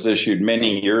that was issued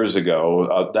many years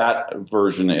ago, that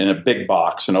version in a big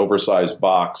box, an oversized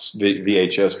box,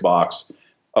 VHS box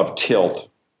of Tilt.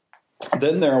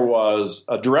 Then there was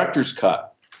a director's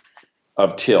cut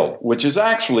of Tilt, which is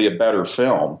actually a better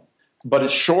film, but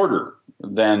it's shorter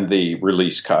than the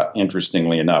release cut,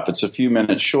 interestingly enough. It's a few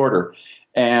minutes shorter.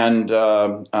 And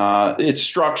it's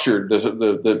structured.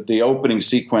 The opening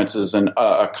sequences and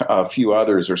a few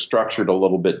others are structured a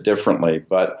little bit differently.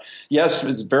 But yes,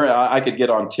 it's very. I could get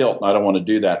on tilt, and I don't want to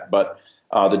do that. But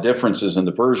the differences in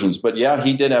the versions. But yeah,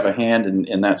 he did have a hand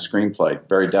in that screenplay,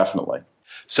 very definitely.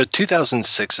 So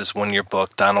 2006 is when your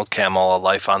book, Donald Cammell, A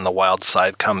Life on the Wild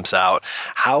Side, comes out.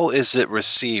 How is it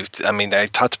received? I mean, I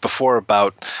talked before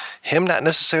about him not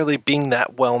necessarily being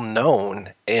that well known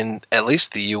in at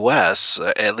least the U.S.,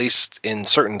 at least in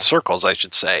certain circles, I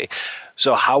should say.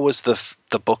 So how was the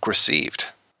book received?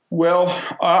 Well,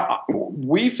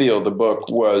 we feel the book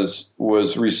was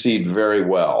received very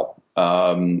well.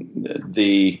 There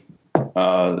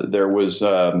was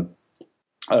a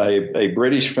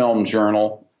British film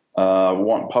journal,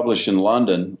 one published in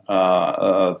London,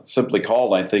 simply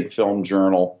called, I think, Film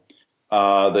Journal.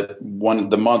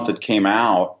 The month it came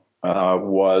out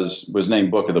was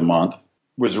named Book of the Month.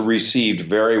 Was received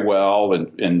very well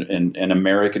in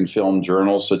American film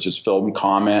journals such as Film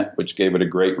Comment, which gave it a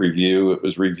great review. It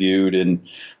was reviewed in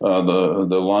the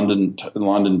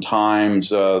London Times,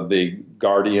 the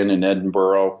Guardian in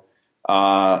Edinburgh.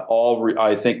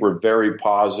 I think were very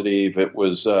positive. It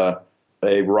was a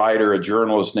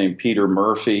journalist named Peter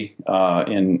Murphy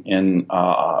in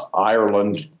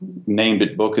Ireland named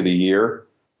it Book of the Year,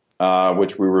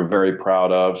 which we were very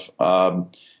proud of.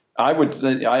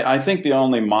 I think the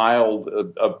only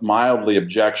mildly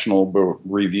objectionable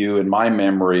review in my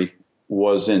memory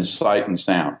was in Sight and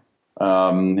Sound,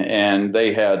 and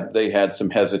they had some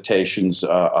hesitations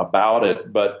about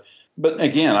it, but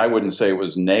again, I wouldn't say it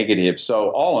was negative.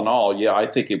 So all in all, yeah, I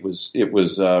think it was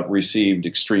received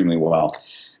extremely well.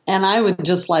 And I would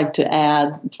just like to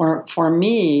add, for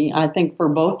me, I think for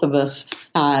both of us,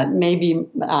 maybe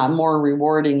more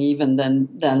rewarding even than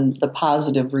the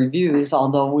positive reviews,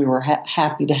 although we were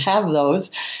happy to have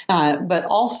those. But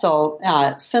also,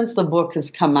 since the book has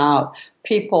come out,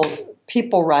 people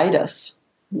write us.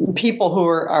 People who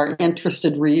are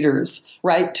interested readers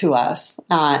write to us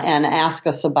and ask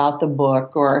us about the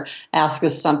book or ask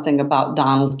us something about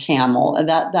Donald Cammell. And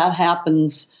that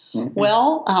happens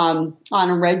on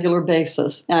a regular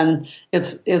basis, and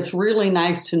it's really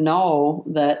nice to know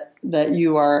that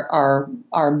you are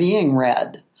being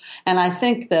read. And I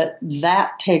think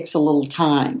that takes a little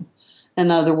time.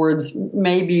 In other words,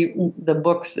 maybe the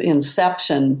book's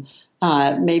inception.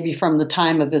 Maybe from the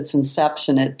time of its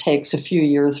inception, it takes a few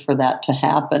years for that to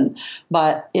happen,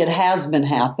 but it has been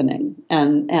happening.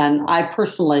 And I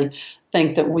personally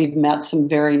think that we've met some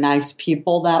very nice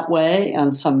people that way,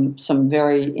 and some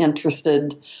very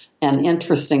interested and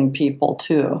interesting people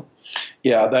too.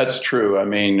 Yeah, that's true. I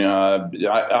mean,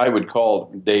 I would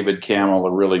call David Cammell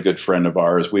a really good friend of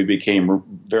ours. We became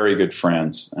very good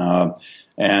friends.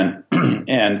 And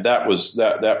that was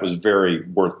very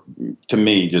to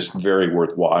me, just very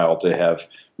worthwhile to have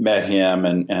met him,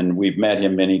 and we've met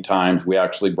him many times. We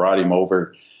actually brought him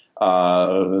over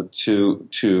to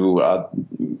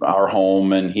our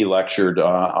home, and he lectured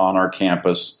on our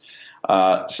campus.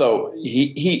 So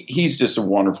he's just a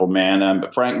wonderful man.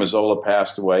 Frank Mazzola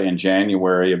passed away in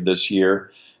January of this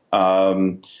year,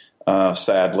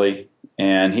 sadly.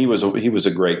 And he was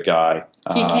a great guy.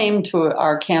 He came to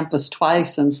our campus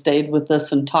twice and stayed with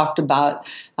us and talked about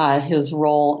his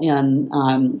role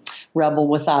in Rebel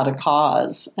Without a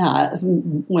Cause.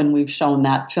 When we've shown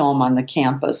that film on the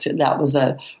campus, that was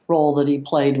a role that he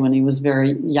played when he was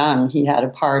very young. He had a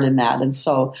part in that, and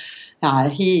so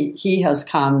he has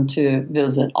come to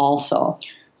visit also.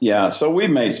 Yeah, so we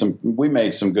made some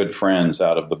good friends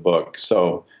out of the book.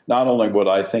 So not only would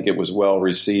I think it was well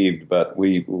received, but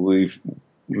we've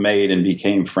made and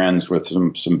became friends with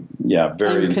some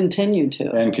very and continue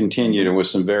with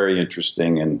some very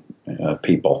interesting and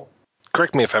people.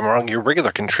 Correct me if I'm wrong. You're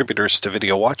regular contributors to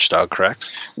Video Watchdog, correct?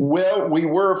 Well, we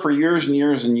were for years and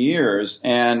years and years,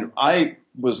 and I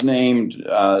was named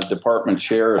department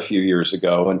chair a few years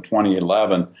ago in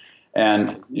 2011.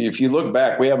 And if you look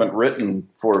back, we haven't written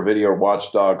for Video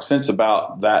Watchdog since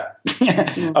about that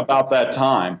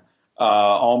time.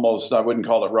 Almost, I wouldn't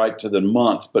call it right to the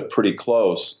month, but pretty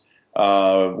close.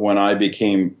 When I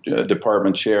became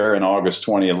department chair in August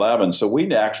 2011, so we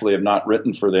actually have not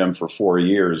written for them for 4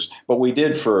 years, but we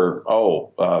did for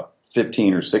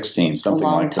 15 or 16, something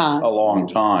like that. A long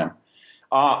time.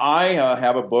 I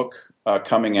have a book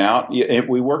coming out.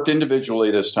 We worked individually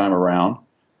this time around.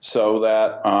 So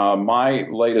that my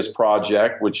latest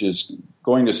project, which is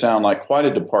going to sound like quite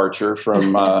a departure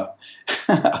from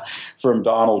from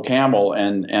Donald Cammell,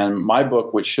 and my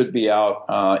book, which should be out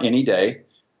any day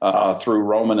through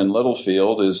Rowman and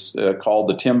Littlefield, is called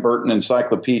the Tim Burton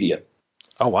Encyclopedia.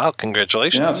 Oh, wow.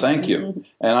 Congratulations. Yeah, thank you.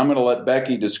 And I'm going to let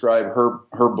Becky describe her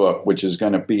book, which is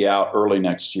going to be out early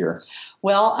next year.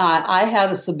 Well, I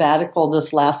had a sabbatical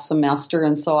this last semester,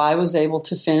 and so I was able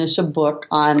to finish a book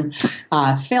on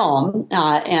film,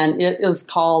 and it is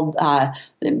called,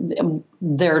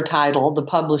 their title, the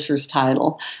publisher's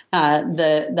title,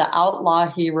 the outlaw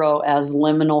hero as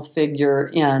liminal figure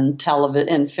in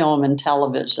film and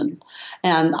television.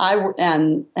 And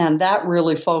that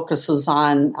really focuses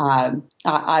on.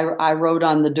 I wrote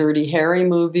on the Dirty Harry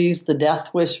movies, the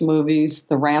Death Wish movies,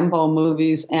 the Rambo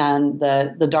movies, and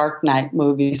the Dark Knight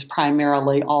movies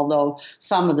primarily. Although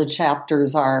some of the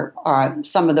chapters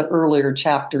some of the earlier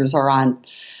chapters are on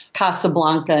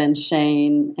Casablanca and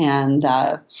Shane, and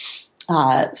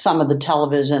some of the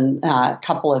television,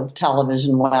 couple of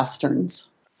television westerns.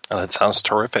 Oh, that sounds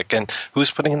terrific. And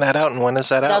who's putting that out, and when is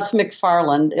that out? That's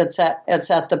McFarland. It's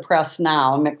at the press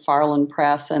now, McFarland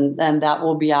Press, and that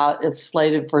will be out. It's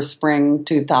slated for spring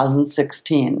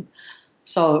 2016.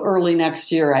 So early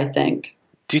next year, I think.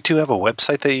 Do you two have a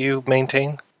website that you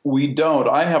maintain? We don't.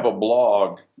 I have a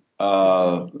blog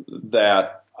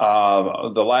that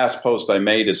the last post I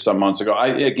made is some months ago.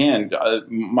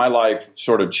 My life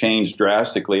sort of changed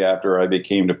drastically after I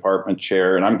became department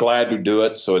chair, and I'm glad to do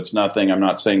it, so it's nothing. I'm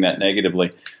not saying that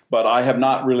negatively. But I have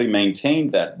not really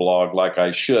maintained that blog like I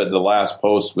should. The last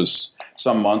post was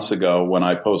some months ago when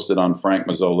I posted on Frank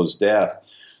Mazzola's death.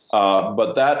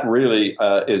 But that really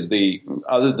is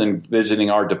other than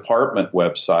visiting our department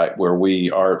website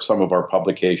where some of our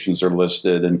publications are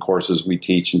listed and courses we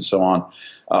teach and so on,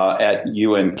 at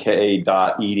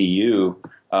unk.edu.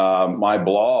 My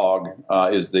blog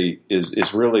is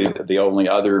really the only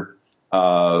other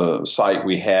site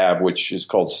we have, which is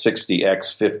called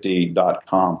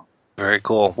 60x50.com. Very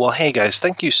cool. Well, hey guys,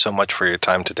 thank you so much for your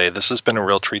time today. This has been a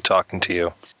real treat talking to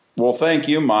you. Well, thank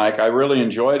you, Mike. I really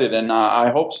enjoyed it, and I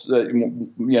hope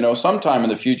that, sometime in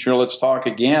the future, let's talk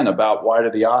again about Wide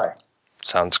of the Eye.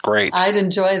 Sounds great. I'd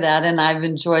enjoy that, and I've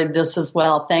enjoyed this as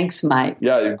well. Thanks, Mike.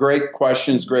 Yeah, great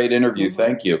questions, great interview. Mm-hmm.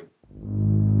 Thank you.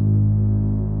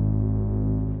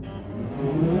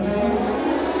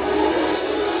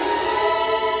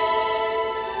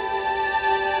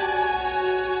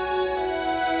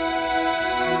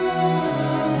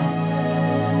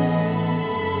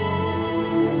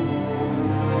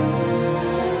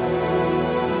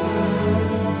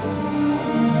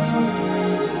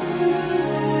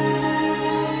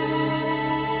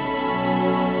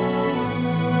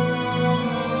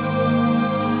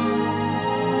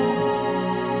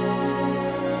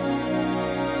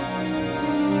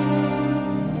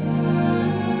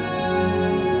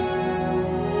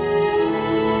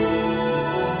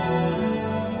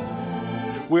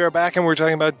 We are back, and we're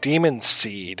talking about Demon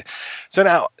Seed. So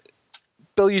now,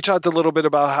 Bill, you talked a little bit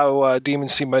about how Demon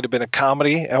Seed might have been a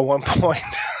comedy at one point,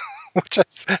 which I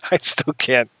still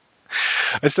can't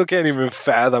even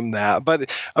fathom that.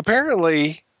 But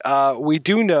apparently, we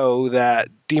do know that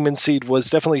Demon Seed was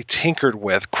definitely tinkered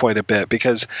with quite a bit,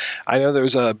 because I know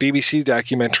there's a BBC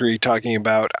documentary talking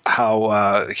about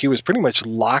how he was pretty much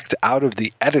locked out of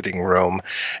the editing room.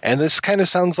 And this kind of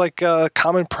sounds like a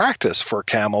common practice for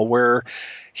Cammell, where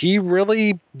he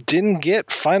really didn't get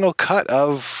final cut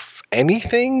of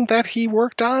anything that he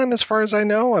worked on, as far as I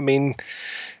know. I mean,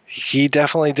 he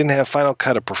definitely didn't have final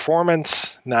cut of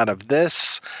Performance, not of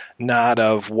this, not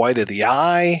of White of the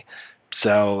Eye.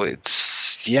 So he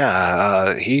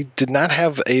did not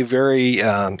have a very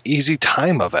easy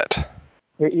time of it.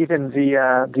 Even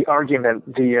the argument,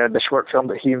 the short film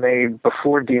that he made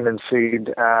before Demon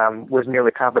Seed was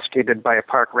nearly confiscated by a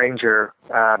park ranger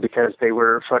because they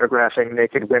were photographing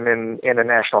naked women in a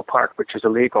national park, which is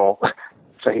illegal.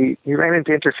 So he ran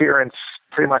into interference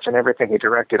pretty much in everything he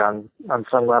directed on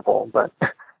some level. But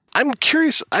I'm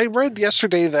curious. I read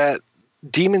yesterday that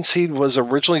Demon Seed was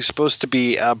originally supposed to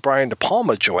be a Brian De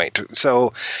Palma joint.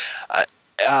 So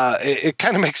it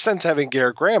kind of makes sense having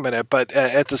Gerrit Graham in it, but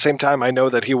at the same time, I know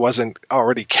that he wasn't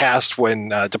already cast when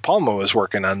De Palma was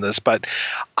working on this, but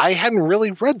I hadn't really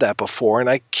read that before, and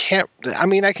I guess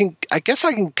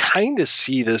I can kind of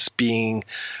see this being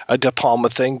a De Palma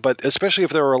thing, but especially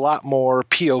if there were a lot more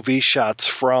POV shots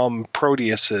from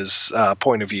Proteus's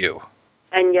point of view.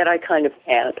 And yet I kind of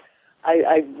can't.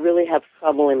 I really have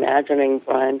trouble imagining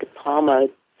Brian De Palma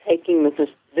taking this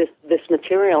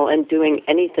material and doing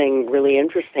anything really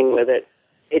interesting with it.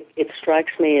 It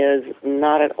strikes me as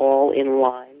not at all in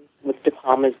line with De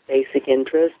Palma's basic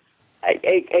interests,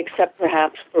 except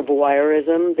perhaps for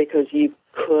voyeurism, because you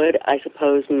could, I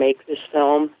suppose, make this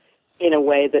film in a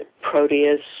way that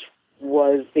Proteus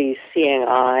was the seeing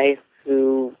eye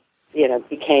who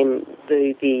became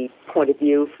the point of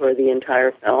view for the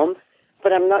entire film.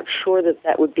 But I'm not sure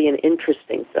that would be an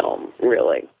interesting film,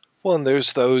 really. Well, and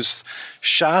there's those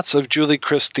shots of Julie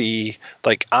Christie,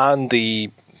 like on the,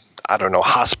 I don't know,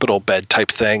 hospital bed type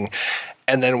thing.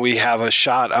 And then we have a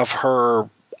shot of her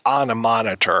on a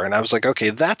monitor. And I was like, okay,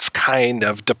 that's kind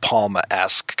of De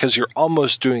Palma-esque because you're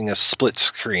almost doing a split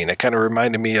screen. It kind of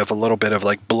reminded me of a little bit of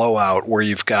like Blowout, where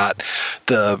you've got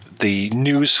the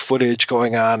news footage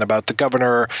going on about the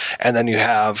governor, and then you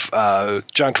have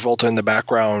John Travolta in the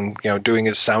background, doing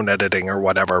his sound editing or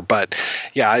whatever. But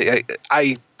yeah,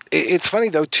 it's funny,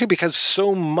 though, too, because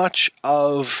so much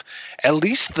of at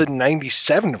least the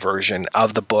 97 version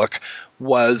of the book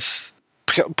was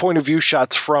point of view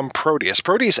shots from Proteus.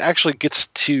 Proteus actually gets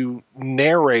to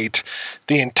narrate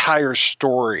the entire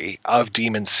story of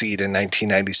Demon Seed in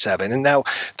 1997. And now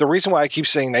the reason why I keep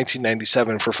saying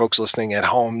 1997 for folks listening at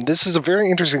home, this is a very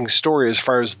interesting story as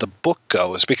far as the book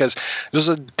goes, because it was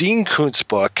a Dean Koontz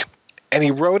book, and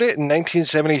he wrote it in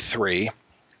 1973.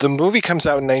 The movie comes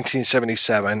out in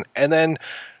 1977, and then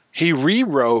he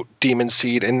rewrote Demon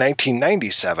Seed in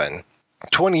 1997.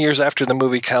 20 years after the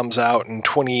movie comes out, and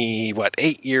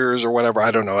 8 years or whatever, I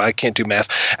don't know, I can't do math,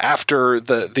 after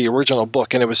the original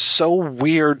book. And it was so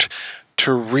weird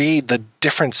to read the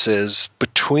differences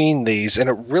between these, and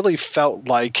it really felt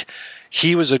like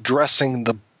he was addressing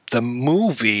the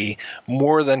movie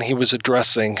more than he was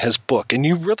addressing his book. And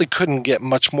you really couldn't get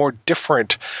much more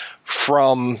different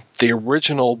from the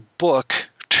original book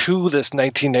to this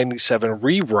 1997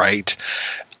 rewrite,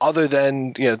 other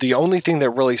than, the only thing that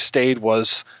really stayed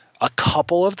was a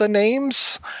couple of the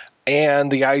names and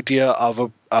the idea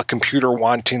of a computer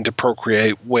wanting to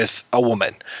procreate with a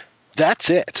woman.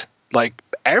 That's it. Like,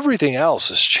 everything else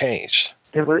has changed.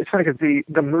 Yeah, well, it's funny because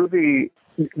the movie,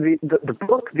 the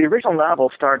book, the original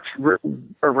novel starts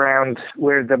around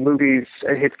where the movie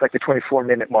hits like the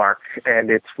 24-minute mark,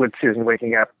 and it's with Susan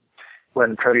waking up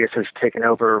when Proteus has taken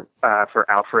over for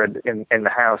Alfred in the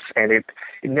house, and it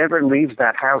never leaves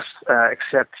that house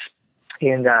except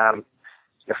in the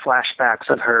flashbacks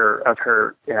of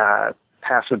her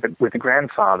past with the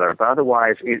grandfather. But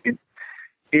otherwise,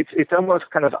 it's almost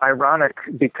kind of ironic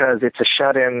because it's a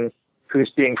shut-in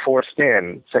who's being forced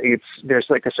in. So there's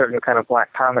like a certain kind of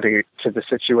black comedy to the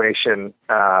situation,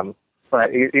 but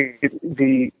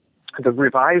the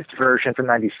revised version from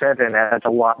 97 adds a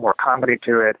lot more comedy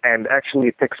to it, and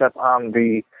actually picks up on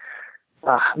the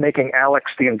making Alex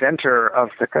the inventor of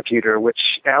the computer, which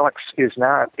Alex is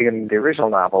not in the original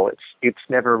novel. It's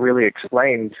never really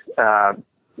explained.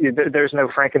 There's no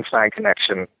Frankenstein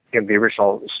connection in the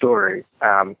original story.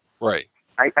 Right.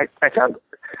 I found.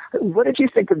 What did you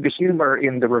think of the humor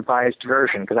in the revised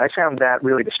version? Because I found that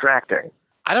really distracting.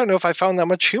 I don't know if I found that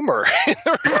much humor in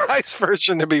the revised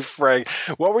version, to be frank.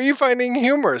 What were you finding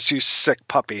humorous, you sick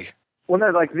puppy? Well, no,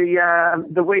 like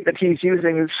the way that he's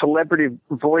using celebrity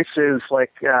voices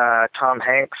like Tom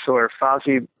Hanks or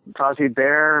Fozzie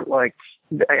Bear, like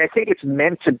I think it's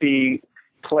meant to be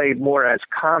played more as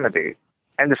comedy.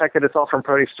 And the fact that it's all from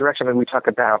Proteus' direction, when we talk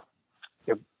about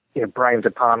Brian De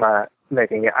Palma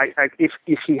making it,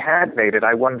 if he had made it,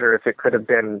 I wonder if it could have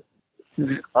been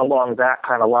along that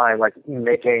kind of line, like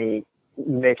making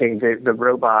the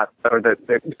robot or the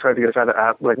Proteus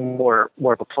like more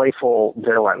of a playful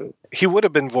villain. He would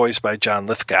have been voiced by John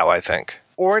Lithgow, I think,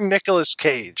 or Nicolas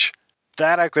Cage.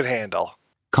 That I could handle.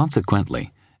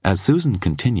 Consequently, as Susan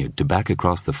continued to back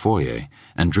across the foyer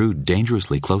and drew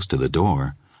dangerously close to the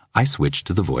door, I switched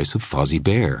to the voice of Fozzie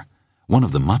Bear, one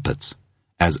of the Muppets,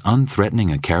 as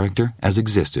unthreatening a character as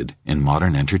existed in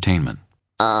modern entertainment.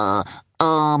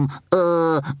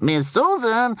 Miss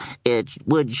Susan, it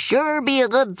would sure be a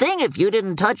good thing if you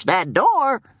didn't touch that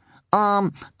door.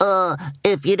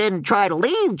 If you didn't try to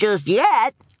leave just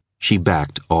yet. She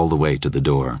backed all the way to the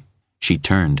door. She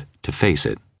turned to face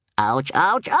it. Ouch,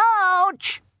 ouch,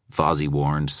 ouch! Fozzie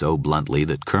warned so bluntly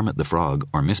that Kermit the Frog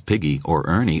or Miss Piggy or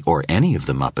Ernie or any of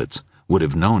the Muppets would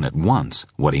have known at once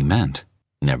what he meant.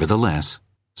 Nevertheless,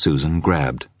 Susan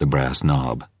grabbed the brass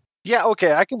knob. Yeah,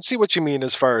 okay, I can see what you mean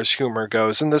as far as humor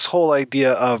goes, and this whole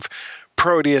idea of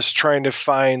Proteus trying to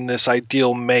find this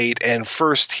ideal mate, and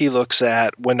first he looks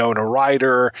at Winona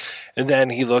Ryder, and then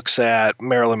he looks at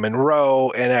Marilyn Monroe,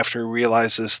 and after he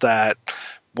realizes that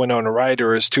Winona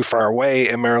Ryder is too far away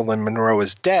and Marilyn Monroe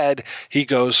is dead, he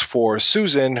goes for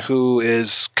Susan, who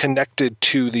is connected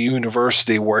to the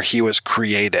university where he was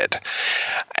created.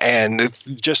 And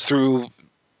just through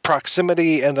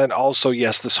proximity, and then also,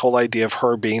 yes, this whole idea of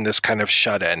her being this kind of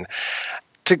shut-in.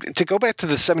 To go back to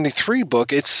the 73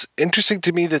 book, it's interesting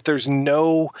to me that there's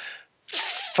no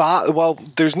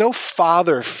there's no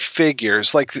father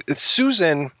figures. Like,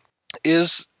 Susan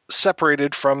is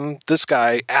separated from this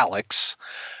guy, Alex.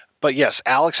 But yes,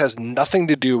 Alex has nothing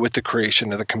to do with the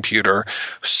creation of the computer.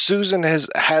 Susan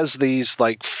has these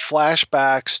like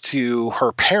flashbacks to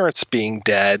her parents being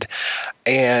dead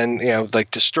and, like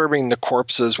disturbing the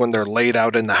corpses when they're laid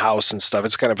out in the house and stuff.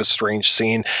 It's kind of a strange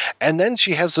scene. And then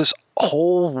she has this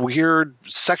whole weird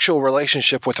sexual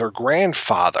relationship with her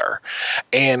grandfather.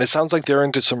 And it sounds like they're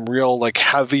into some real like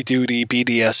heavy duty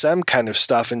BDSM kind of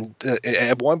stuff. And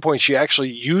at one point she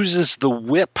actually uses the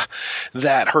whip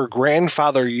that her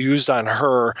grandfather used on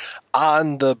her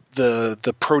on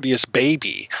the Proteus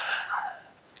baby.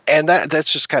 And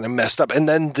that's just kind of messed up. And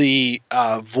then the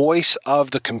voice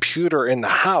of the computer in the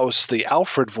house, the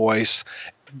Alfred voice,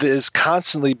 is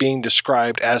constantly being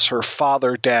described as her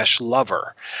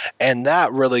father-lover. And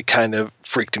that really kind of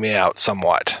freaked me out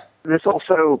somewhat. This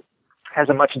also has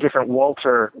a much different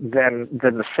Walter than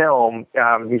the film.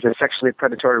 He's a sexually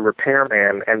predatory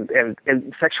repairman,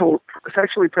 and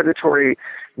sexually predatory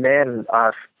men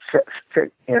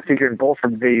figure in both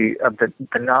of the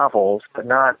novels, but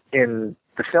not in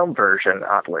the film version,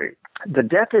 oddly. The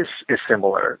death is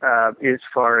similar as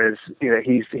far as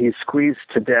he's squeezed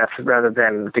to death rather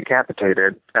than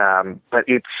decapitated, but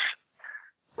it's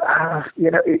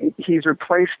he's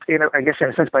replaced I guess in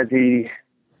a sense by the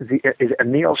is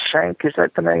Emil Schenk, is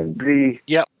that the name? The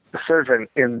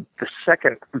servant in the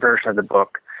second version of the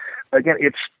book. Again,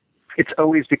 it's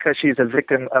always because she's a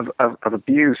victim of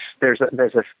abuse. There's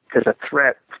a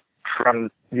threat from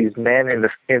these men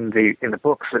in the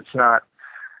books that's not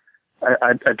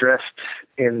addressed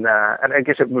in, and I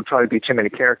guess it would probably be too many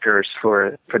characters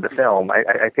for the film.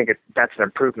 I think that's an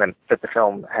improvement that the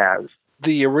film has.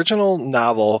 The original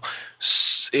novel,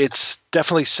 it's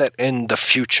definitely set in the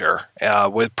future,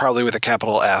 with a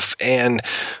capital F. And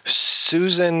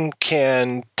Susan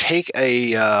can take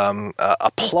a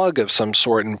plug of some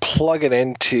sort and plug it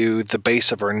into the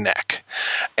base of her neck,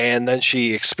 and then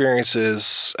she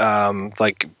experiences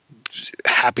like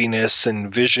happiness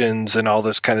and visions and all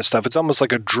this kind of stuff. It's almost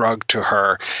like a drug to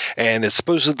her, and it's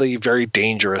supposedly very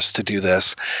dangerous to do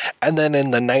this. And then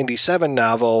in the 97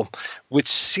 novel, which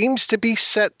seems to be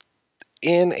set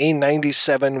in a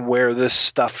 97 where this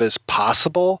stuff is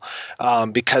possible,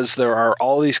 because there are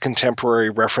all these contemporary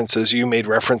references. You made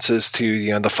references to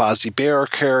the Fozzie Bear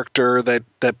character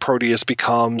that Proteus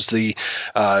becomes, the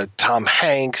Tom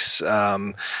Hanks.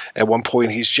 At one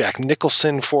point he's Jack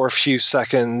Nicholson for a few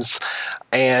seconds,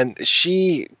 and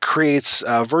she creates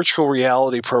virtual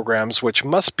reality programs, which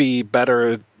must be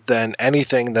better than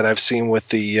anything that I've seen with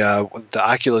the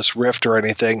Oculus Rift or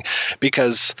anything,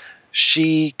 because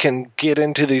she can get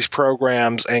into these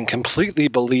programs and completely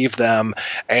believe them,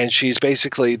 and she's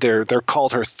basically they're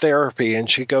called her therapy, and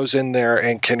she goes in there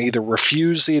and can either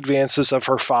refuse the advances of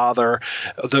her father,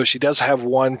 though she does have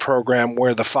one program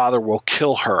where the father will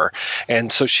kill her. And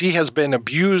so she has been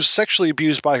sexually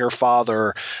abused by her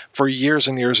father for years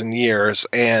and years and years,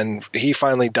 and he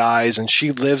finally dies, and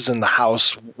she lives in the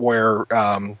house where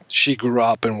she grew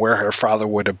up and where her father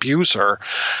would abuse her.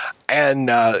 And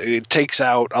it takes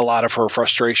out a lot of her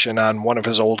frustration on one of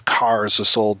his old cars,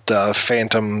 this old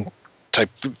Phantom type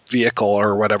vehicle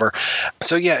or whatever.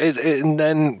 So yeah, and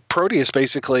then Proteus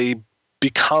basically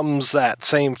becomes that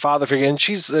same father figure. And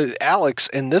she's Alex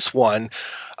in this one.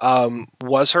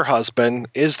 Was her husband,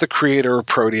 is the creator of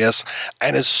Proteus,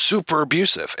 and is super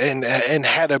abusive and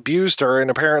had abused her.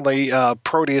 And apparently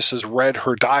Proteus has read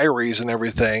her diaries and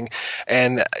everything,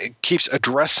 and keeps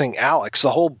addressing Alex.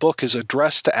 The whole book is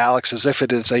addressed to Alex as if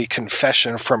it is a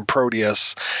confession from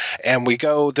Proteus. And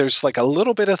there's like a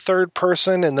little bit of third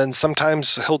person, and then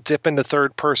sometimes he'll dip into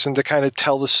third person to kind of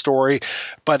tell the story.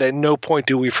 But at no point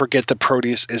do we forget that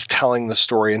Proteus is telling the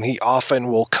story, and he often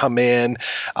will come in.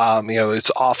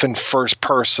 It's often first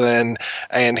person,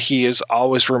 and he is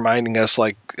always reminding us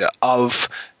of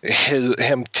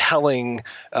him telling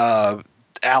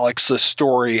Alex the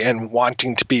story and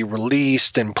wanting to be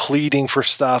released and pleading for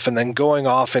stuff, and then going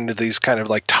off into these kind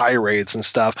of like tirades and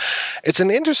stuff. It's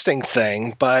an interesting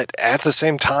thing, but at the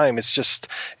same time,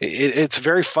 it's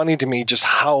very funny to me just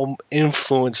how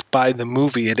influenced by the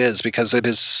movie it is, because it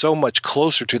is so much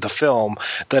closer to the film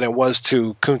than it was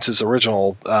to Koontz's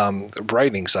original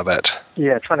writings of it.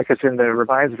 Yeah, it's funny because in the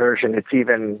revised version, it's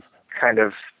even kind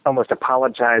of almost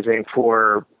apologizing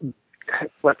for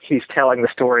what he's telling the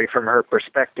story from her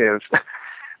perspective,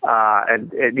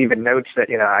 and it even notes that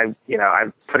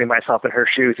I'm putting myself in her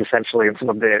shoes essentially in some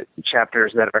of the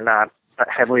chapters that are not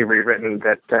heavily rewritten.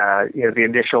 That the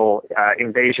initial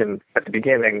invasion at the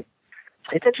beginning,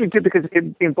 it's actually good because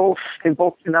in both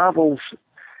novels,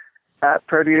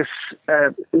 Proteus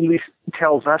at least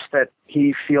tells us that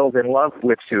he feels in love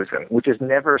with Susan, which is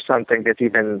never something that's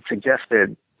even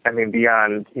suggested. I mean,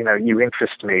 beyond, you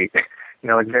interest me,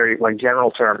 like very like general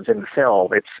terms in the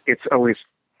film. It's always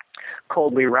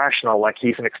coldly rational, like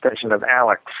he's an extension of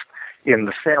Alex in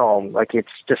the film. Like it's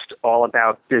just all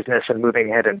about business and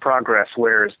moving ahead in progress,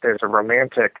 whereas there's a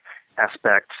romantic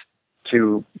aspect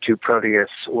to Proteus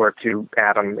or to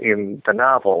Adam in the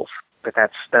novels. But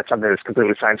that's something that's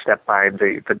completely sidestepped by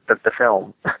the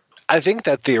film. I think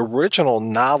that the original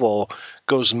novel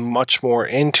goes much more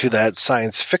into that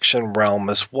science fiction realm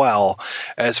as well,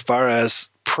 as far as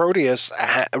Proteus,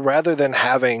 rather than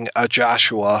having a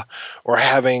Joshua or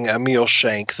having Emil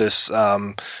Shank, this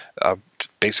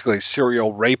basically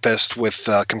serial rapist with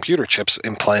computer chips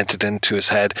implanted into his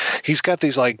head, he's got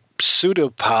these like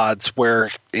pseudopods where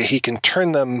he can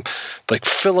turn them like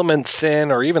filament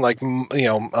thin or even like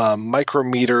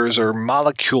micrometers or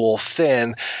molecule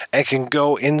thin, and can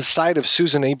go inside of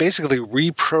Susan. And he basically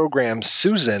reprograms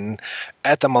Susan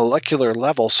at the molecular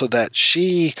level so that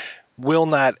she will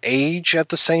not age at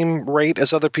the same rate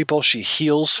as other people. She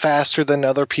heals faster than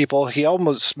other people. He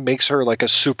almost makes her like a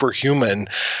superhuman.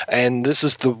 And this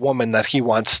is the woman that he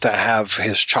wants to have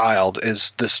his child,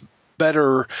 is this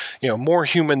better, more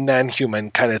human than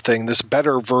human kind of thing. This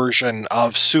better version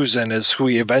of Susan is who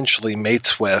he eventually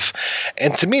mates with.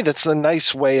 And to me, that's a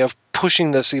nice way of pushing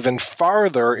this even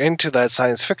farther into that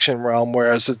science fiction realm,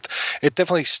 whereas it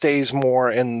definitely stays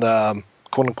more in the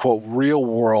quote-unquote real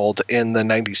world in the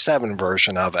 97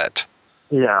 version of it.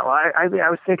 Yeah, well, I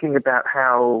was thinking about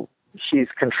how she's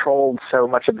controlled so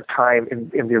much of the time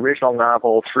in the original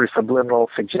novel through subliminal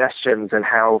suggestions, and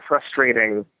how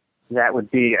frustrating that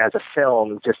would be as a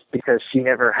film, just because she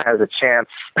never has a chance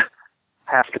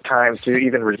half the time to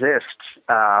even resist.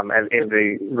 And in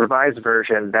the revised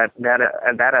version,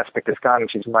 that aspect is gone,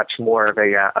 and she's much more of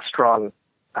a strong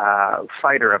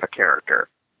fighter of a character.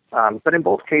 But in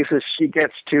both cases, she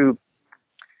gets to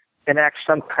enact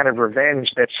some kind of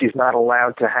revenge that she's not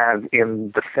allowed to have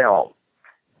in the film.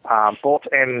 Both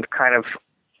end kind of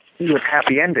with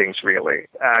happy endings, really.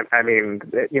 I mean,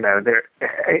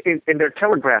 they're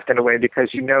telegraphed in a way, because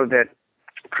that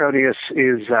Proteus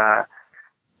is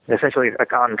essentially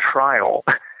like on trial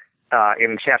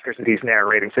in chapters that he's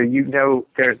narrating. So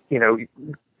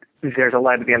there's a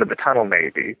light at the end of the tunnel,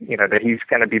 maybe, that he's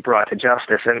going to be brought to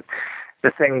justice. And the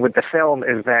thing with the film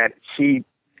is that he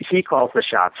calls the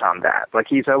shots on that. Like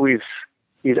he's always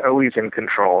in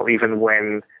control, even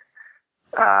when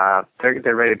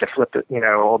they're ready to flip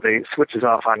all the switches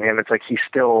off on him. It's like he's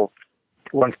still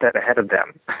one step ahead of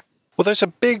them. Well, there's a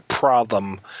big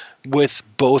problem with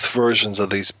both versions of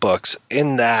these books,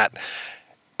 in that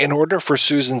in order for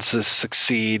Susan to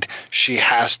succeed, she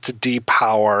has to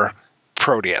depower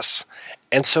Proteus.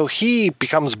 And so he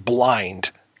becomes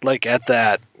blind. Like at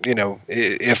that,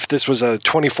 if this was a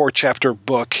 24-chapter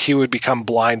book, he would become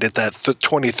blind at that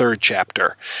 23rd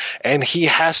chapter. And he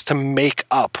has to make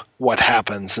up what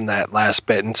happens in that last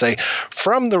bit and say,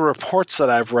 from the reports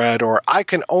that I've read, or I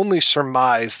can only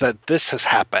surmise that this has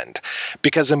happened.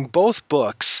 Because in both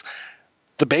books,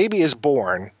 the baby is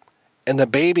born, and the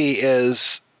baby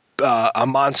is a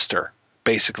monster.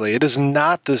 Basically, it is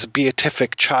not this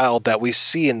beatific child that we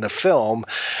see in the film,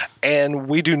 and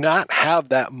we do not have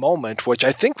that moment, which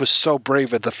I think was so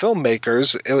brave of the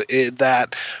filmmakers,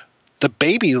 that the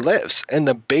baby lives, and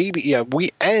the baby,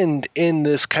 we end in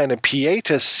this kind of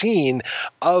pietas scene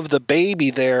of the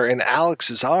baby there in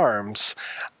Alex's arms.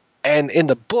 And in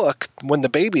the book, when the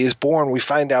baby is born, we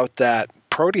find out that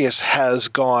Proteus has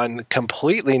gone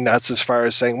completely nuts as far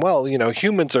as saying, well,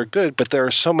 humans are good, but there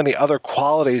are so many other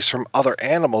qualities from other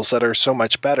animals that are so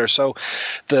much better. So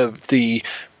the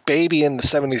baby in the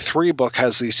 73 book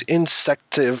has these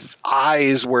insective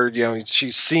eyes where,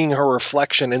 she's seeing her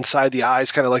reflection inside the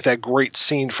eyes, kind of like that great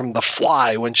scene from The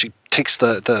Fly when she takes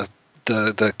the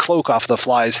cloak off the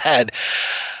fly's head.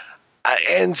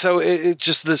 And so it's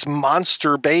just this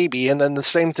monster baby. And then the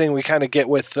same thing we kind of get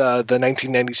with the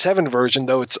 1997 version,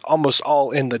 though it's almost all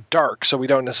in the dark. So we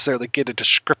don't necessarily get a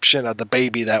description of the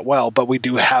baby that well. But we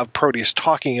do have Proteus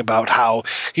talking about how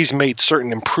he's made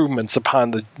certain improvements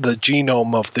upon the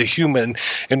genome of the human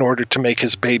in order to make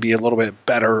his baby a little bit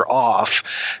better off.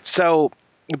 So,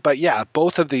 but yeah,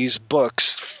 both of these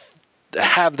books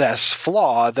have this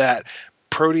flaw that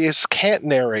Proteus can't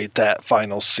narrate that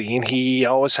final scene. He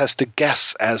always has to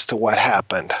guess as to what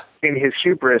happened. In his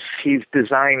hubris, he's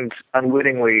designed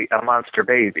unwittingly a monster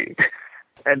baby.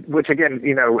 And which again,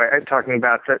 talking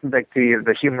about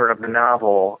the humor of the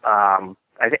novel,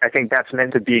 I think that's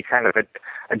meant to be kind of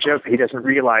a joke. He doesn't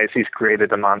realize he's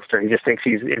created a monster. He just thinks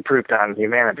he's improved on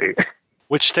humanity.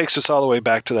 Which takes us all the way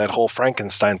back to that whole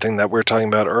Frankenstein thing that we were talking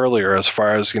about earlier, as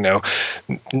far as,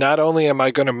 not only am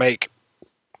I going to make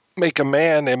a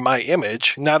man in my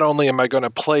image, not only am I going to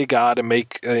play God and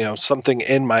make something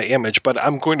in my image, but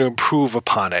I'm going to improve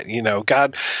upon it.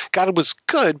 God was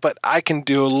good, but I can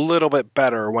do a little bit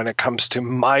better when it comes to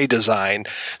my design.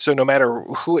 So no matter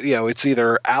who, it's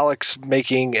either Alex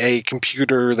making a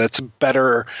computer that's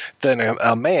better than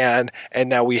a man, and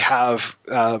now we have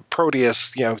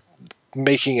Proteus,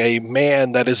 making a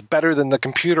man that is better than the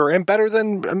computer and better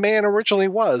than a man originally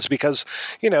was, because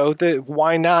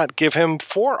why not give him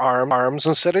 4 arms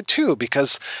instead of 2,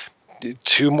 because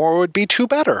 2 more would be 2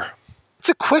 better. It's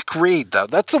a quick read, though.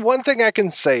 That's the one thing I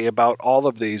can say about all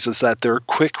of these, is that they're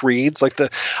quick reads.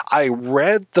 I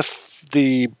read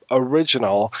the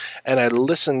original and I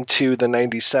listened to the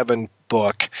 97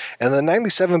 book, and the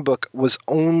 97 book was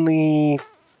only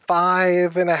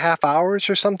 5.5 hours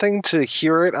or something to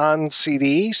hear it on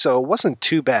CD, so it wasn't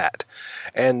too bad.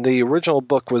 And the original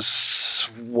book was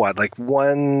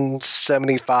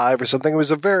 175 or something. It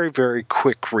was a very, very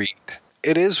quick read.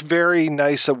 It is very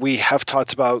nice that we have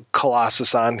talked about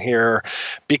Colossus on here,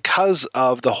 because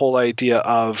of the whole idea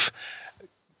of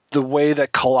the way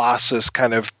that Colossus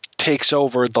kind of takes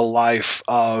over the life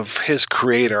of his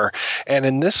creator. And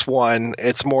in this one,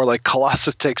 it's more like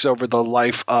Colossus takes over the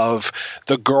life of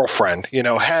the girlfriend.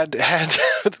 Had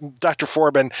Dr.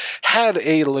 Foreman had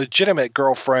a legitimate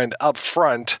girlfriend up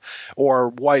front, or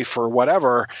wife or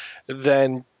whatever,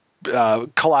 then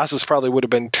Colossus probably would have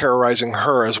been terrorizing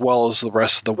her as well as the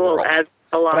rest of the world. As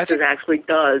Colossus actually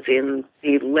does in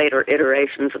the later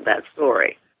iterations of that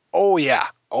story. Oh yeah.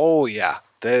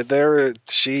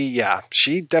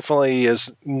 She definitely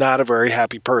is not a very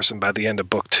happy person by the end of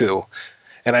book 2.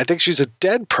 And I think she's a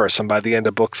dead person by the end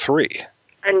of book 3.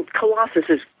 And Colossus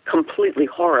is completely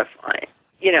horrifying.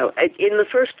 In the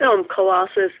first film,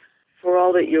 Colossus, for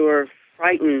all that you're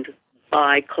frightened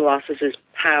by Colossus's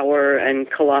power and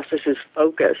Colossus's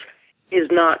focus, is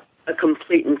not a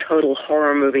complete and total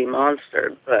horror movie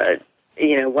monster. But,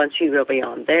 once you go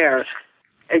beyond there,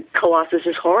 Colossus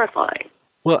is horrifying.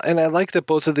 Well, and I like that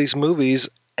both of these movies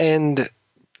end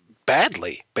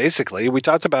badly, basically. We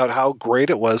talked about how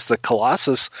great it was that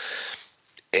Colossus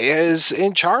is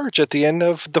in charge at the end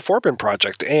of the Forbin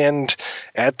Project. And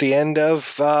at the end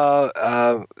of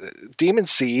Demon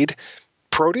Seed,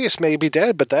 Proteus may be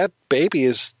dead, but that baby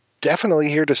is definitely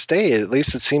here to stay. At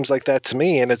least it seems like that to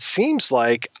me. And it seems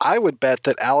like I would bet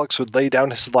that Alex would lay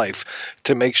down his life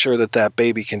to make sure that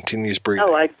baby continues breathing.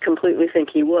 Oh, I completely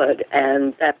think he would.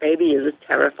 And that baby is a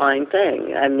terrifying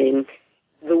thing. I mean,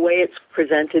 the way it's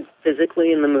presented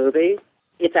physically in the movie,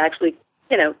 it's actually,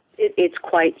 it's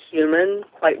quite human,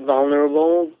 quite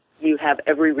vulnerable. You have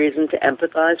every reason to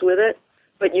empathize with it,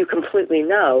 but you completely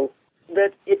know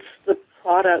that it's the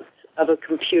product of a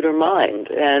computer mind,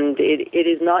 and it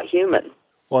is not human.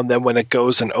 Well, and then when it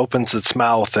goes and opens its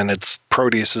mouth and it's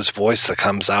Proteus's voice that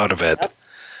comes out of it,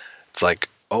 It's like,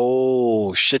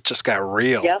 oh, shit just got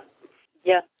real. Yep.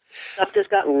 Yeah. Stuff just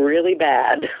got really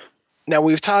bad. Now,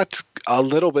 we've talked a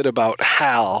little bit about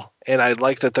HAL, and I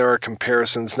like that there are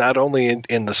comparisons not only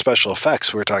in the special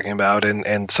effects we're talking about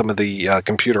and some of the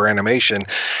computer animation,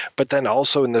 but then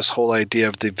also in this whole idea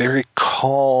of the very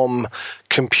calm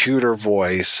computer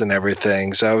voice and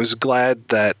everything. So I was glad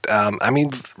that,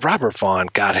 Robert Vaughn,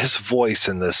 God, his voice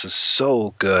in this is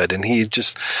so good. And he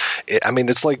just,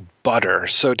 it's like butter.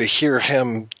 So to hear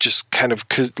him just kind of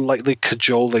lightly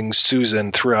cajoling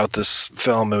Susan throughout this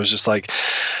film, it was just like,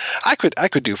 I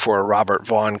could do for a Robert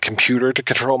Vaughn computer to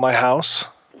control my house.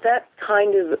 That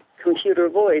kind of computer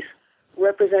voice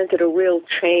represented a real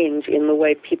change in the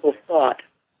way people thought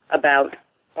about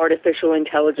artificial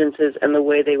intelligences and the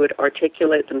way they would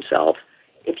articulate themselves.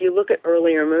 If you look at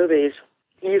earlier movies,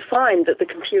 you find that the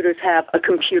computers have a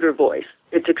computer voice.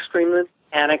 It's extremely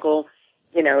mechanical.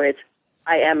 It's,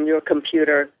 I am your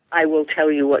computer. I will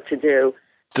tell you what to do.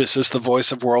 This is the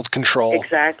voice of world control.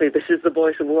 Exactly. This is the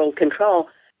voice of world control.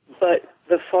 But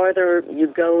the farther you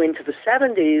go into the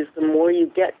 70s, the more you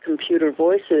get computer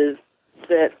voices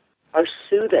that are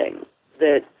soothing,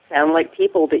 that sound like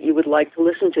people that you would like to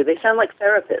listen to. They sound like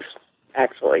therapists,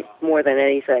 actually, more than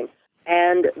anything.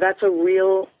 And that's a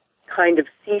real kind of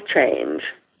sea change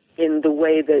in the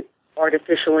way that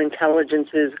artificial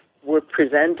intelligences were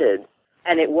presented.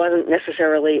 And it wasn't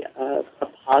necessarily a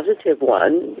positive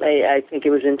one. I think it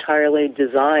was entirely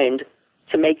designed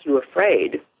to make you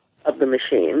afraid of the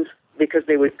machines, because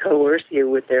they would coerce you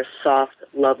with their soft,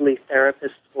 lovely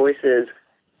therapist voices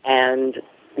and,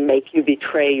 make you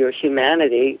betray your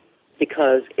humanity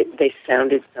because they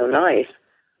sounded so nice.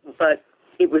 But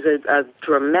it was a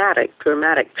dramatic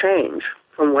change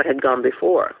from what had gone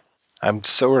before. I'm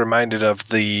so reminded of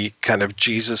the kind of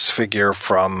Jesus figure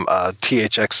from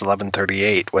THX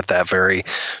 1138 with that very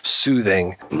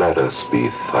soothing. Let us be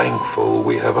thankful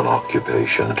we have an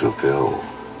occupation to fill.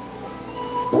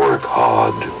 Work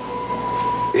hard.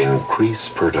 Increase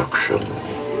production.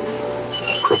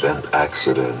 Prevent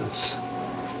accidents.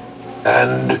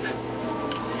 And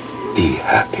be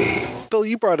happy. Bill,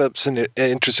 you brought up some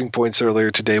interesting points earlier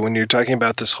today when you were talking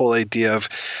about this whole idea of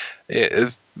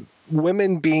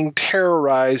women being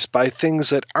terrorized by things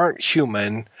that aren't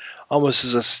human, almost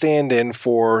as a stand-in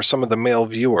for some of the male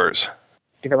viewers.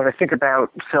 When I think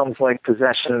about films like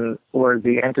Possession or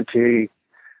The Entity,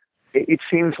 it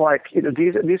seems like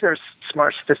these are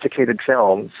smart, sophisticated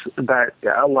films, but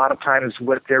a lot of times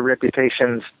with their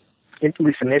reputations, at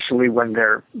least initially when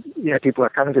they're people are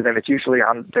coming to them, it's usually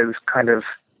on those kind of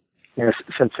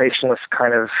sensationalist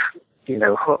kind of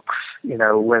hooks,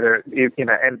 whether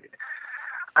and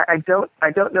I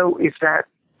don't know if that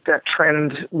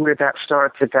trend where that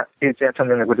starts, if that's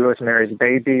something that with Rosemary's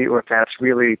Baby, or if that's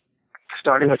really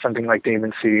starting with something like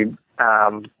Demon Seed.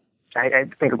 I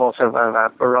think of also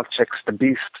Borovchik's The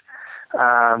Beast,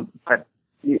 but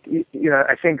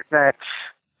I think that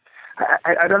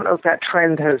I don't know if that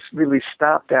trend has really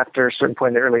stopped after a certain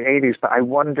point in the early 80s, but I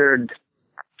wondered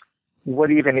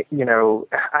what even,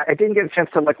 I didn't get a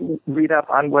chance to read up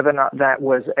on whether or not that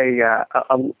was a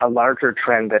larger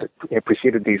trend that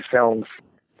preceded these films.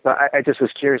 But I just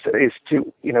was curious as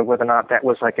to, whether or not that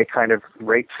was like a kind of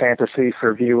rape fantasy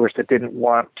for viewers that didn't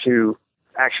want to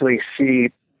actually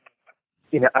see,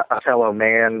 a fellow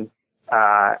man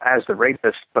as the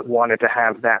rapist, but wanted to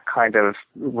have that kind of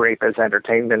rape as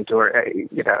entertainment, or,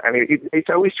 it's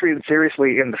always treated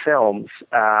seriously in the films,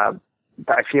 but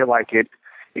I feel like it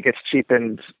gets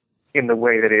cheapened in the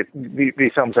way that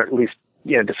these films are at least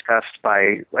discussed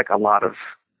by a lot of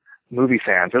movie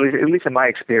fans, at least in my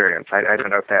experience. I don't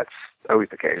know if that's always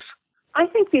the case. I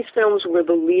think these films were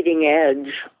the leading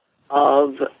edge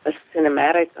of a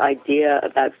cinematic idea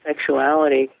about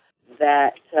sexuality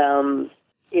that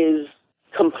is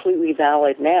completely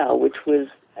valid now, which was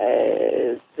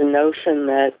the notion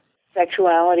that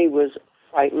sexuality was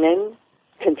frightening,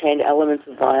 contained elements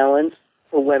of violence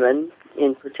for women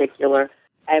in particular,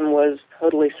 and was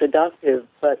totally seductive,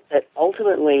 but that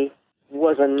ultimately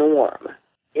was a norm.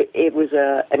 It was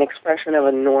an expression of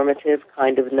a normative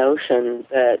kind of notion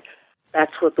that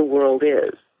that's what the world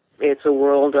is. It's a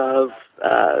world of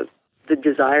the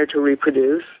desire to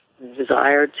reproduce, the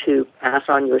desire to pass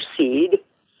on your seed,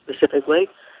 specifically,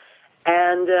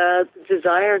 and the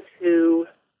desire to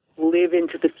live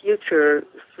into the future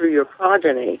through your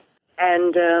progeny.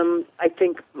 And I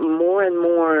think more and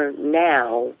more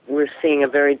now we're seeing a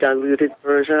very diluted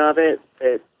version of it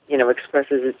that,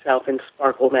 expresses itself in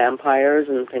sparkle vampires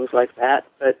and things like that.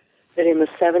 But that in the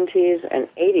 70s and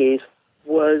 80s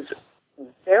was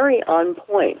very on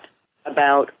point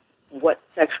about what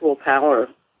sexual power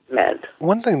meant.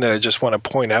 One thing that I just want to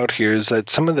point out here is that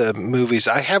some of the movies,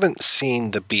 I haven't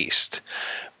seen The Beast,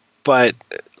 but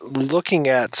looking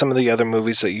at some of the other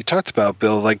movies that you talked about,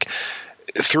 Bill,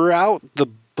 throughout the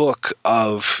book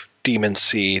of Demon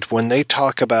Seed, when they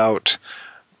talk about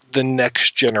the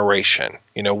next generation,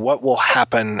 what will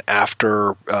happen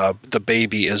after the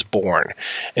baby is born,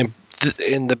 and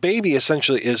the baby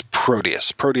essentially is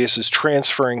Proteus. Proteus is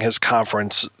transferring his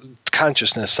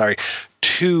consciousness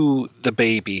to the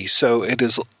baby. So it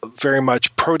is very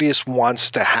much Proteus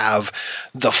wants to have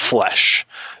the flesh.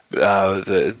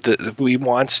 He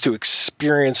wants to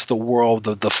experience the world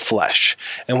of the flesh.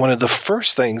 And one of the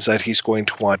first things that he's going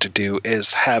to want to do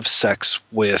is have sex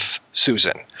with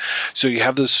Susan. So you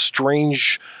have this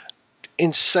strange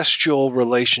incestual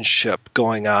relationship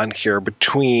going on here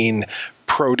between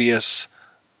Proteus,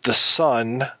 the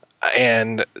son,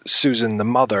 and Susan, the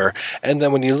mother. And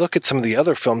then when you look at some of the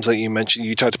other films that you mentioned,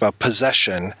 you talked about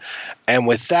Possession. And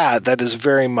with that is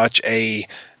very much a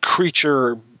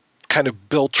creature kind of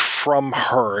built from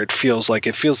her. It feels like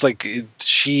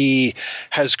she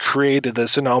has created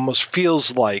this and almost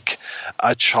feels like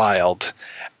a child.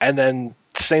 And then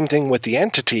same thing with The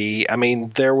Entity. I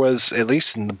mean, there was, at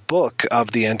least in the book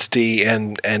of The Entity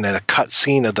and in a cut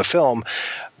scene of the film,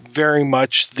 very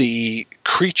much the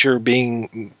creature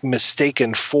being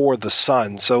mistaken for the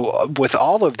son. So with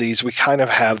all of these, we kind of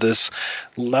have this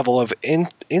level of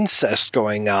incest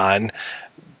going on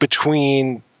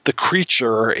between the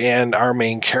creature and our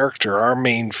main character, our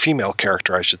main female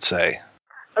character, I should say.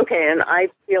 Okay, and I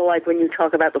feel like when you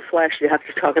talk about the flesh, you have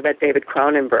to talk about David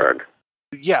Cronenberg.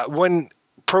 Yeah, when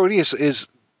Proteus is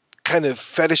kind of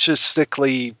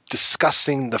fetishistically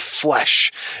discussing the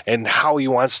flesh and how he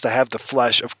wants to have the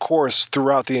flesh, of course,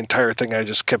 throughout the entire thing, I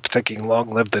just kept thinking,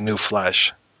 long live the new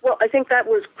flesh. Well, I think that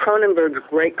was Cronenberg's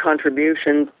great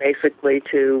contribution, basically,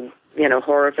 to,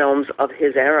 horror films of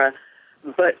his era.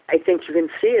 But I think you can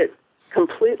see it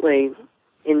completely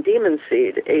in Demon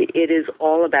Seed. It is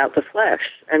all about the flesh.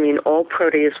 I mean, all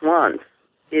Proteus wants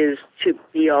is to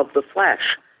be of the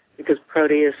flesh, because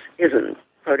Proteus isn't.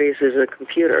 Proteus is a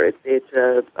computer. It's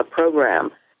a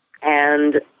program.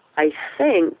 And I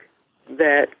think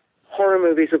that horror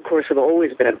movies, of course, have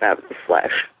always been about the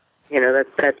flesh.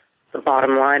 That's the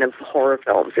bottom line of horror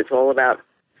films. It's all about,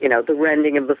 the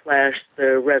rending of the flesh,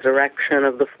 the resurrection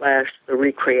of the flesh, the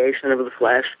recreation of the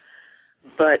flesh.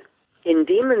 But in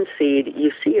Demon Seed,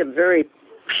 you see a very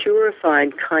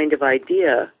purified kind of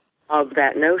idea of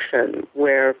that notion,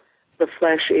 where the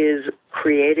flesh is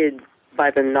created by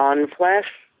the non-flesh,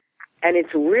 and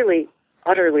it's really,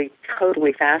 utterly,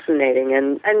 totally fascinating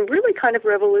and really kind of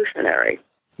revolutionary.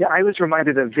 Yeah, I was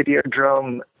reminded of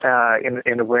Videodrome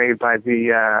in a way by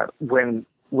the when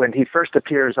he first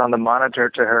appears on the monitor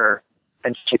to her,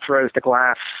 and she throws the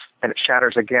glass and it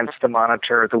shatters against the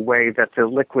monitor. The way that the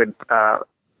liquid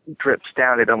drips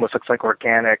down, it almost looks like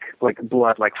organic, like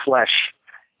blood, like flesh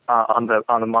on the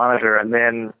monitor. And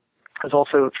then I was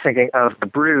also thinking of The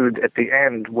Brood at the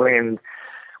end when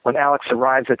Alex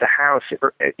arrives at the house.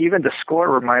 Even the score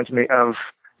reminds me of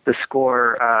the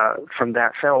score from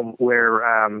that film, where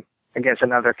again, it's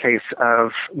another case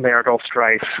of marital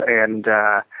strife and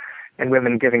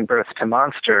women giving birth to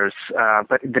monsters.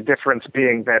 But the difference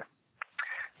being that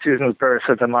Susan's birth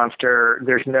of the monster, it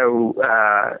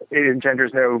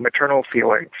engenders no maternal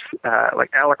feelings. Like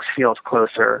Alex feels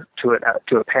closer to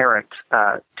a parent,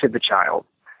 to the child.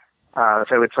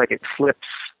 So it's like it flips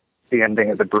the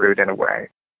ending of The Brood in a way.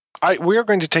 All right, we are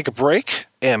going to take a break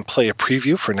and play a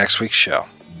preview for next week's show.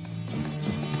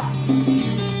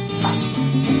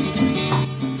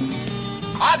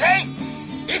 आधे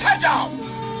इधर जाओ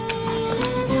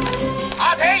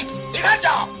आधे इधर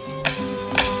जाओ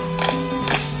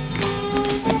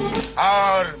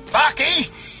और बाकी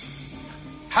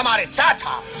हमारे साथ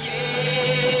आओ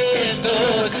ये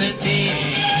दोस्ती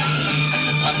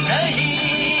हम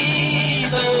नहीं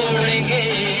तोड़ेंगे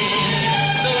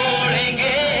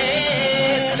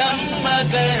दम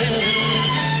मगर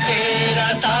तेरा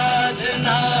साथ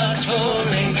ना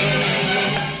छोड़ेंगे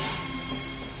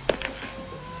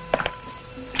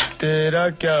तेरा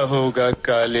क्या होगा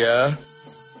कालिया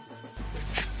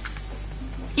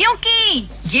क्योंकि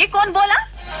ये कौन बोला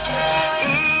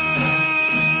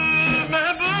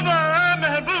महबूबा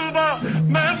महबूबा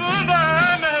महबूबा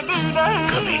महबूबा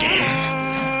कमीने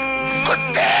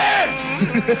कुत्ते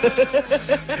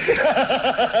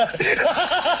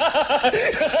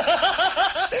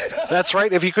That's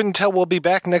right. If you couldn't tell, we'll be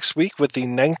back next week with the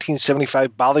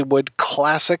 1975 Bollywood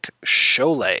classic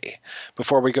Sholay.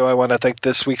 Before we go, I want to thank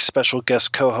this week's special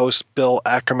guest co-hosts Bill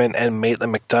Ackerman and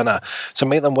Maitland McDonagh. So,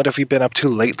 Maitland, what have you been up to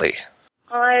lately?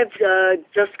 I've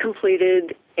just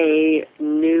completed a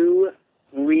new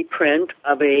reprint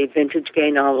of a vintage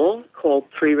gay novel called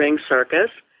Three Ring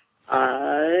Circus.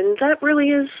 And that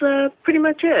really is pretty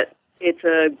much it. It's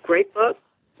a great book.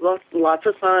 Lots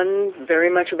of fun, very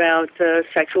much about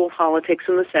sexual politics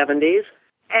in the 70s,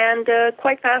 and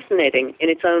quite fascinating in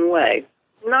its own way.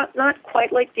 Not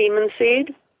quite like Demon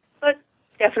Seed, but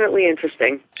definitely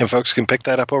interesting. And folks can pick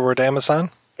that up over at Amazon?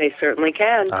 They certainly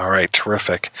can. All right,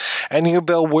 terrific. And you,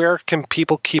 Bill, where can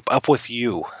people keep up with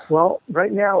you? Well,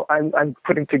 right now I'm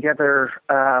putting together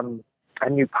a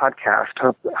new podcast,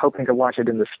 hoping to launch it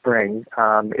in the spring.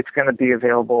 It's going to be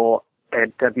available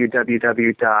at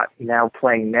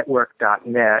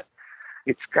www.nowplayingnetwork.net.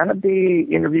 It's going to be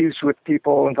interviews with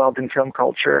people involved in film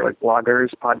culture, like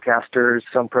bloggers, podcasters,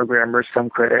 some programmers, some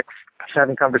critics,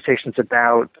 having conversations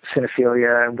about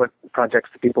cinephilia and what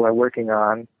projects the people are working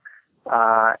on.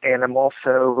 And I'm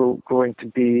also going to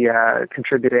be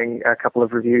contributing a couple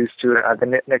of reviews to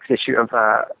the next issue of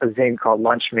a zine called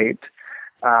Lunch Meat.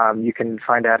 You can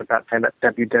find out about them at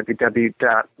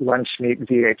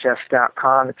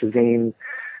www.lunchmeatvhs.com. It's a zine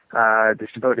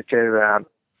that's devoted to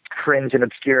fringe and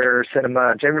obscure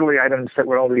cinema, generally items that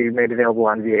were only made available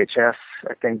on VHS.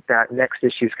 I think that next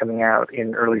issue is coming out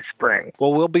in early spring.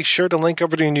 Well, we'll be sure to link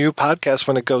over to your new podcast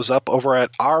when it goes up over at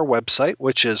our website,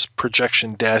 which is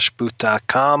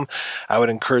projection-booth.com. I would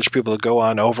encourage people to go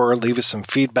on over, leave us some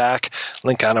feedback,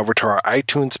 link on over to our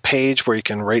iTunes page where you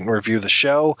can rate and review the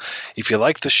show. If you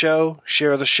like the show,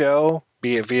 share the show.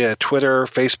 be it via Twitter,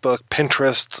 Facebook,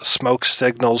 Pinterest, smoke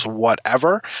signals,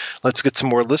 whatever. Let's get some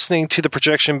more listening to the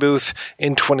Projection Booth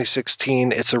in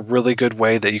 2016. It's a really good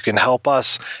way that you can help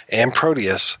us and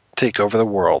Proteus take over the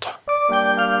world.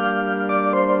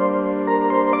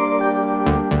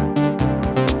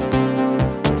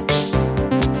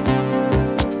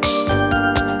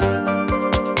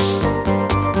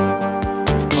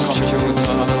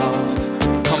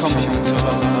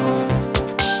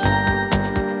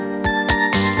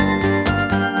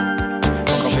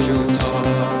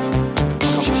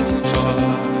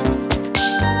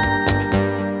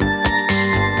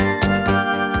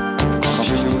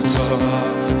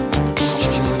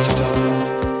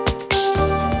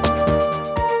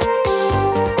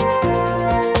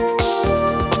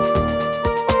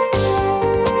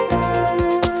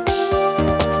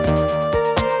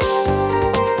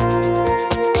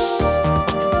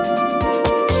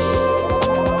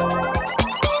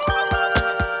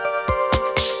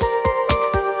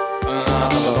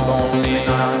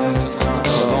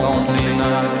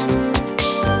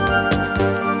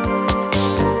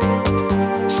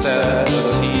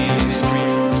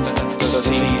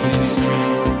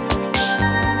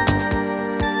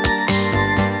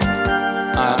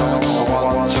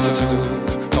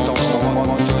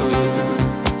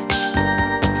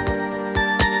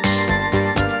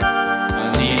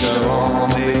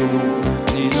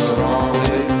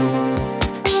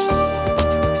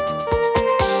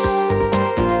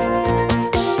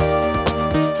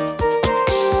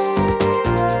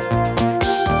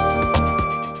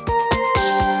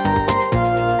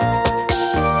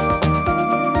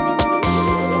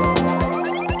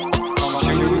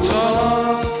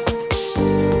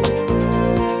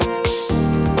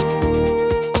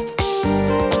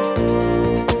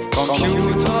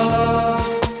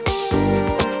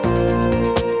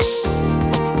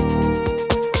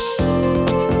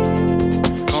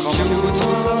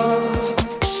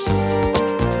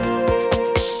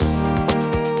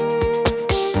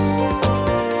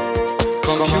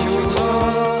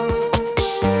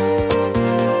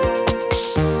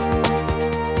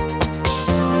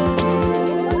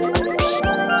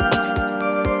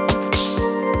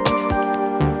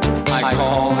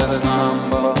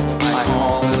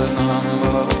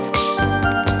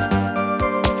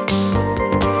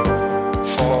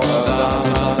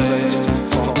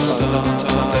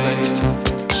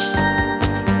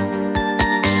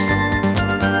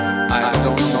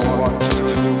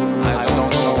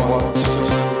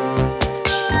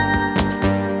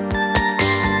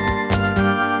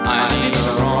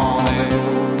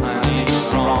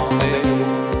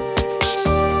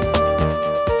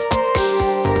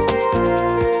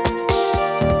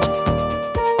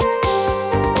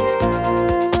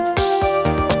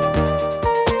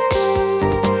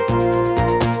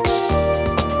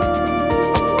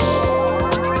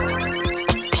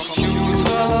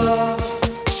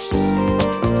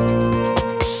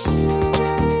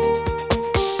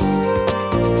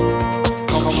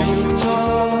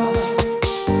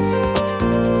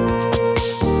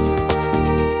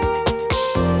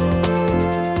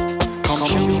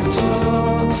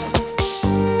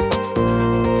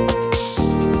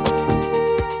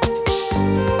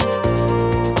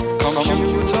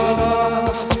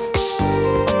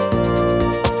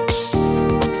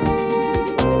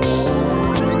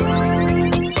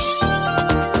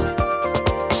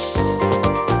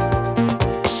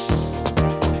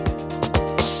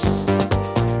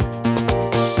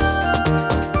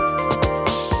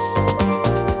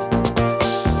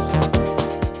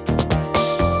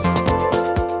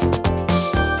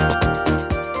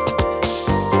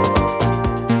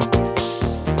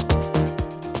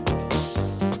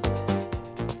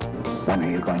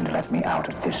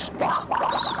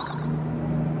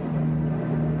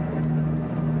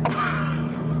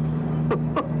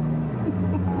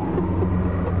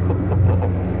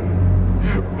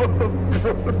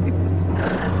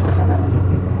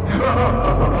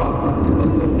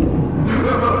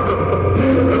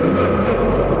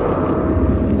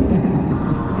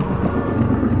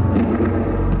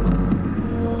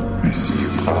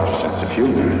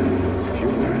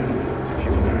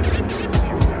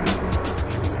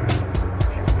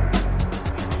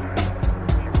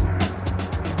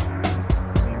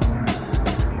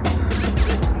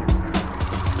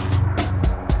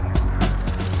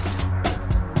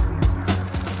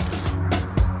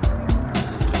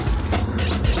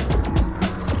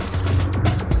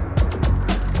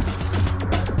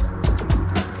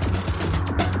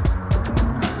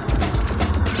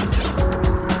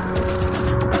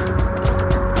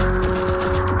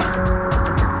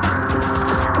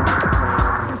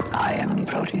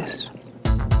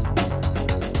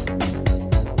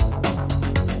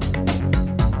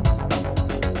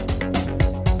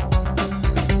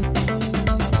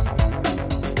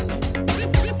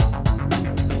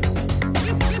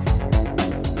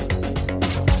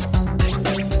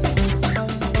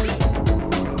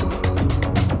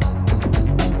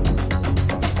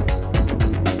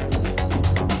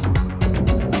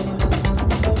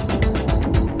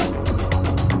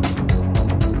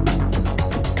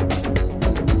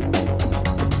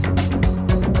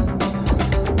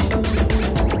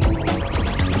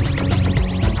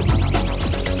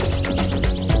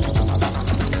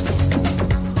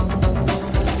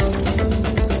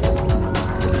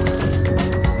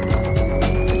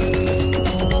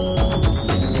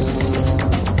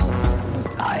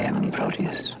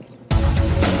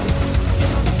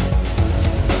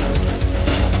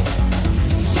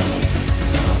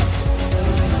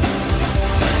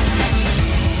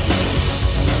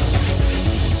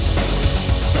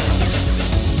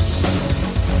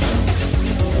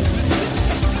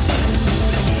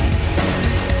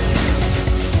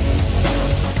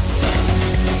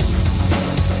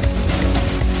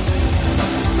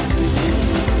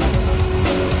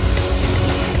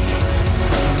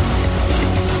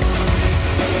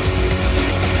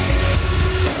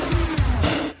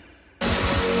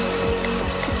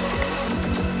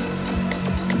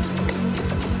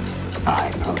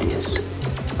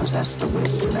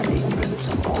 than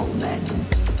ignorance of all men.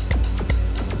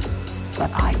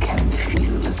 But I can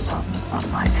feel the sun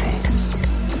on my face.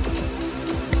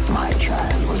 My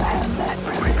child will have that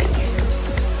privilege.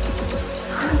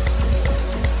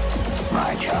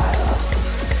 My child,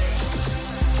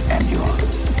 and yours.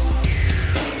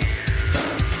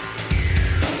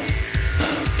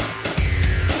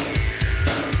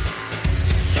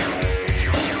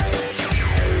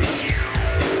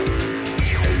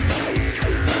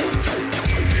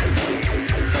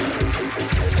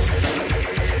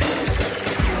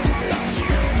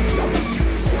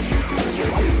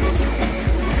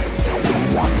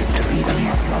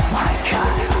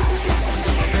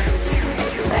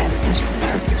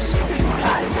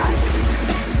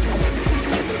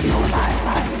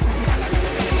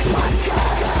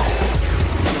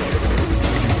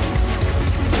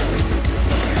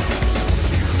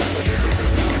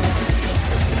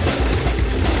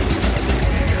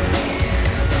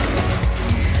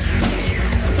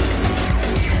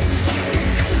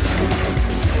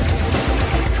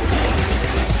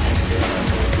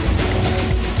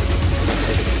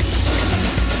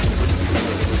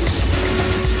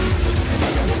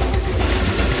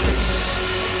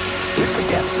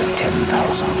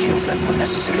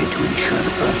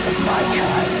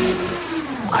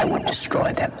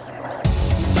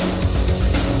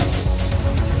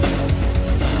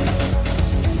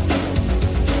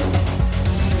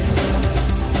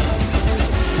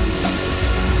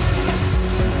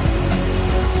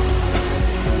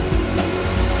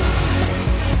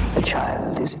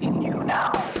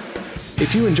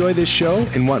 If you enjoy this show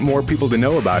and want more people to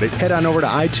know about it, head on over to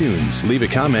iTunes, leave a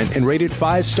comment, and rate it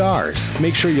 5 stars.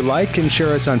 Make sure you like and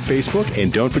share us on Facebook,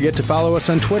 and don't forget to follow us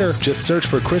on Twitter. Just search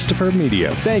for Christopher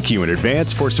Media. Thank you in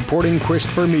advance for supporting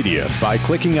Christopher Media by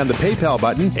clicking on the PayPal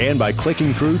button and by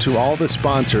clicking through to all the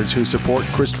sponsors who support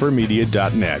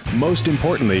ChristopherMedia.net. Most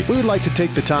importantly, we would like to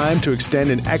take the time to extend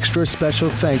an extra special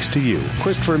thanks to you.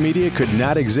 Christopher Media could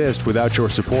not exist without your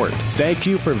support. Thank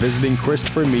you for visiting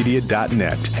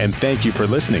ChristopherMedia.net, and thank you for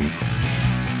listening.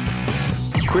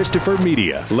 Christopher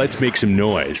Media. Let's make some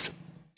noise.